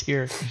cause rust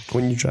here.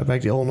 When you drive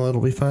back to Illinois,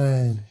 it'll be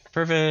fine.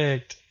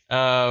 Perfect.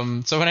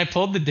 So when I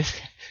pulled the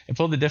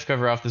diff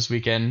cover off this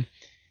weekend,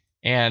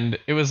 and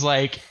it was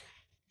like,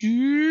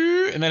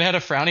 and then it had a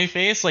frowny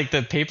face, like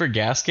the paper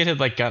gasket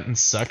had like gotten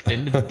sucked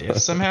into the diff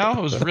somehow.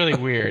 It was really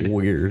weird.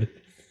 Weird.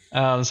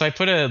 So I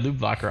put a lube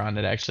blocker on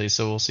it actually,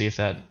 so we'll see if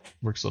that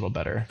works a little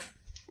better.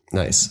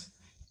 Nice.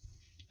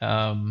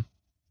 Other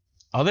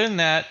than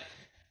that,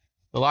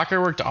 the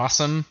locker worked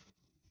awesome.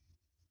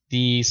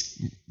 The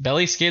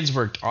belly skids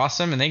worked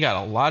awesome, and they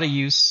got a lot of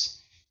use.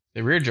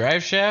 The rear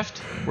drive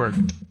shaft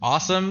worked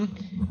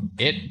awesome.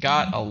 It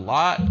got a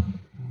lot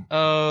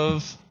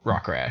of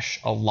rock rash.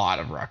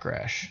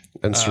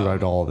 And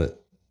survived all of it.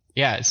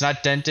 Yeah, it's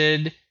not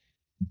dented.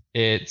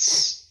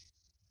 There's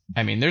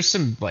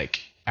some,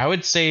 I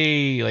would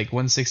say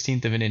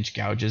 1/16 of an inch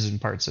gouges in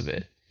parts of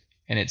it.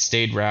 And it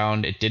stayed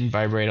round. It didn't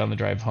vibrate on the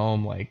drive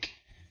home.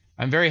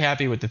 I'm very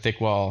happy with the thick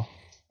wall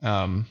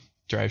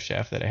drive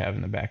shaft that I have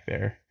in the back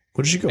there.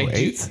 What did you go,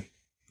 1/8?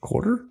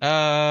 Quarter?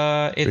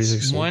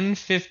 It's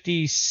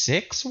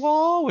 156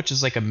 wall, which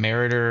is like a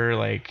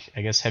Meritor.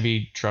 I guess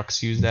heavy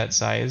trucks use that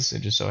size.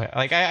 And just so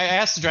I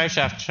asked the drive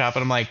shaft shop,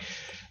 and I'm like,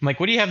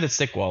 what do you have that's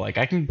thick wall? I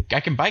can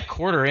buy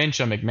 1/4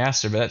 inch on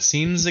McMaster, but that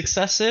seems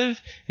excessive.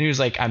 And he was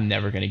like, I'm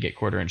never gonna get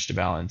 1/4 inch to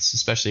balance,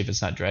 especially if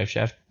it's not drive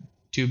shaft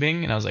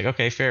tubing. And I was like,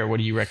 okay, fair. What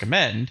do you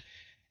recommend?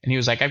 And he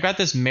was like, I've got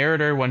this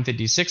Meritor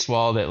 156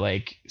 wall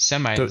that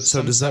semi.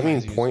 So does that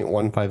mean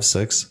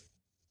 0.156?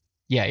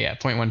 Yeah,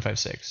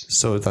 0.156.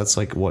 So that's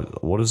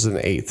what is an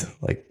 1/8?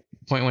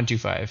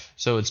 0.125.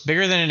 So it's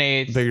bigger than an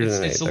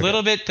 1/8. It's a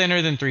little bit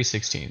thinner than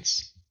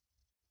 3/16.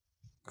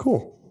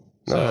 Cool.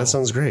 No, that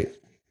sounds great.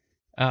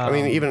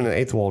 Even an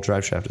 1/8 wall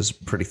drive shaft is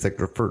pretty thick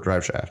for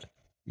drive shaft.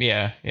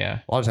 Yeah.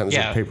 A lot of times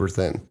it's paper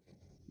thin.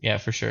 Yeah,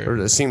 for sure. Or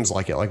it seems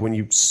like it. When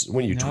you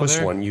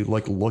twist one, you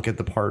look at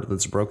the part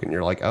that's broken.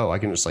 You're like, oh, I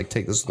can just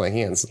take this with my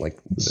hands and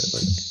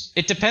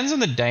It depends on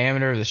the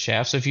diameter of the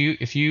shaft. So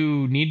if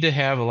you need to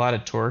have a lot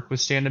of torque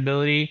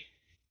withstandability,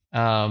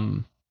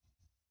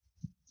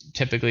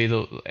 typically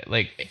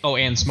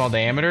and small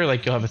diameter,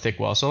 you'll have a thick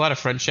wall. So a lot of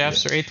front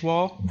shafts are 1/8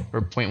 wall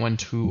or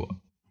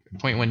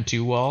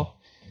 0.12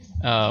 wall,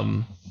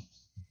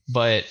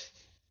 but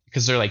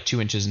because they're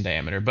 2 inches in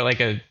diameter. But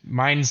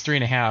mine's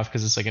 3.5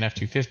 because it's an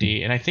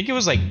F250, and I think it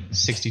was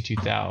 62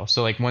 thou,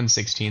 so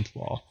 1/16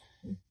 wall.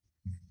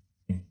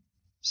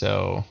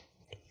 So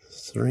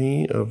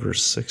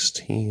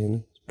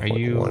 3/16. Are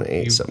you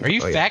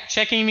fact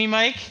checking me,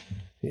 Mike?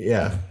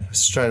 Yeah, I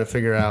was trying to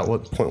figure out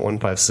what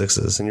 0.156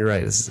 is, and you're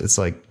right. It's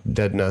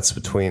dead nuts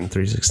between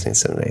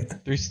 3/16 and an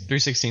 1/8.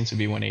 3/16 would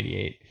be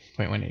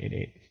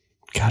 188.188.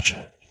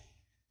 Gotcha.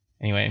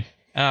 Anyway,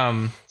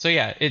 so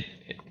yeah, it's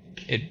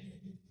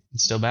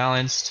still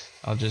balanced.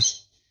 I'll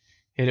just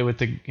hit it with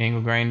the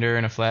angle grinder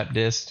and a flat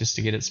disc just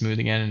to get it smooth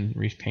again and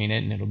repaint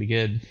it, and it'll be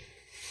good.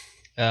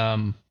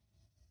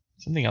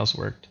 Something else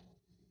worked.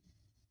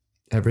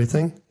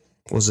 Everything?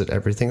 Was it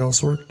everything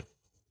else worked?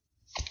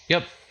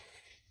 Yep.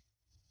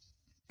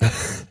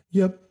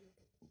 Yep.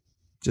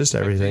 Just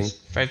everything.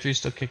 5.3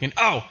 still kicking.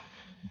 Oh!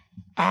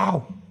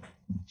 Ow!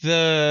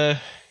 The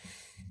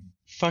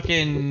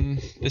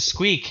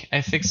squeak.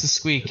 I fixed the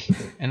squeak.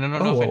 And I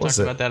don't know if I talked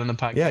about that on the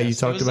podcast. Yeah, you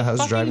talked about how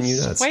it's driving you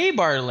nuts. Sway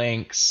bar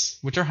links,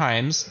 which are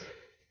Heims.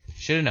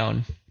 Should have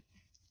known.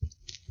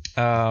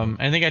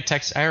 I think I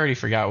already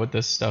forgot what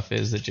this stuff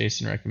is that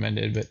Jason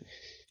recommended, but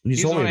you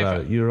told me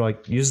about it. You were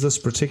like, use this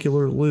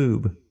particular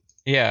lube.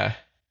 Yeah.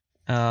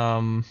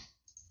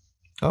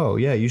 Oh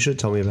yeah, you should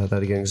tell me about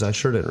that again because I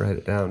sure didn't write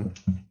it down.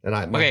 And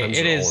my Heims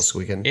are all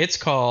squeaking. It's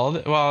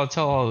called. Well, I'll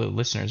tell all the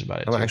listeners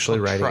about it. I'm actually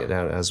writing it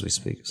down as we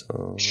speak.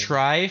 So.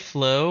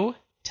 Tri-Flow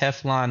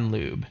Teflon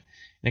Lube,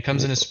 and it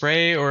comes in a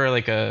spray or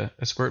a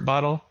squirt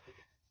bottle.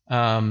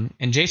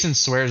 And Jason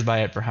swears by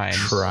it for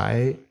Heims.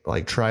 Try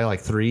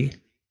 3.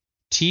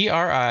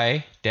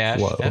 TRI-FLOW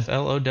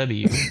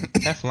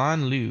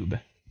Teflon Lube.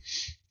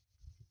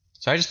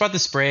 So I just bought the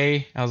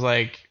spray. I was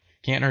like,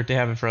 can't hurt to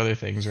have it for other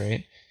things,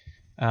 right?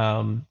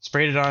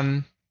 Sprayed it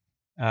on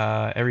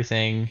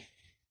everything,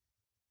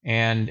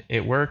 and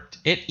it worked.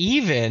 It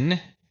even.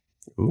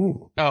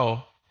 Ooh.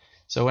 Oh,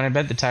 so when I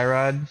bent the tie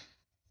rod,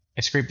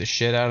 I scraped the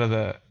shit out of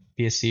the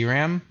PSC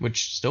ram,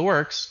 which still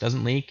works,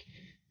 doesn't leak.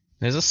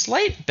 There's a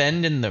slight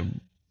bend in the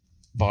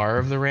bar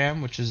of the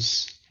ram, which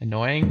is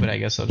annoying, but I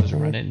guess I'll just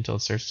run it until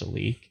it starts to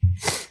leak.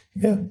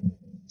 Yeah.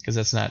 Because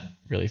that's not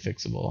really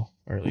fixable,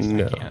 or at least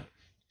I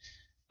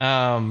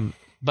can't.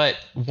 But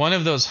one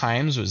of those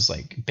Heims was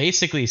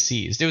basically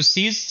seized. It was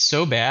seized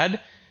so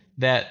bad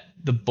that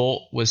the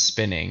bolt was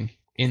spinning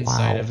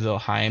inside of the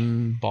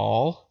Heim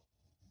ball.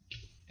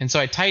 And so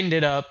I tightened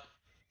it up,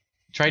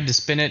 tried to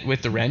spin it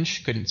with the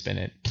wrench, couldn't spin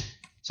it.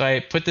 So I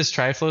put this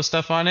Tri-Flow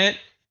stuff on it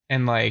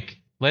and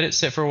let it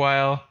sit for a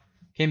while,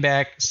 came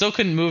back, still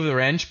couldn't move the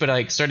wrench, but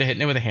I started hitting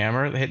the wrench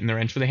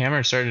with a hammer,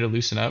 and started to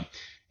loosen up.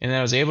 And then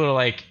I was able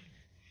to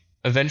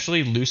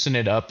eventually loosen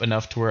it up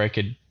enough to where I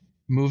could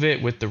move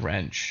it with the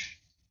wrench.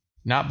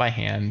 Not by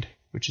hand,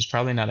 which is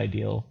probably not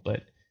ideal,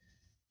 but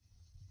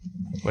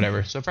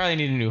whatever. So I probably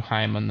need a new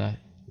Heim on the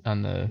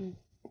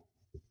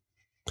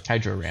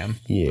hydro ram.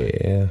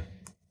 Yeah.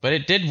 But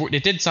it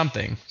did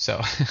something.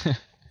 So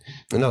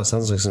No, it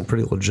sounds like some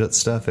pretty legit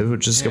stuff. If it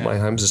would just get my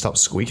Heims to stop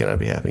squeaking, I'd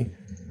be happy.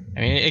 I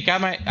mean, it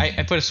got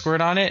I put a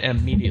squirt on it and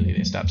immediately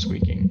they stopped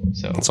squeaking.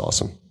 So that's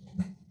awesome.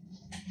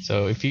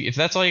 So if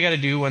that's all you got to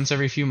do once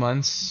every few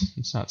months,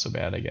 it's not so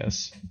bad, I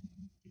guess.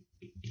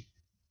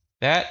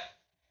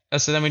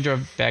 So then we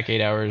drove back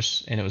 8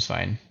 hours and it was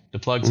fine. The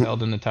plugs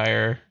held in the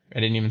tire. I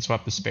didn't even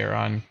swap the spare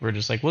on. We're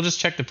just like, we'll just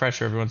check the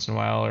pressure every once in a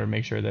while or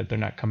make sure that they're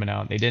not coming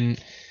out. They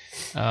didn't.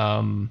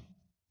 Didn't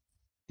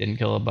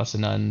kill a bus of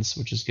nuns,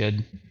 which is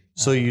good.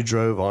 So you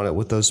drove on it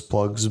with those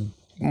plugs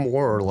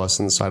more or less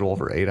in the sidewall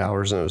for 8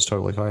 hours and it was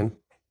totally fine?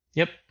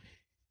 Yep.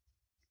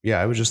 Yeah,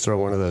 I would just throw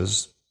one of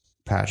those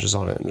patches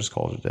on it and just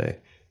call it a day.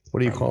 What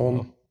do you call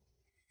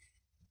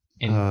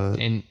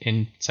them?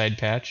 Inside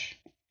patch.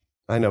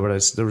 I know,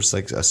 but there was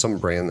like some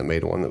brand that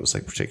made one that was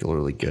like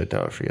particularly good.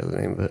 Now I forget the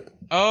name of it.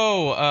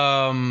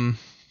 Oh,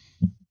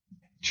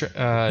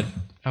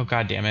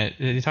 god damn it!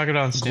 They talk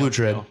about Glue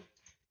Tread.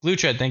 Glue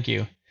Tread, thank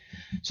you.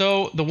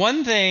 So the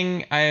one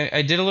thing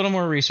I did a little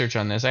more research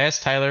on this. I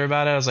asked Tyler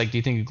about it. I was like, "Do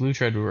you think a Glue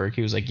Tread would work?"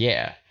 He was like,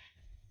 "Yeah,"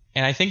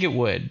 and I think it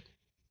would.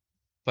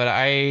 But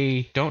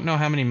I don't know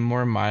how many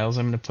more miles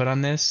I'm going to put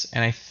on this,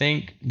 and I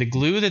think the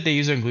glue that they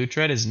use on Glue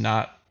Tread is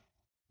not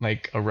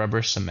like a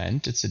rubber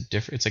cement. It's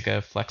like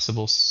a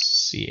flexible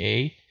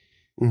CA,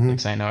 like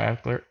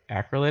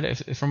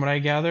cyanoacrylate, from what I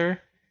gather.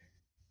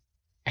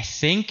 I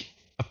think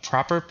a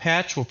proper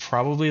patch will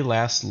probably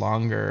last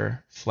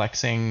longer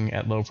flexing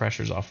at low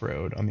pressures off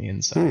road on the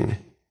inside.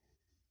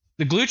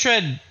 The Glue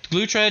Tread,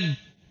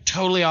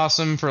 totally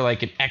awesome for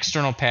like an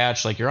external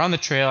patch. Like you're on the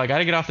trail, I got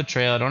to get off the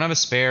trail. I don't have a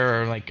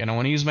spare, or like I don't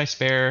want to use my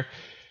spare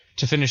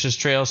to finish this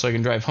trail, so I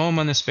can drive home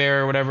on the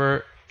spare or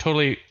whatever.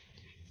 Totally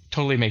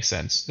makes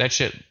sense. That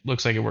shit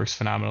looks like it works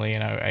phenomenally,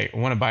 and I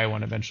want to buy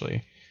one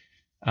eventually.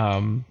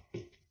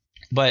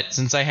 But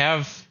since I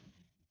have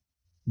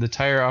the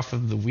tire off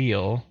of the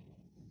wheel,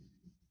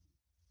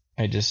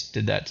 I just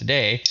did that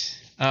today.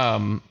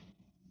 I'm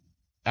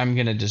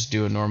gonna just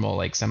do a normal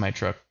like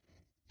semi-truck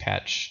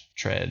patch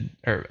tread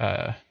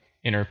or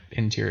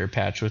interior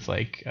patch with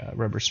like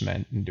rubber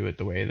cement and do it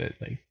the way that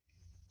like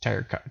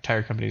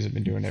tire companies have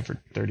been doing it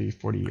for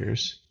 30-40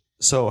 years.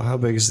 So how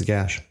big is the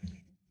gash?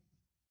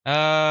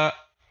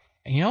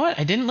 You know what?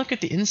 I didn't look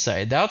at the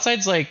inside. The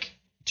outside's like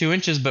 2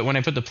 inches, but when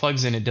I put the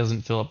plugs in, it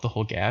doesn't fill up the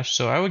whole gash.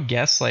 So I would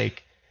guess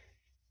like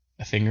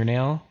a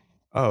fingernail.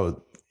 Oh,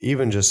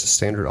 even just a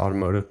standard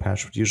automotive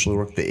patch would usually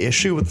work. The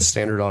issue with the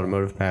standard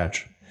automotive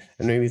patch,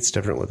 and maybe it's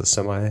different with a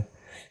semi,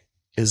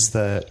 is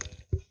that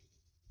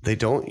they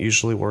don't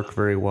usually work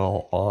very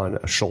well on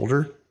a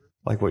shoulder,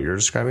 like what you're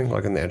describing,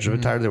 like on the edge of a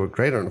tire. They work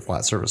great on a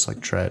flat surface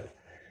like tread.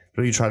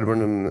 But if you try to run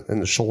them in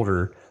the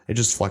shoulder, it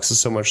just flexes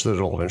so much that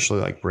it'll eventually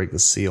like break the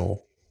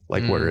seal,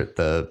 like where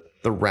the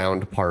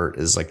round part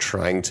is like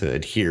trying to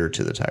adhere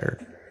to the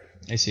tire.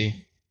 I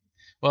see.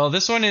 Well,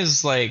 this one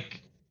is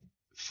like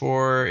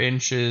 4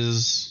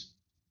 inches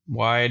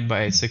wide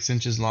by 6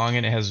 inches long,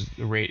 and it has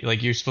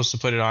like you're supposed to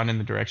put it on in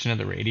the direction of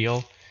the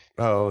radial.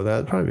 Oh,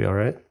 that'd probably be all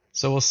right.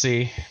 So we'll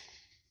see.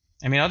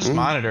 I mean, I'll just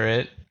monitor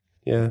it.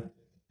 Yeah.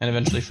 And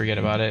eventually forget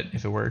about it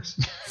if it works.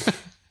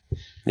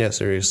 Yeah,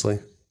 seriously.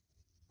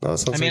 Oh,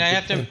 I mean,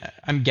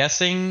 I'm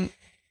guessing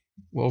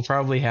what will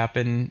probably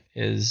happen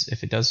is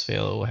if it does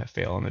fail, it will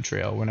fail on the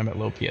trail when I'm at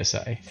low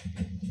PSI.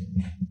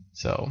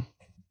 So,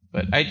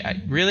 but I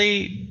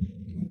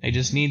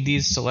just need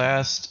these to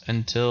last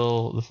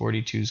until the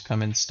 42s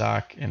come in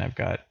stock, and I've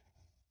got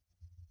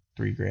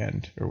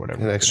 $3,000 or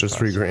whatever. An extra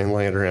 $3,000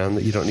 laying around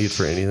that you don't need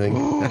for anything.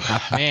 Ooh,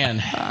 man.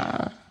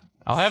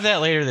 I'll have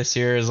that later this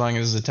year as long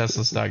as the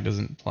Tesla stock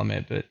doesn't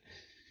plummet, but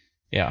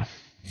yeah.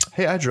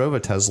 Hey, I drove a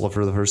Tesla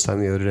for the first time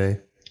the other day.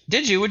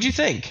 Did you? What'd you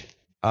think?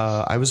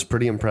 I was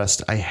pretty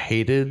impressed. I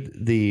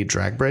hated the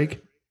drag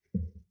brake.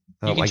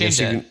 You can change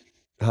that.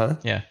 Huh?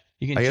 Yeah.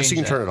 I guess you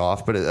can turn it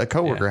off, but a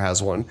coworker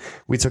has one.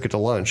 We took it to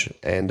lunch,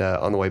 and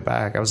on the way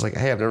back, I was like,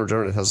 "Hey, I've never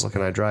driven a Tesla.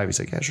 Can I drive?" He's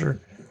like, "Yeah, sure."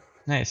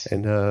 Nice.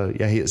 And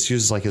he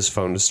uses like his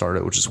phone to start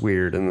it, which is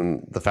weird. And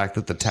then the fact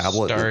that the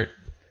tablet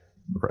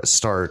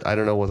start, I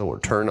don't know what the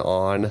word, turn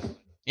on.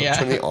 Yeah.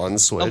 Turn the on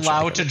switch.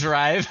 Allowed to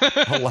drive.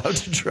 Allowed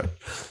to drive.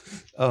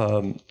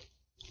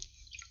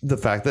 The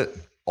fact that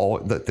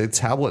the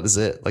tablet is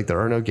it. Like there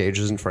are no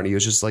gauges in front of you.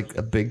 It's just like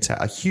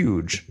a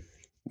huge,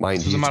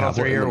 mind you,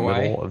 tablet in the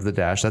middle of the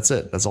dash. That's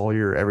it. That's all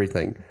your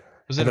everything.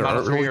 Was it a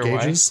Model 3 or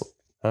gauges?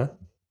 Huh?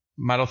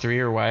 Model 3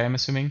 or Y, I'm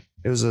assuming?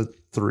 It was a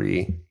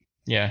 3.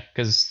 Yeah,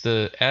 because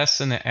the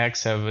S and the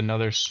X have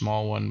another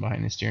small one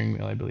behind the steering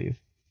wheel, I believe.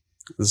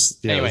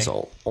 Anyway. This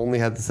only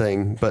had the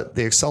thing, but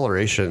the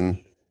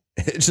acceleration,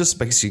 it just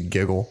makes you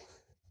giggle.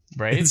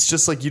 Right? It's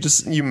just like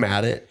you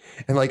mat it,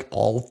 and like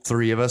all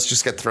three of us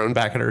just get thrown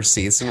back in our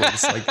seats, and we're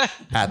just like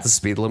at the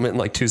speed limit in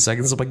like 2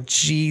 seconds. I'm like,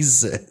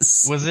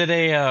 Jesus. Was it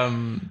a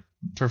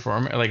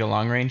like a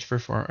long range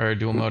or a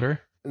dual motor?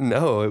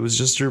 No, it was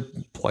just your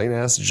plain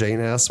ass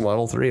Jane ass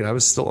Model 3, and I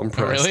was still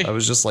impressed. Oh, really? I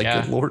was just like,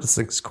 good Lord, this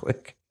thing's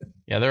quick.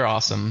 Yeah, they're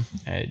awesome.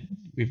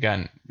 We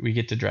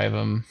get to drive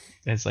them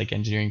as like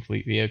engineering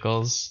fleet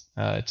vehicles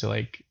to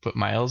like put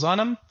miles on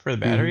them for the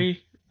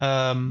battery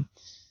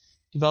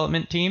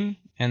development team.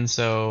 And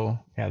so,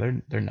 yeah,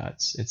 they're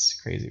nuts. It's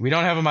crazy. We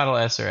don't have a Model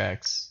S or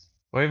X.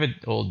 We have an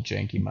old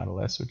janky Model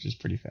S, which is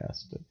pretty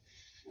fast. But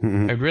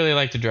I'd really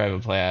like to drive a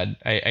Plaid.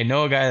 I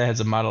know a guy that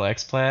has a Model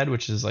X Plaid,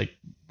 which is like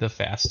the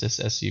fastest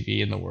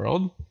SUV in the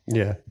world.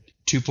 Yeah.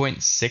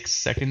 2.6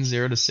 seconds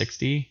 0 to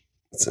 60.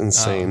 It's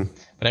insane.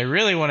 But I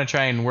really want to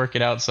try and work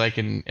it out so I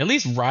can at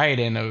least ride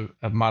in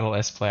a Model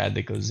S Plaid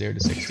that goes 0 to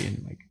 60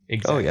 in like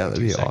exactly. Oh yeah, that'd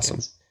be 2 seconds.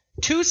 awesome.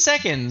 2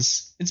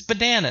 seconds. It's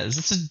bananas.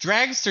 It's a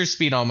dragster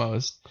speed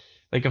almost,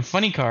 like a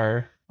funny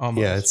car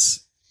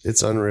almost. Yeah,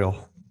 it's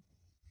unreal.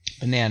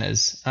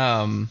 Bananas.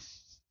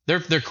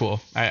 They're cool.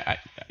 I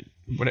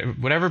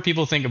whatever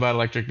people think about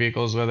electric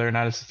vehicles, whether or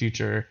not it's the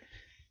future,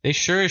 they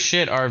sure as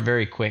shit are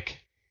very quick.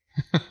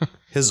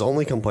 His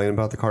only complaint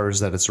about the car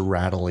is that it's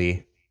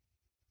rattly.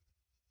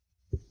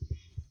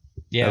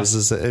 Yeah,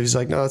 he's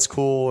like, no, it's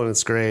cool and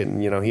it's great,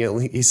 and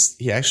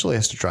he actually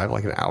has to drive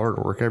like an hour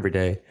to work every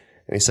day,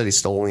 and he said he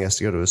still only has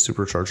to go to a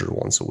supercharger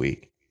once a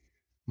week.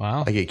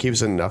 Wow, like it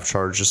keeps enough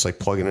charge just like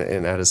plugging it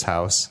in at his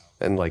house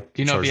and like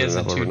charging it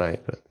up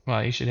overnight. But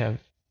well, he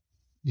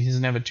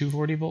doesn't have a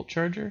 240 volt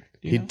charger.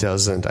 He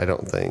doesn't, I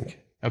don't think.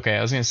 Okay,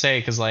 I was gonna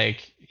say because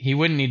like he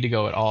wouldn't need to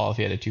go at all if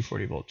he had a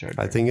 240 volt charger.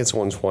 I think it's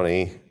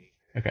 120.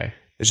 Okay,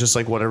 it's just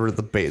like whatever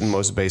the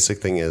most basic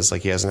thing is.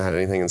 Like he hasn't had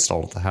anything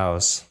installed at the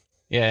house.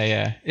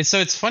 Yeah. So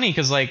it's funny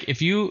because like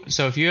if you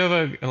have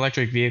an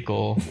electric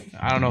vehicle,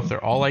 I don't know if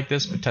they're all like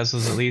this, but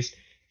Tesla's at least,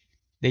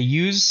 they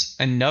use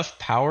enough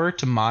power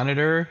to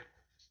monitor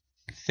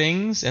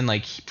things and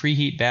like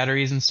preheat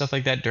batteries and stuff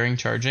like that during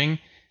charging,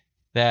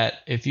 that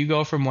if you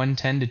go from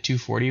 110 to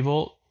 240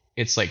 volt,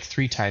 it's like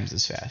 3 times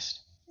as fast.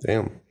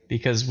 Damn.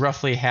 Because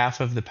roughly half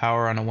of the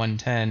power on a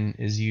 110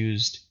 is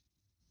used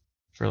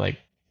for like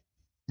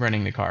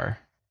running the car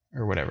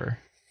or whatever.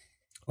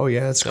 Oh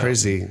yeah, it's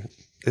crazy.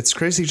 It's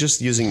crazy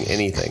just using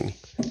anything,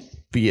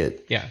 be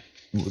it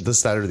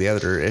this, that, or the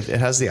other. If it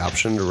has the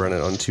option to run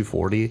it on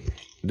 240,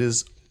 it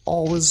is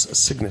always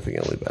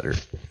significantly better.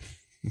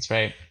 That's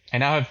right. I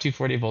now have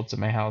 240 volts at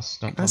my house.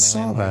 Don't tell I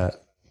saw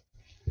that.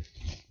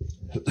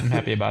 I'm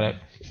happy about it.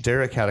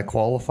 Derek had a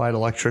qualified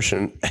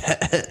electrician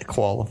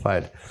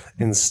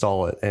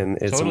install it, and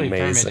it's totally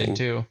amazing. Permitted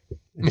too.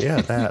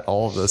 Yeah,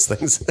 all of those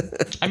things.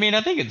 I mean,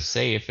 I think it's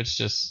safe. It's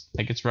just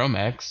like it's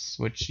Romex,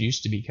 which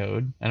used to be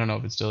code. I don't know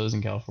if it still is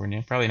in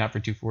California. Probably not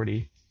for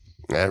 240.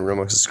 Yeah,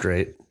 Romex is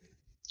great.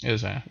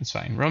 It's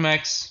fine.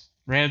 Romex,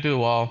 ran it through the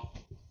wall,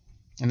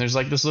 and there's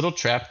like this little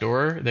trap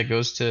door that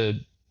goes to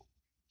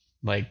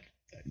like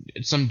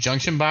some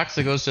junction box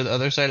that goes to the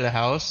other side of the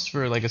house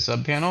for like a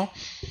sub panel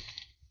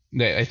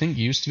that I think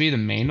used to be the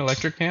main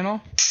electric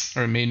panel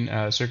or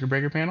main circuit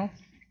breaker panel.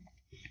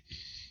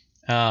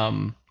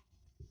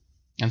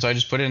 And so I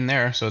just put it in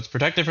there, so it's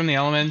protected from the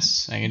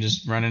elements. I can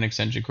just run an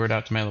extension cord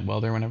out to my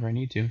welder whenever I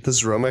need to.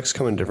 Does Romex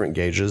come in different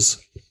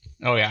gauges?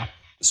 Oh yeah.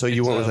 So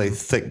you went with a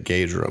thick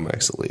gauge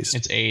Romex at least.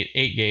 It's 8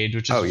 gauge,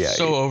 which is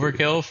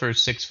overkill for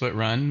 6 foot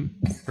run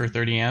for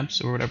 30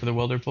 amps or whatever the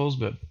welder pulls,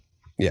 but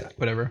yeah,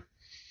 whatever.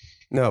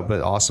 No,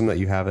 but awesome that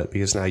you have it,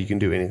 because now you can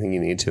do anything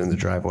you need to in the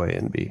driveway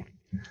and be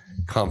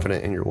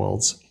confident in your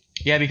welds.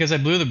 Yeah, because I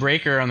blew the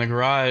breaker on the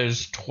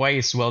garage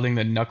twice welding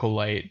the knuckle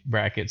light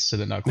brackets to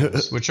the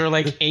knuckles, which are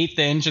like 1/8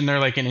 inch and they're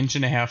like 1.5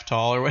 inches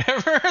tall or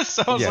whatever.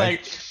 So I was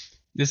like,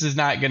 this is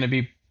not going to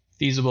be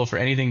feasible for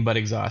anything but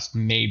exhaust,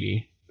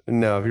 maybe.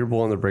 No, if you're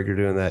blowing the breaker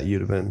doing that,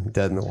 you'd have been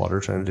dead in the water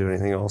trying to do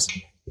anything else.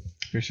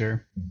 For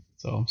sure.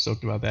 So I'm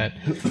stoked about that.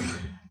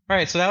 All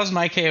right, so that was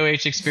my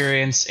KOH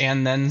experience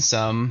and then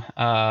some.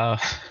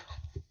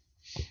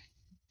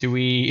 Do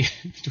we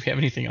have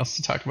anything else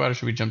to talk about, or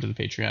should we jump to the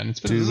Patreon? It's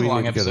been a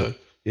long episode.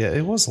 Yeah,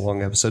 it was a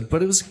long episode,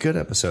 but it was a good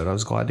episode. I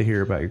was glad to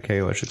hear about your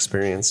KOH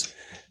experience.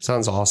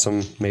 Sounds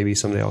awesome. Maybe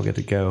someday I'll get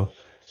to go.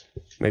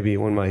 Maybe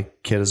when my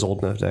kid is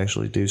old enough to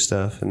actually do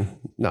stuff and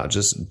not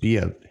just be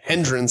a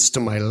hindrance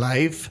to my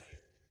life.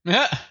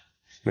 Yeah.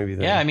 Maybe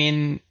that. Yeah, I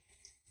mean,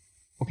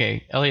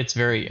 okay, Elliot's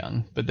very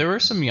young, but there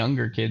were some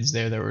younger kids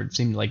there that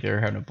seemed like they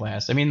were having a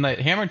blast. I mean, like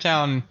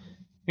Hammertown,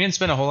 we didn't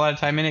spend a whole lot of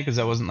time in it because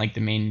that wasn't like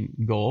the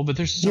main goal, but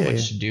there's so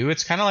much to do.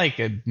 It's kind of like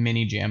a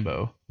mini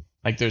Jambo.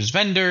 Like there's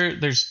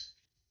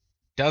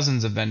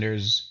dozens of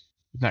vendors,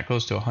 not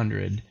close to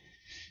 100.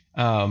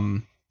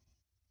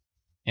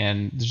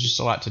 And there's just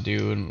a lot to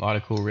do and a lot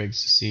of cool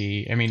rigs to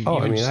see. I mean,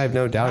 I have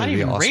no doubt. Not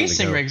even awesome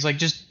racing rigs, like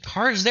just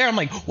cars there. I'm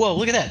like, whoa,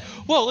 look at that!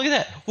 Whoa, look at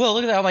that! Whoa,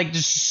 look at that! I'm like,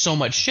 just so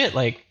much shit.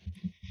 Like,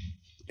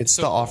 it's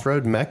the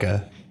off-road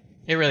mecca.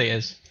 It really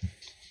is.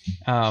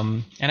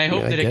 And I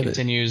hope that it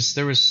continues.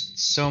 There was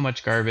so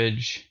much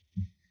garbage.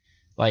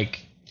 Like,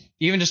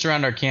 even just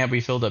around our camp,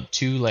 we filled up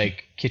 2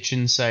 like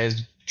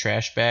kitchen-sized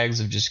trash bags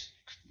of just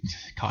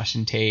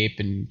caution tape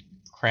and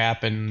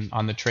crap. And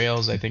on the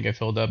trails, I think I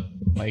filled up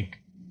like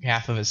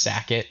half of a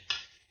sacket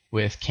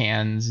with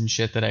cans and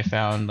shit that I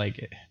found.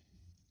 Like,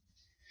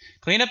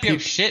 clean up your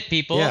shit,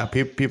 people. Yeah,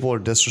 people are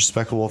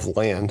disrespectful of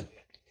land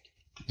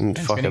and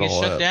it's gonna get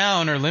shut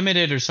down or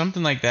limited or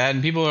something like that.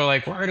 And people are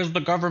like, where does the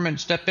government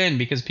step in?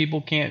 Because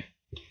people can't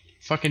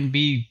fucking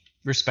be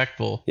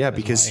respectful. Yeah,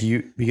 because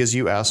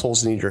you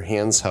assholes need your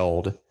hands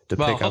held to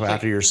pick up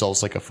after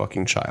yourselves like a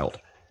fucking child.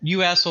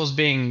 You assholes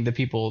being the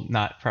people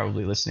not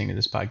probably listening to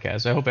this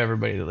podcast. I hope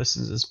everybody that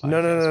listens to this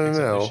podcast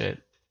No.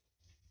 shit.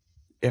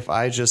 if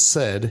I just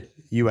said,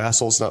 you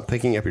assholes not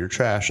picking up your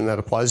trash, and that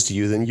applies to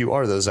you, then you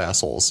are those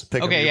assholes.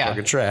 Pick up your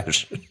fucking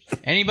trash.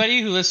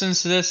 Anybody who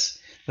listens to this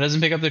that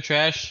doesn't pick up their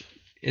trash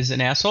is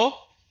an asshole.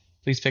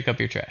 Please pick up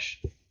your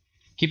trash.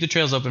 Keep the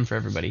trails open for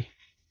everybody.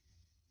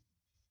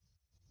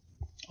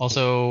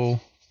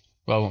 Also,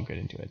 well, I won't get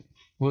into it.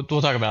 We'll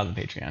talk about it on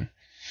the Patreon.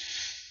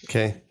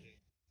 Okay.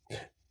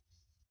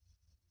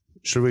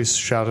 Should we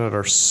shout out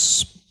our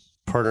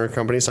partner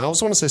companies? I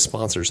also want to say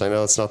sponsors. I know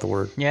that's not the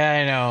word. Yeah,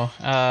 I know.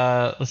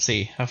 Let's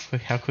see.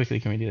 How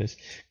quickly can we do this?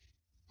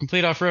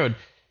 Complete Off-Road.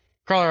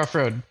 Crawler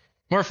Off-Road.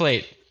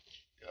 Morphlate.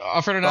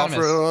 Off-Road Anonymous.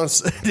 Off-Road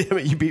Anonymous. Damn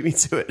it, you beat me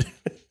to it.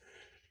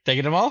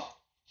 Taking them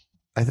all?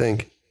 I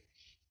think.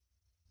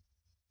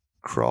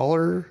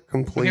 Crawler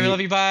Complete. Okay, we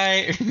love you.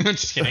 Bye. I'm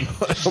just kidding.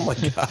 Oh my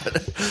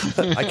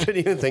god. I couldn't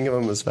even think of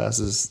them as fast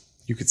as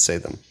you could say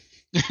them.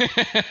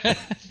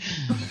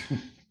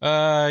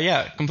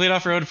 Yeah, Complete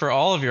Off-Road for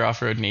all of your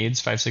off-road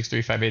needs.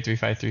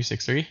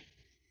 563-583-5363.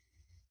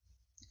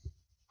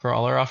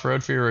 Crawler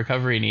Off-Road for your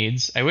recovery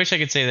needs. I wish I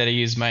could say that I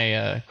used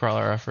my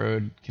Crawler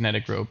Off-Road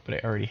kinetic rope, but I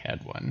already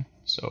had one.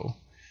 So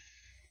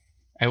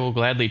I will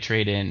gladly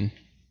trade in,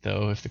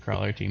 though, if the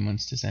Crawler team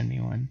wants to send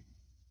me one.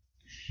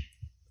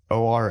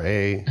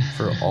 ORA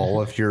for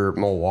all of your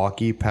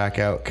Milwaukee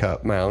Pack-Out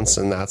Cup mounts,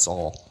 and that's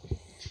all.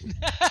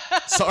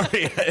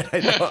 Sorry, I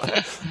know.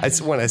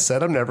 When I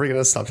said I'm never going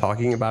to stop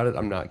talking about it,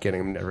 I'm not kidding.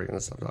 I'm never going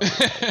to stop talking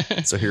about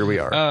it. So here we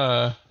are.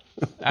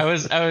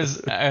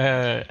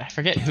 I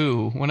forget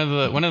who. One of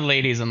the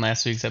ladies on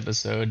last week's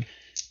episode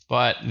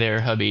bought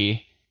their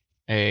hubby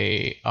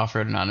a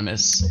Off-Road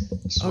Anonymous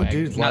swag. Oh,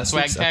 dude, not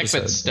swag pack,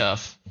 episode. But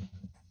stuff.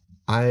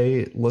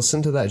 I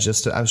listened to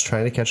that I was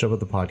trying to catch up with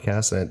the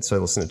podcast, so I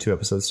listened to 2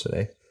 episodes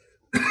today.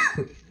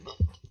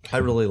 I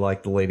really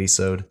like the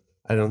Lady-sode.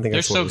 I don't think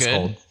that's what it was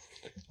called.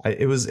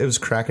 It was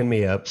cracking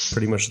me up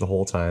pretty much the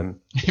whole time.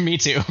 Me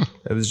too.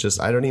 It was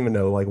just, I don't even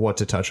know like what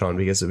to touch on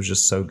because it was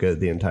just so good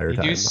the entire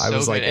time. I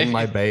was like in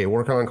my bay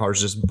working on cars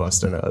just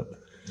busting up.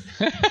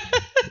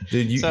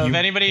 Dude, if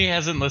anybody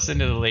hasn't listened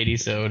to the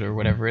Lady-sode or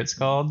whatever it's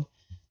called,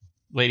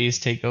 Ladies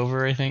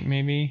Takeover, I think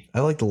maybe.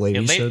 I like the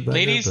Ladies-sode better.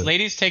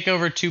 Ladies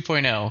Takeover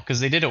 2.0 because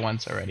they did it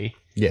once already.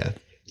 Yeah.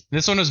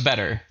 This one was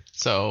better.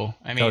 So,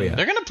 I mean,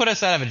 they're going to put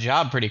us out of a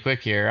job pretty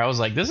quick here. I was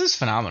like, this is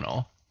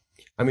phenomenal.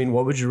 I mean,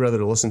 what would you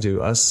rather listen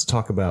to? Us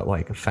talk about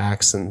like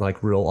facts and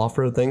like real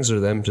off-road things, or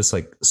them just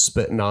like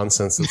spit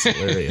nonsense that's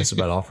hilarious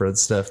about off-road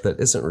stuff that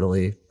isn't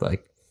really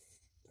like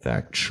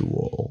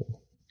factual?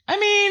 I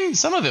mean,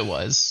 some of it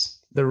was.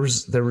 There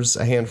was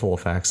a handful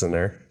of facts in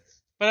there.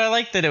 But I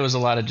liked that it was a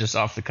lot of just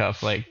off the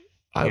cuff, like.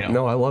 I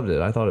loved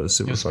it. I thought it was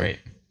super fun. Great.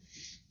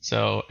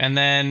 So, and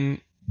then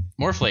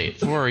Morphlate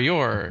for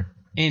your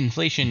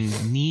inflation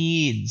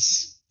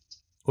needs.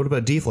 What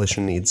about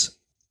deflation needs?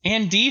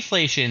 And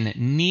deflation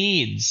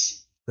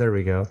needs. There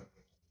we go.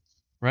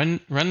 Run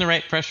the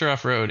right pressure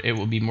off road. It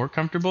will be more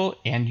comfortable,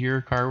 and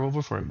your car will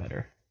perform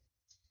better.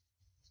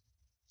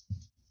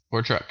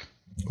 Or truck.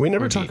 We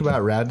never talk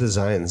about Rad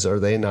Designs. Are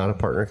they not a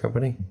partner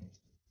company?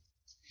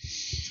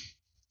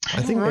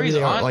 I think maybe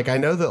they are. Like, I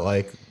know that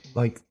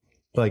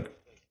like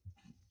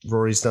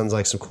Rory's done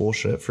like some cool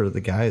shit for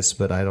the guys,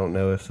 but I don't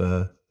know if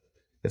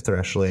they're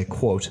actually a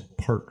quote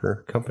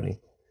partner company.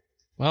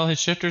 Well, his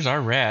shifters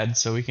are rad,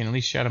 so we can at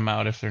least shout them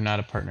out if they're not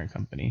a partner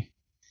company.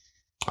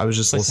 I was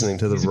just listening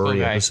to the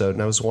Rory episode,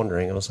 and I was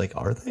wondering. I was like,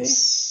 are they?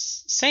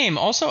 Same.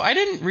 Also, I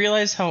didn't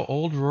realize how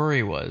old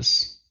Rory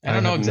was. I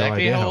don't know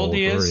exactly how old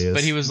he is,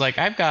 but he was like,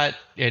 I've got,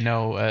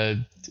 a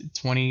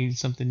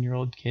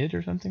 20-something-year-old kid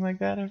or something like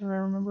that, if I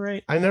remember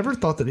right. I never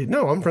thought that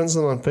I'm friends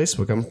with him on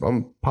Facebook.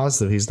 I'm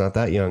positive he's not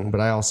that young,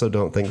 but I also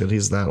don't think that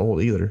he's that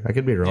old either. I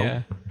could be wrong.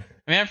 Yeah.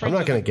 I mean, I'm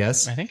not going to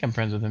guess. I think I'm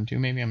friends with him too.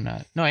 Maybe I'm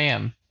not. No, I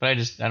am. But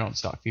I don't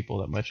stalk people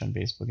that much on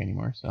Facebook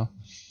anymore. So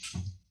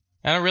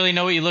I don't really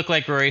know what you look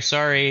like, Rory.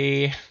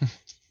 Sorry.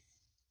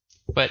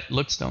 But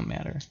looks don't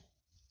matter.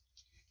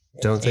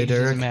 Don't they,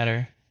 Derek? Doesn't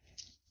matter.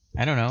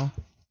 I don't know.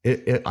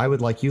 I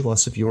would like you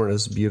less if you weren't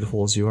as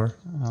beautiful as you are.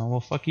 Oh, well,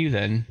 fuck you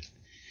then.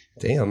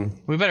 Damn.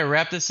 We better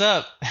wrap this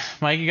up.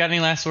 Mike, you got any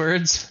last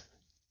words?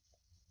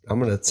 I'm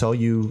going to tell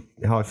you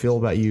how I feel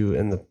about you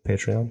in the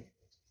Patreon.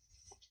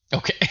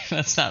 Okay,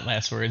 that's not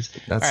last words.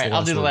 All right,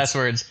 I'll do the last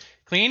words.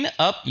 Clean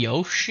up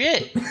yo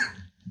shit.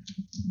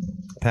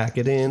 Pack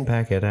it in,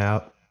 pack it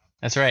out.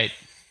 That's right.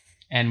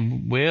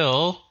 And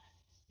we'll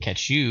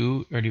catch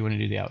you, or do you want to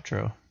do the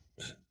outro?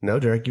 No,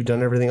 Derek, you've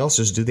done everything else.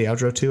 Just do the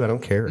outro too. I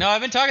don't care. No, I've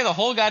been talking the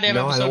whole goddamn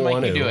episode.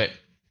 Mike, you do it.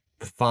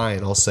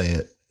 Fine, I'll say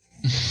it.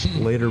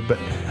 Later, but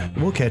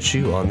we'll catch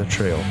you on the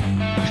trail.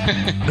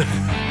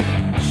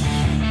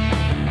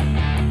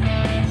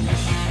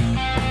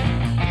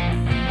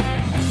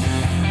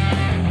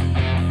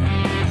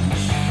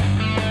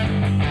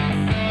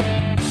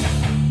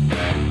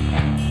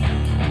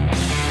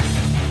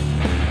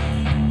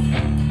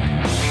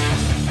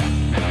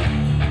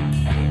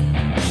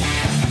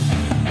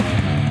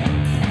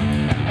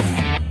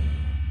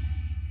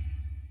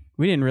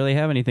 We didn't really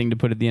have anything to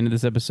put at the end of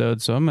this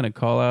episode, so I'm going to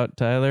call out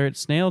Tyler at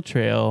Snail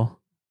Trail.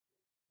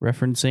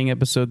 referencing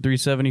episode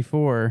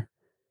 374.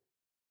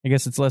 I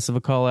guess it's less of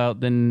a call out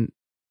than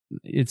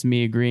it's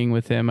me agreeing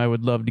with him. I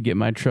would love to get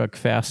my truck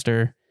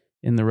faster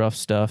in the rough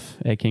stuff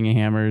at King of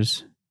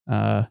Hammers,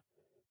 but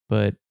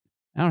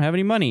I don't have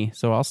any money,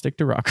 so I'll stick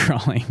to rock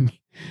crawling.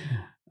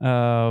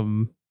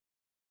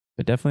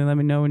 But definitely let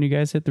me know when you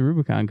guys hit the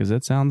Rubicon, because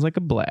that sounds like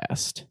a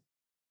blast.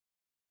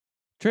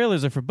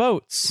 Trailers are for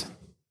boats.